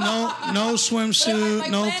swimsuit. My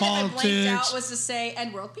no plan politics. that I blanked out was to say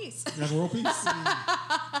 "and world peace." And world peace.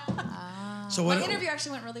 So what? My interview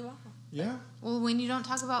actually went really well. Yeah. Well, when you don't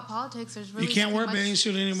talk about politics, there's really you can't wear a much bathing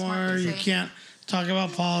suit smart anymore. to You say. can't talk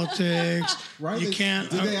about politics. Right. You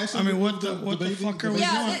can't. I mean, what the fuck are we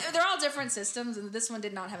doing? They're all different systems, and this one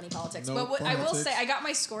did not have any politics. No but what I will politics. say, I got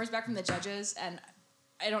my scores back from the judges, and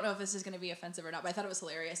I don't know if this is going to be offensive or not, but I thought it was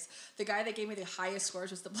hilarious. The guy that gave me the highest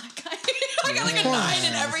scores was the black guy. I got like a 9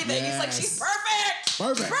 and everything. He's like, she's perfect.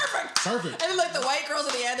 Perfect. And then like the white girls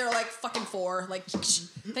at the end, they were like fucking 4. Like,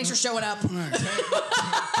 thanks for showing up. Tags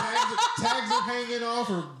are hanging off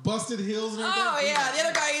or busted heels and everything. Oh yeah, the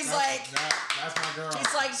other guy, he's like, that's my girl.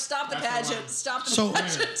 he's like, stop the pageant. Stop the So-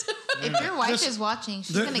 pageant. If your wife is watching,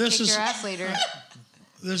 she's gonna kick your ass later.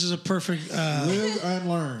 This is a perfect. Live and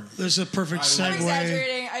learn. This is a perfect I'm segue.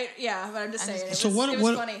 exaggerating. But I'm just saying. It So was, what? it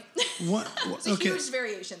was funny. What? It's a okay. huge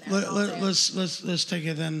variation there. Let's take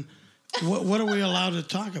it then. What are we allowed to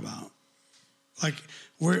talk about? Like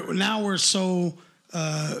we're so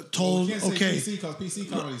told. You can't say Okay, PC because PC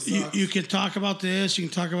comedy sucks. you can talk about this. You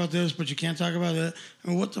can talk about this, but you can't talk about that. I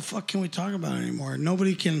mean, what the fuck can we talk about anymore?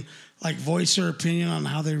 Nobody can like voice their opinion on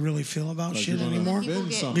how they really feel about shit anymore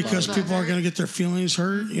because people are gonna get their feelings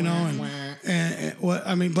hurt, you know. And what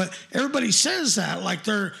I mean, but everybody says that like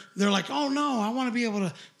they're like, oh no, I want to be able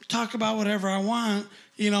to talk about whatever I want.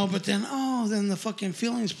 You know, but then the fucking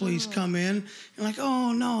feelings police come in and like,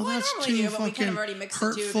 oh no, that's too but fucking we kind of already mixed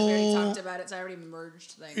hurtful. the two because we already talked about it, so I already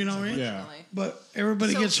merged things. You know what I mean? Yeah. But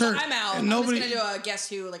everybody gets So hurt. I'm out. And nobody. I'm just gonna do a guess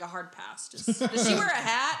who, like a hard pass. Does she wear a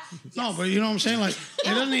hat? No, but you know what I'm saying? Like, it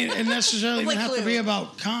doesn't even necessarily even have to be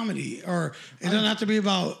about comedy, or it doesn't have to be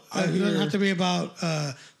about. It doesn't have to be about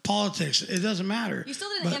politics. It doesn't matter. You still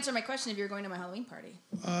didn't answer my question if you were going to my Halloween party.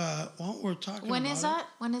 Well, we're talking. When about is that?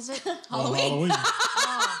 When is it? Halloween.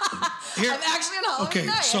 Here, I'm actually on Halloween okay,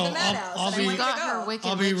 night so at the Madhouse.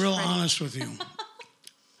 I'll be real honest with you.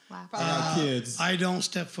 Wow. I got kids. I don't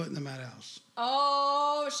step foot in the madhouse.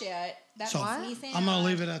 Oh shit! That's So me saying. I'm gonna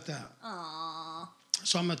leave it at that. Aww.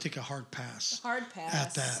 So I'm gonna take a hard pass. Hard pass.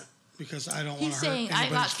 At that because I don't want He's to hurt saying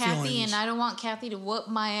anybody's I got Kathy feelings. and I don't want Kathy to whoop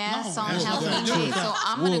my ass No, on it has nothing Halloween to do Day, with so that.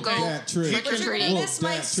 I'm gonna Whoop go that trick. trick or But you're treat. gonna Whoop miss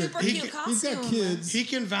my that super trick. cute costume. He's got kids. He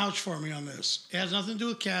can vouch for me on this. It has nothing to do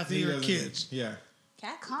with Kathy He or doesn't- kids. Yeah.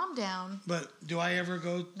 Kathy? Calm down. But do I ever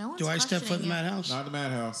go? No one's do I step foot in the questioning madhouse? Not the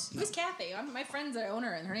madhouse. Who's Kathy? My friend's the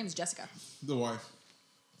owner, and her name's Jessica. The wife.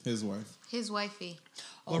 His wife. His wifey.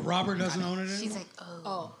 But Robert doesn't own it anymore? She's like, oh.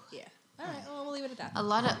 Oh, yeah. All right. Well, we'll leave it at that. A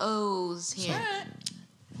lot of O's here. All right.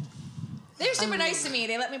 They're super nice to me.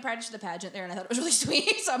 They let me practice the pageant there, and I thought it was really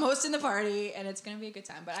sweet. So I'm hosting the party, and it's going to be a good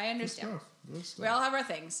time. But I understand. Good stuff. We all have our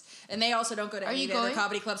things. And they also don't go to Are any you of the other going?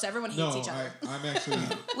 comedy clubs. Everyone hates No, each other. I'm actually.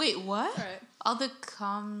 Wait, what? All right. All the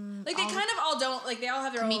Like, they kind of all don't, like, they all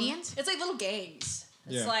have their Comedians? own. It's like little gangs.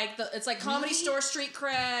 It's Yeah. like it's like Comedy Store street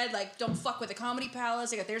cred. Like, don't fuck with the Comedy Palace.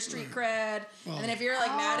 They got their street cred. And then if you're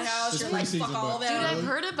like Madhouse, It's you're like pre-season, fuck all but- of Dude, them. I've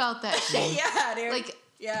heard about that shit. Yeah, dude. Like,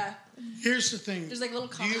 yeah. Here's the thing. There's like little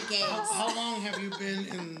Do comedy you- gangs. How long have you been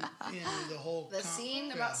in the whole The scene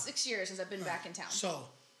yeah. about 6 years since I've been back in town. So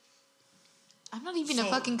I'm not even a So,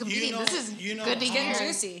 fucking you comedian. know- This is you know good to It's getting hear.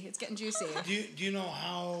 juicy. It's getting juicy. do you know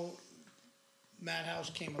how Madhouse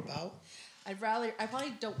came about? I probably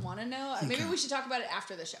don't want to know. Maybe we should talk about it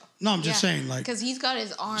after the show. No, I'm just saying, like, Because he's got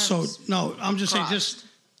his arms. so no, I'm just saying, crossed. just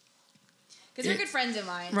Because they're good friends of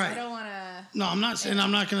mine. So Right. I don't want to. no, I'm not saying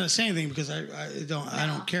I'm not going to say anything because I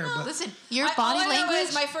don't care. But Listen, your all body I know language.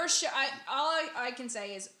 is my first show. All I can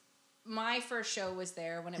say is my first show was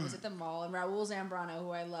there when it was at the mall, and Raul Zambrano, who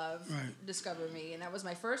I love, Right. discovered me, and that was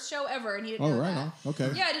my first show ever, and he didn't Oh, know right that. on.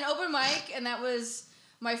 Okay. Yeah, I did an open mic, and that was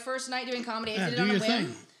my first night doing comedy. I yeah, did it do on a your whim.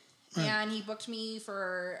 thing. Right. And he booked me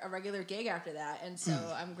for a regular gig after that, and so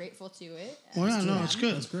I'm grateful to it. Well, yeah, no, it's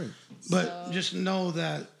good. That's great. But just know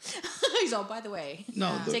that He's all, by the way,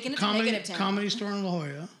 no, the taking it to comedy negative town. comedy store in La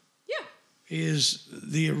Jolla Yeah. is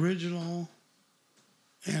the original,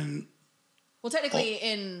 and Well, technically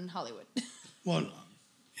in Hollywood. well,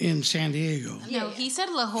 in San Diego. no, yeah. he said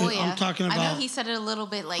La Jolla. I'm talking I know about- he said it a little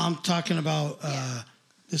bit like. I'm talking about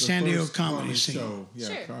the San Diego first comedy scene. show. Yeah,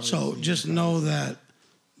 Sure. comedy So scene. just know that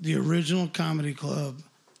the original comedy club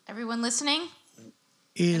Everyone listening?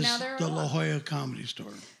 is now they're the all La up. Jolla Comedy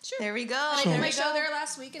Store. There we go. I So- did my show there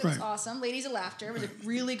last week, and it was Right. awesome. Ladies of Laughter. It was a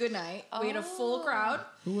really good night. We had a full crowd.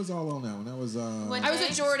 Who was all on that one? That was What I was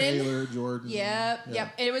with Jordan. Taylor, Jordan. Yep, Yeah.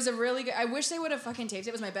 yep. It was a really good. I wish they would have fucking taped it.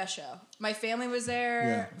 It was my best show. My family was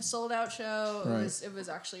there. Yeah. Sold out show. Right. It was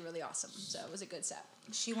actually really awesome. So it was a good set.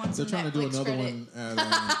 She wants They're some trying to do Netflix another credit. one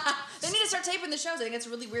at They need to start taping the shows. I think it's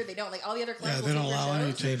really weird. They don't like all the other clubs. Yeah, will they tape don't their allow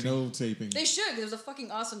any shows. taping. no taping. They should. 'Cause it was a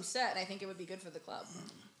fucking awesome set, and I think it would be good for the club.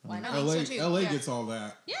 Why not? LA, So too. LA Yeah. gets all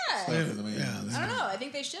that. Yeah. Stuff in the main. Yeah. I don't know. I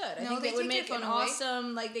think they should. I No, think they they would take make your an phone away.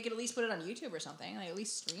 awesome. Like they could at least put it on YouTube or something. Like at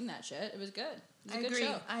least stream that shit. It was good. It was a I good agree.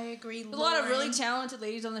 show. I agree. There's a lot of really talented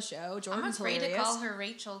ladies on the show. I'm Jordan's afraid hilarious. to call her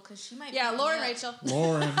Rachel because she might. Yeah, beat me Lauren up. Rachel.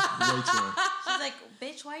 Lauren, Rachel. She's like,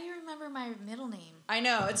 bitch, why you remember my middle name? I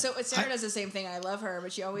know. Sarah does the same thing. I love her,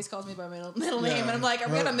 but she always calls me by my middle Yeah. name, and I'm like, are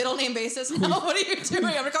we on a middle name basis? No. What are you doing?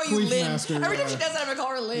 I'm gonna call you Queef Lynn. Master, Every time yeah. she does that, I'm gonna call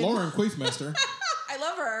her Lynn. Lauren Queefmaster. I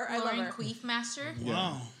love her. I Lauren love her. Queef Master.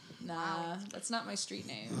 Wow. Nah, that's not my street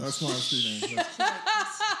name. That's my street name.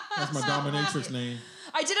 That's my dominatrix name.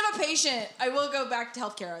 I did have a patient. I will go back to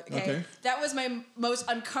healthcare. Okay. That was my most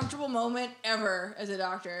uncomfortable moment ever as a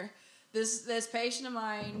doctor. This patient of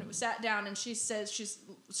mine sat down and she says, she's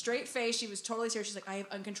straight face, she was totally serious. She's like, I have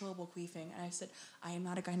uncontrollable queefing. And I said, I am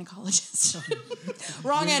not a gynecologist.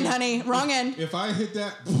 Wrong end, honey. Wrong end. If I hit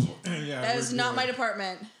that, yeah. That we're is not good. my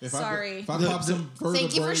department. If Sorry. if I pop some vertebrae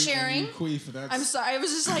Thank you for and sharing. Queef, that's, I'm sorry. I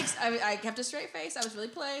was just like, I kept a straight face. I was really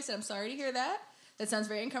polite. I said, I'm sorry to hear that. That sounds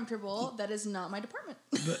very uncomfortable. That is not my department.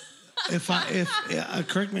 But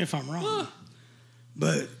correct me if I'm wrong,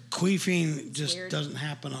 but queefing just weird. doesn't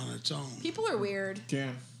happen on its own. People are weird.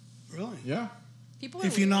 Can. Really? Yeah. People are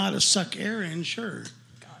If you weird. know how to suck air in, sure.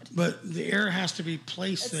 But the air has to be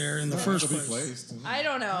placed there in the first It'll place. be placed. I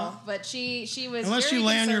don't know, but she was Unless very you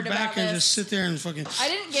lay on your concerned back about and this. just sit there and fucking I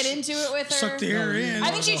didn't get into it with her. suck the air in.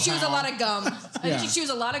 I think she chews a lot of gum. I Yeah. think she chews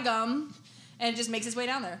a lot of gum, and it just makes its way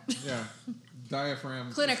down there. Yeah.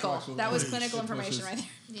 Diaphragm. Clinical. flexible- That was Please. clinical It information pushes- right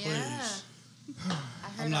there. Yeah. I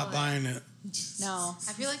heard I'm not all buying it. No.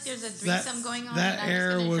 I feel like there's a That- threesome going on. that and I'm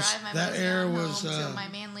air just gonna was- drive my that Mustang air home was, till my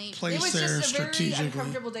man leaves. placed It was there just a very strategically.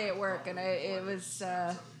 uncomfortable day at work, and it was.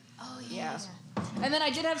 Oh Yeah. yeah. And then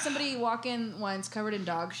I did have somebody walk in once covered in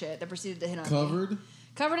dog shit that proceeded to hit on me. Covered?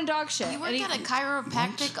 Covered in dog shit. You work at a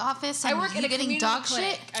chiropractic office and I work you're at a getting community dog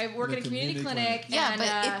clinic. shit? I work at a community clinic. Yeah, and,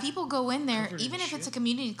 but if people go in there, covered in even if it's a shit.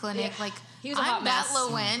 community clinic, Yeah. like He was a hot I'm that mess.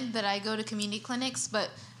 low end that I go to community clinics, but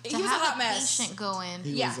to He was a have hot a mess. patient go in,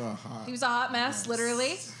 He Yeah. was a hot. He was a hot mess,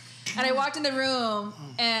 literally. And I walked in the room,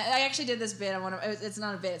 and I actually did this bit on one of, it's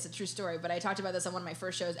not a bit, it's a true story, but I talked about this on one of my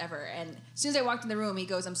first shows ever. And as soon as I walked in the room, he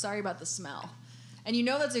goes, "I'm sorry about the smell." And you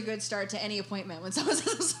know that's a good start to any appointment when someone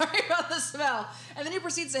says, "I'm sorry about the smell." And then he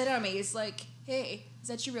proceeds to hit on me. He's like, "Hey, is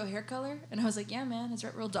that your real hair color?" And I was like, "Yeah, man, it's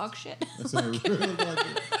real dog shit." That's a real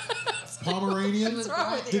Pomeranian. What's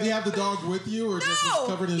wrong with you? Did he have the dog with you, or just was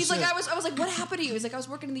covered in He's shit? like, I was like, what happened to you? He's like, I was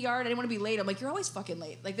working in the yard. I didn't want to be late. I'm like, you're always fucking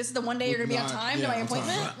late. Like, this is the one day you're gonna be on Not- time yeah, to my on time.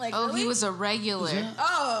 appointment. Like, oh, really? he was a regular.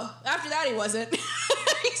 Oh, after that he wasn't.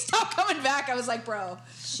 He stopped coming back. I was like, bro.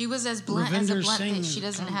 She was as blunt as a Ravinder blunt Singh that she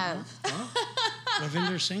doesn't comic, have.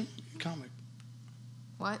 Ravinder Singh, comic.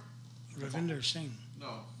 What? Ravinder Singh.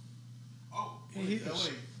 No. Oh, He is.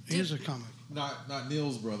 LA. He is a comic. Not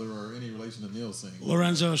Neil's brother or any relation to Neil Singh.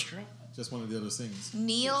 Lorenzo Estrella. Just one of the other Sings.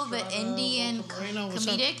 Neil, the Indian Moreno, what's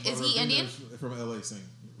up? comedic, is he Indian? From LA Singh.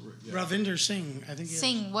 Yeah. Ravinder Singh, I think he is.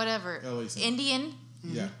 Sing, whatever. LA Singh. Indian.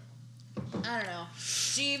 Yeah. I don't know.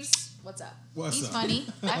 Jeeves, what's up? What's He's up? funny.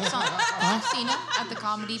 I've seen him at the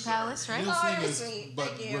Comedy Palace, right? Neil Oh, Singh you're is, sweet. but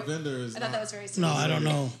Thank you. Ravinder is I thought not. that was very sweet. No, I don't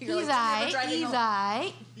know. You're He's like, "Never aight. driving He's home."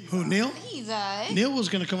 aight. Who, Neil? He's aight. Neil was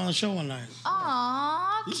going to come on the show one night.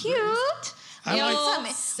 Aw, He's cute. I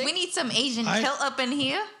like- We need some Asian I- kilt up in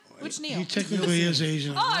here. Which He Neil? technically is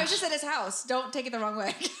Asian. Oh, I was just at his house. Don't take it the wrong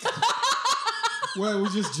way. Well, we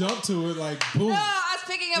just jumped to it like boom. No, I was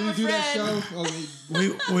picking up Did a you do that friend.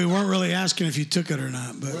 show? Oh, We weren't really asking if you took it or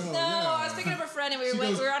not, but No, I was picking up a friend, and we She were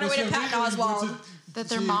goes, on our "Well, way to she Patton immediately went Oswald. to- The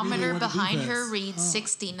she immediately thermometer went to behind her defense. reads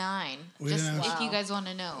 69. We Just didn't if have- you guys want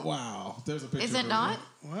to know. Wow, there's a picture. Is of it her. not?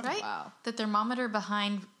 What? Right? Wow. The thermometer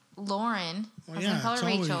behind Lauren, Well, as yeah, in color it's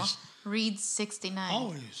Rachel, always- reads 69.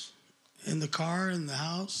 always. In the car, in the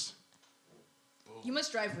house. You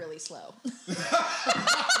must drive really slow.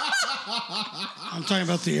 I'm talking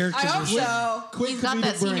about the air I hope conditioner. so. Quick He's got comedic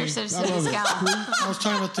that senior brain. citizen I love it. discount. I was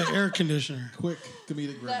talking about the air conditioner. Quick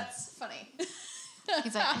comedic brain. That's funny.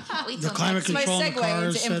 He's like, I can't wait The till climate next my control in the segue car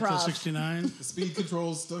is into set to improv. 69. The speed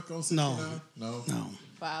control stuck on 69? No. No. No,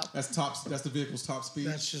 Wow. That's top. That's the vehicle's top speed.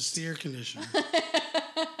 that's just the air conditioner.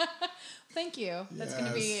 Thank you. That's going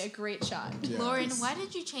to be Yes. a great shot. Yeah. Lauren, why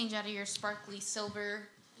did you change out of your sparkly silver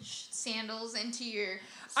sandals into your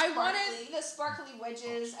I sparkly? wanted the sparkly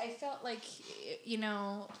wedges. I felt like, you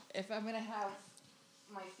know, if I'm going to have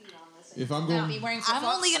my feet on this, If I'm I'll going, be wearing I'm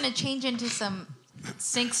flip-flops. only going to change into some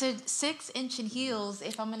 6-inch heels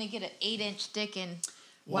if I'm going to get an 8-inch dick in.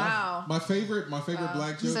 Wow. my favorite black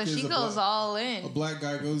joke So is she a goes black, all a in. black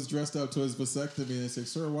guy goes dressed up to his vasectomy and they say,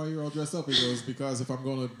 "Sir, why are you all dressed up?" He goes, "Because if I'm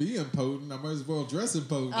going to be impotent, I might as well dress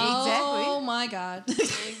impotent." Oh my God.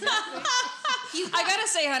 I gotta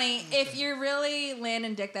say, honey, if you're really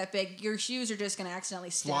landing dick that big, your shoes are just gonna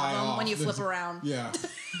accidentally Fly stab them off. when you flip around. Yeah.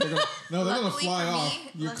 They're gonna, no, they're going to Luckily fly for off.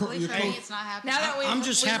 me, Your luckily for me, coat- it's not happening. Now that we've, I'm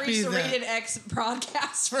just we've happy reached the that- rated X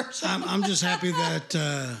broadcast version. I'm just happy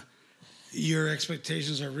that your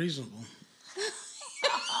expectations are reasonable.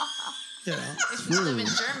 You know, if you live in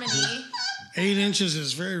Germany, 8 inches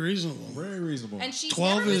is very reasonable. Very reasonable. And she's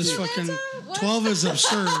 12 never is been fucking. to- what? 12 is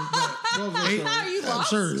absurd, but 12 is eight, absurd. Are you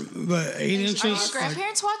lost? absurd. But 8 are your inches, like,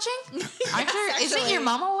 grandparents watching? Aren't your, isn't actually. your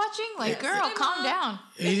mama watching? Like, Yes. girl, My calm mom. down.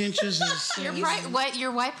 8 inches is.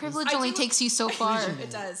 Your white privilege I only do- takes you so far.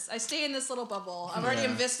 It does. I stay in this little bubble. I'm already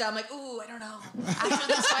in Vista. I'm like, ooh, I don't know.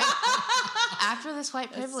 After this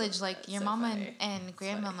white privilege, like your so mama funny. and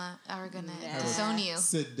grandmama are gonna Yeah. disown you.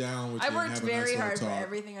 Sit down with I you and worked have a nice very little hard for talk.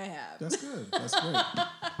 everything I have. That's good. That's great.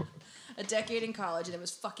 A decade in college, and it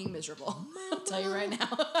was fucking miserable. I'll tell you right now.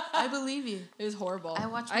 I believe you. It was horrible. I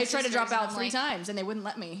watched my I tried to drop sisters and out I'm 3 like- times, and they wouldn't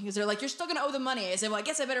let me because they're like, "You're still gonna owe the money." I said, "Well, I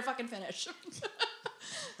guess I better fucking finish."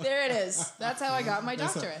 There it is. That's how I got my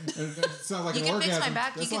doctorate. That sounds like You an can fix orgasm. my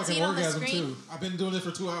back. You That's can like see an it on the orgasm screen. too. I've been doing it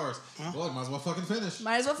for 2 hours. Well, I might as well fucking finish.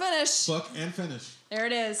 Might as well finish. Fuck and finish. There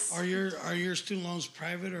it is. Are your student loans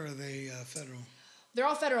private or are they federal? They're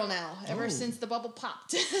all federal now, ever Oh. since the bubble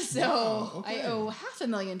popped. So Wow, okay. I owe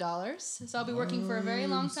 $500,000. So I'll be working for a very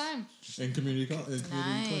long time. In community clinics.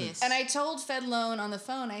 Nice. And I told FedLoan on the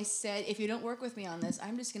phone, I said, if you don't work with me on this,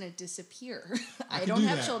 I'm just going to disappear. I can don't do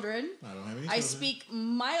have that. children. I don't have any I children. speak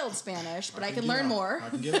mild Spanish, but I can get learn off. more. I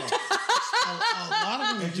can get off. A lot of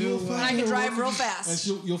them And do. you'll find I can her drive working- real fast.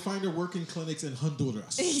 And you'll find her working clinics in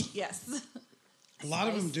Honduras. Yes. A lot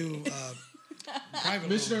of them do private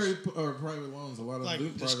Missionary loans, or private loans. A lot of them like do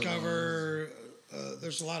private Discover,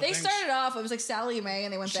 there's a lot of They things. started off, it was like Sallie Mae,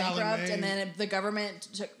 and they went Sallie bankrupt, Mae. and then the government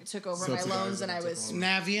took over my Subsidized loans, it and I and was took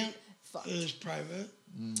Navient fucked. is private.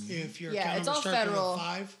 If your Yeah, account it's number all starts with a federal.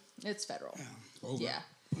 5, It's federal. Over. Yeah.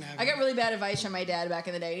 Navient. I got really bad advice from my dad back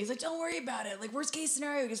in the day. He's like, "Don't worry about it. Like, worst case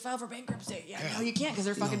scenario, you just file for bankruptcy." Yeah, Yeah. no, you can't because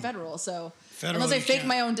they're fucking federal. So Federal, unless I you fake can't.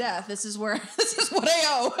 my own death, this is what I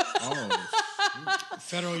owe. Oh,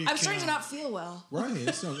 federal. You I'm starting to cannot. not feel well.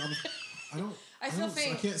 right. So I don't. I feel I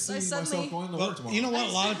faint. can't see I suddenly- myself going to work But tomorrow. you know what?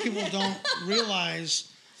 A lot of people don't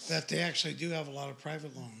realize that they actually do have a lot of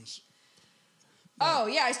private loans. Oh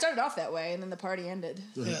yeah, I started off that way, and then the party ended.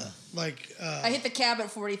 Yeah, like I hit the cap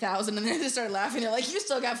at 40,000, and then they started laughing. They're like, "You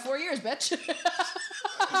still got 4 years, bitch."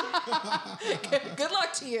 Good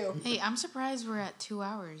luck to you. Hey, I'm surprised we're at 2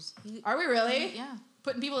 hours. Are we really? Yeah.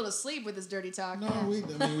 Putting people to sleep with this dirty talk. No, we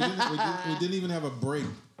didn't even have a break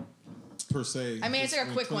per se. I mean, it's like a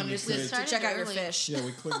We quick one cleaned just the to cake. Started check out your early. fish. Yeah,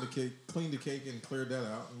 we cleaned the cake and cleared that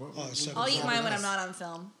out. And I'll eat mine when I'm not on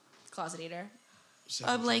film. Closet eater.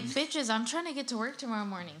 I'm like, bitches, I'm trying to get to work tomorrow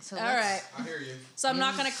morning. So All right. I hear you. So I'm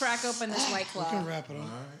not gonna crack open this White we can Claw. wrap it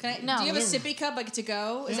up. Can I, No. do you have a Whatever. sippy cup like to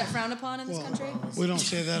go? Is that frowned upon in this country? We don't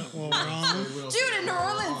say that while we're on. Dude, in New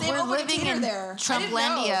Orleans, they We're opened a living theater in there. I didn't know.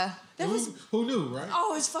 Trumplandia. That was Who knew, right?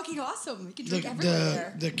 it was fucking awesome. We could The, drink everywhere the,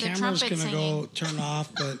 there. the camera's trumpet gonna go singing. turn off,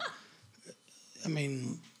 but I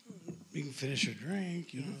mean, you can finish your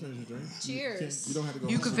drink. You know. Finish your drink. Cheers. You don't have to go.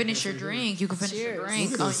 You can finish your drink. You can finish your Cheers.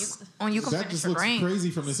 drink. Look at Oh, this. you can That finish just your looks drink. crazy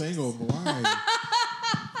from this angle. Why?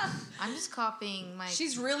 I'm just copying my.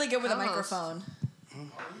 She's really good with a Co-host. microphone.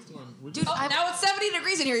 Dude, Oh, now it's 70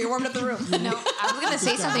 degrees in here. You warmed up the room. no, I was gonna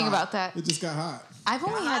say something about that. It just got hot. I've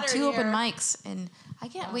only had hotter 2 open here. mics, and I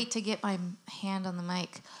can't wait to get my hand on the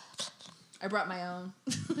mic. I brought my own.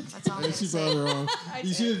 That's all I'm gonna And she say. brought her own.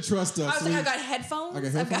 You shouldn't trust us. I was like, I've got headphones. I got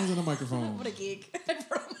I've headphones and a microphone. What a geek. I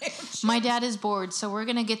brought my own shit. My dad is bored, so we're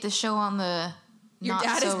gonna get the show on the Your not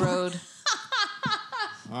dad is so bored? road.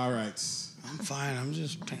 All right. I'm fine. I'm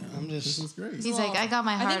This just. is great. He's like, I got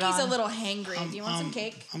my I heart think he's on. a little hangry. Do you want some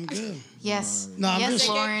cake? I'm good. Yes. No, I'm yes, just.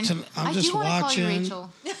 Lauren. I'm I just do want to call you watching.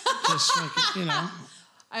 Rachel. Just like, you know.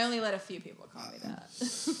 I only let a few people call me that.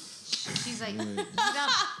 She's like,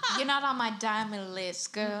 you're not on my diamond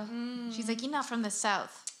list, girl. She's like, you're not from the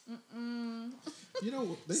South. You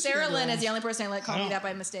know, they should Sarah have their Lynn own- is the only person I let call me don't- that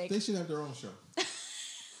by mistake. They should have their own show.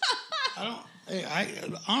 I don't. I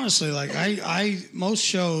honestly like. I most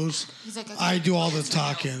shows. He's like, I do all the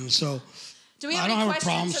talking. So Do we I have don't any have a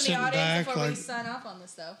problem questions from the sitting audience back, before we like- sign off on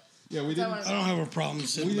this, though? Yeah, we So I didn't. wanna- I don't have a problem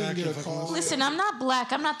sitting We didn't back. get a If I can call. listen, I'm not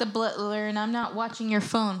black. I'm not the butler, and I'm not watching your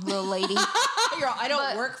phone, little lady. I don't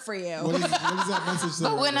But- work for you. What is that message say?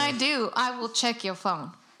 But right when there? I do, I will check your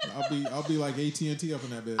phone. I'll be like AT&T up in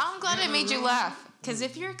that bitch. I'm glad I made you laugh. Because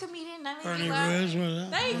if you're a comedian, I made Ernie you laugh. Riz, what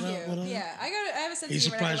up? Thank What up, you. what up? Yeah, I have a sense He's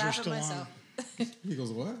of humor. I surprised can we're laugh at still myself. He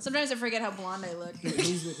goes, what? Sometimes I forget how blonde I look.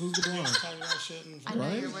 Who's the blonde? Talking about shit and- I know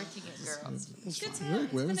Right? you're working it, girl. It's good to Rick, have.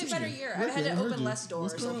 It's where been was a better he? year. Rick, I've had I to heard open you. less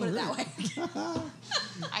doors, What's so going put it on, that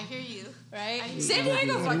way. I hear you. Right? I San hear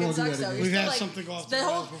Diego you. fucking We won't do sucks that though. again. You're We've still had like, something go off the the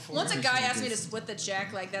whole rails before. once a guy asked me to split the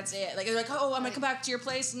check, like that's it. Like they're like, oh, I'm gonna come back to your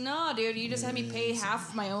place. No, dude, you just had me pay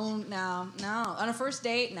half my own. No, on a first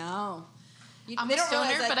date, no. I'm they a don't stoner,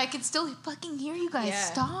 realize that- but I can still fucking hear you guys. Yeah.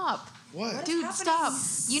 Stop. What? Dude, happening? stop.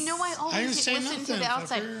 You know I didn't always say listen to nothing, the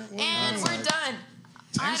outside. fucker. What And was we're I? done.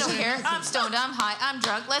 I don't say care. nothing. I'm stoned. I'm high. I'm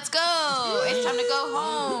drunk. Let's go. It's time to go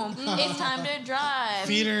home. It's time to drive.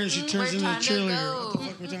 Feed her and she turns We're into a time to cheerleader. go. What the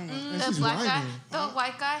fuck we talking about? And The she's black guy, rhyming. the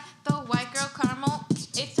white guy, the white girl caramel.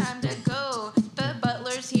 It's time to go. The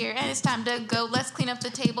butler's here and it's time to go. Let's clean up the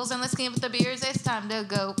tables and let's clean up the beers. It's time to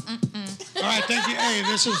go. All right, thank you. Hey,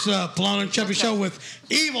 this is Palone and Chubby Show with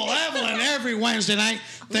Evil Evelyn every Wednesday night.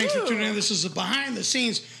 Thanks for tuning in. This is a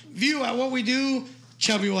behind-the-scenes view at what we do.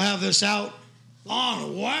 Chubby will have this out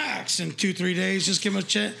on wax in 2-3 days. Just give him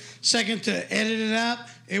a second to edit it up.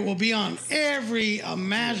 It will be on every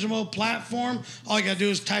imaginable platform. All you got to do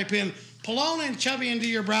is type in Palone and Chubby into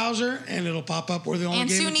your browser, and it'll pop up. We're the only And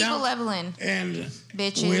game soon in town. Evil Evelyn. And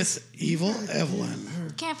Bitches. with Evil Evelyn.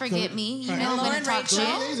 Can't forget me. You Right. know I'm Lauren gonna talk Rachel. shit.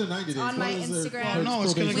 30 days or 90 days? On my What is their- Instagram. their No,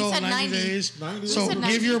 it's going to probation? go said 90 90. days. 90? So We said give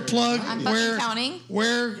 90. your plug. I'm fucking counting.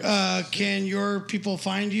 Where can your people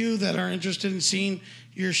find you that are interested in seeing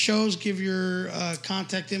your shows? Give your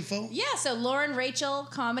contact info. Yeah, so Lauren Rachel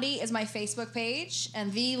Comedy is my Facebook page,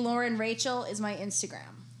 and the Lauren Rachel is my Instagram.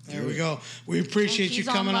 There we go. We appreciate And you he's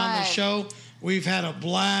on coming on the live. show. We've had a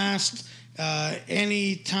blast.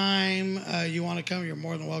 Anytime you want to come, you're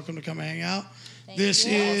more than welcome to come and hang out. This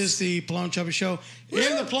is the Pelone Chubby Show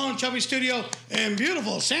in the Pelone Chubby Studio in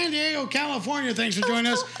beautiful San Diego, California. Thanks for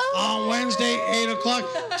joining us on Wednesday, 8 o'clock.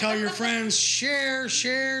 Tell your friends, share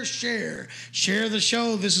the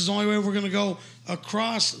show. This is the only way we're going to go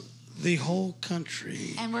across the whole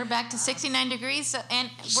country. And we're back to 69 degrees, and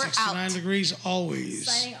we're 69 degrees always.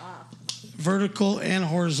 Signing off. Vertical and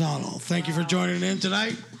horizontal. Thank you for joining in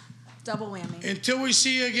tonight. Double whammy. Until we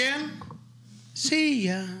see you again, see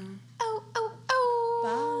ya. Oh.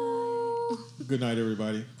 Bye. Good night,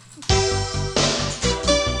 everybody.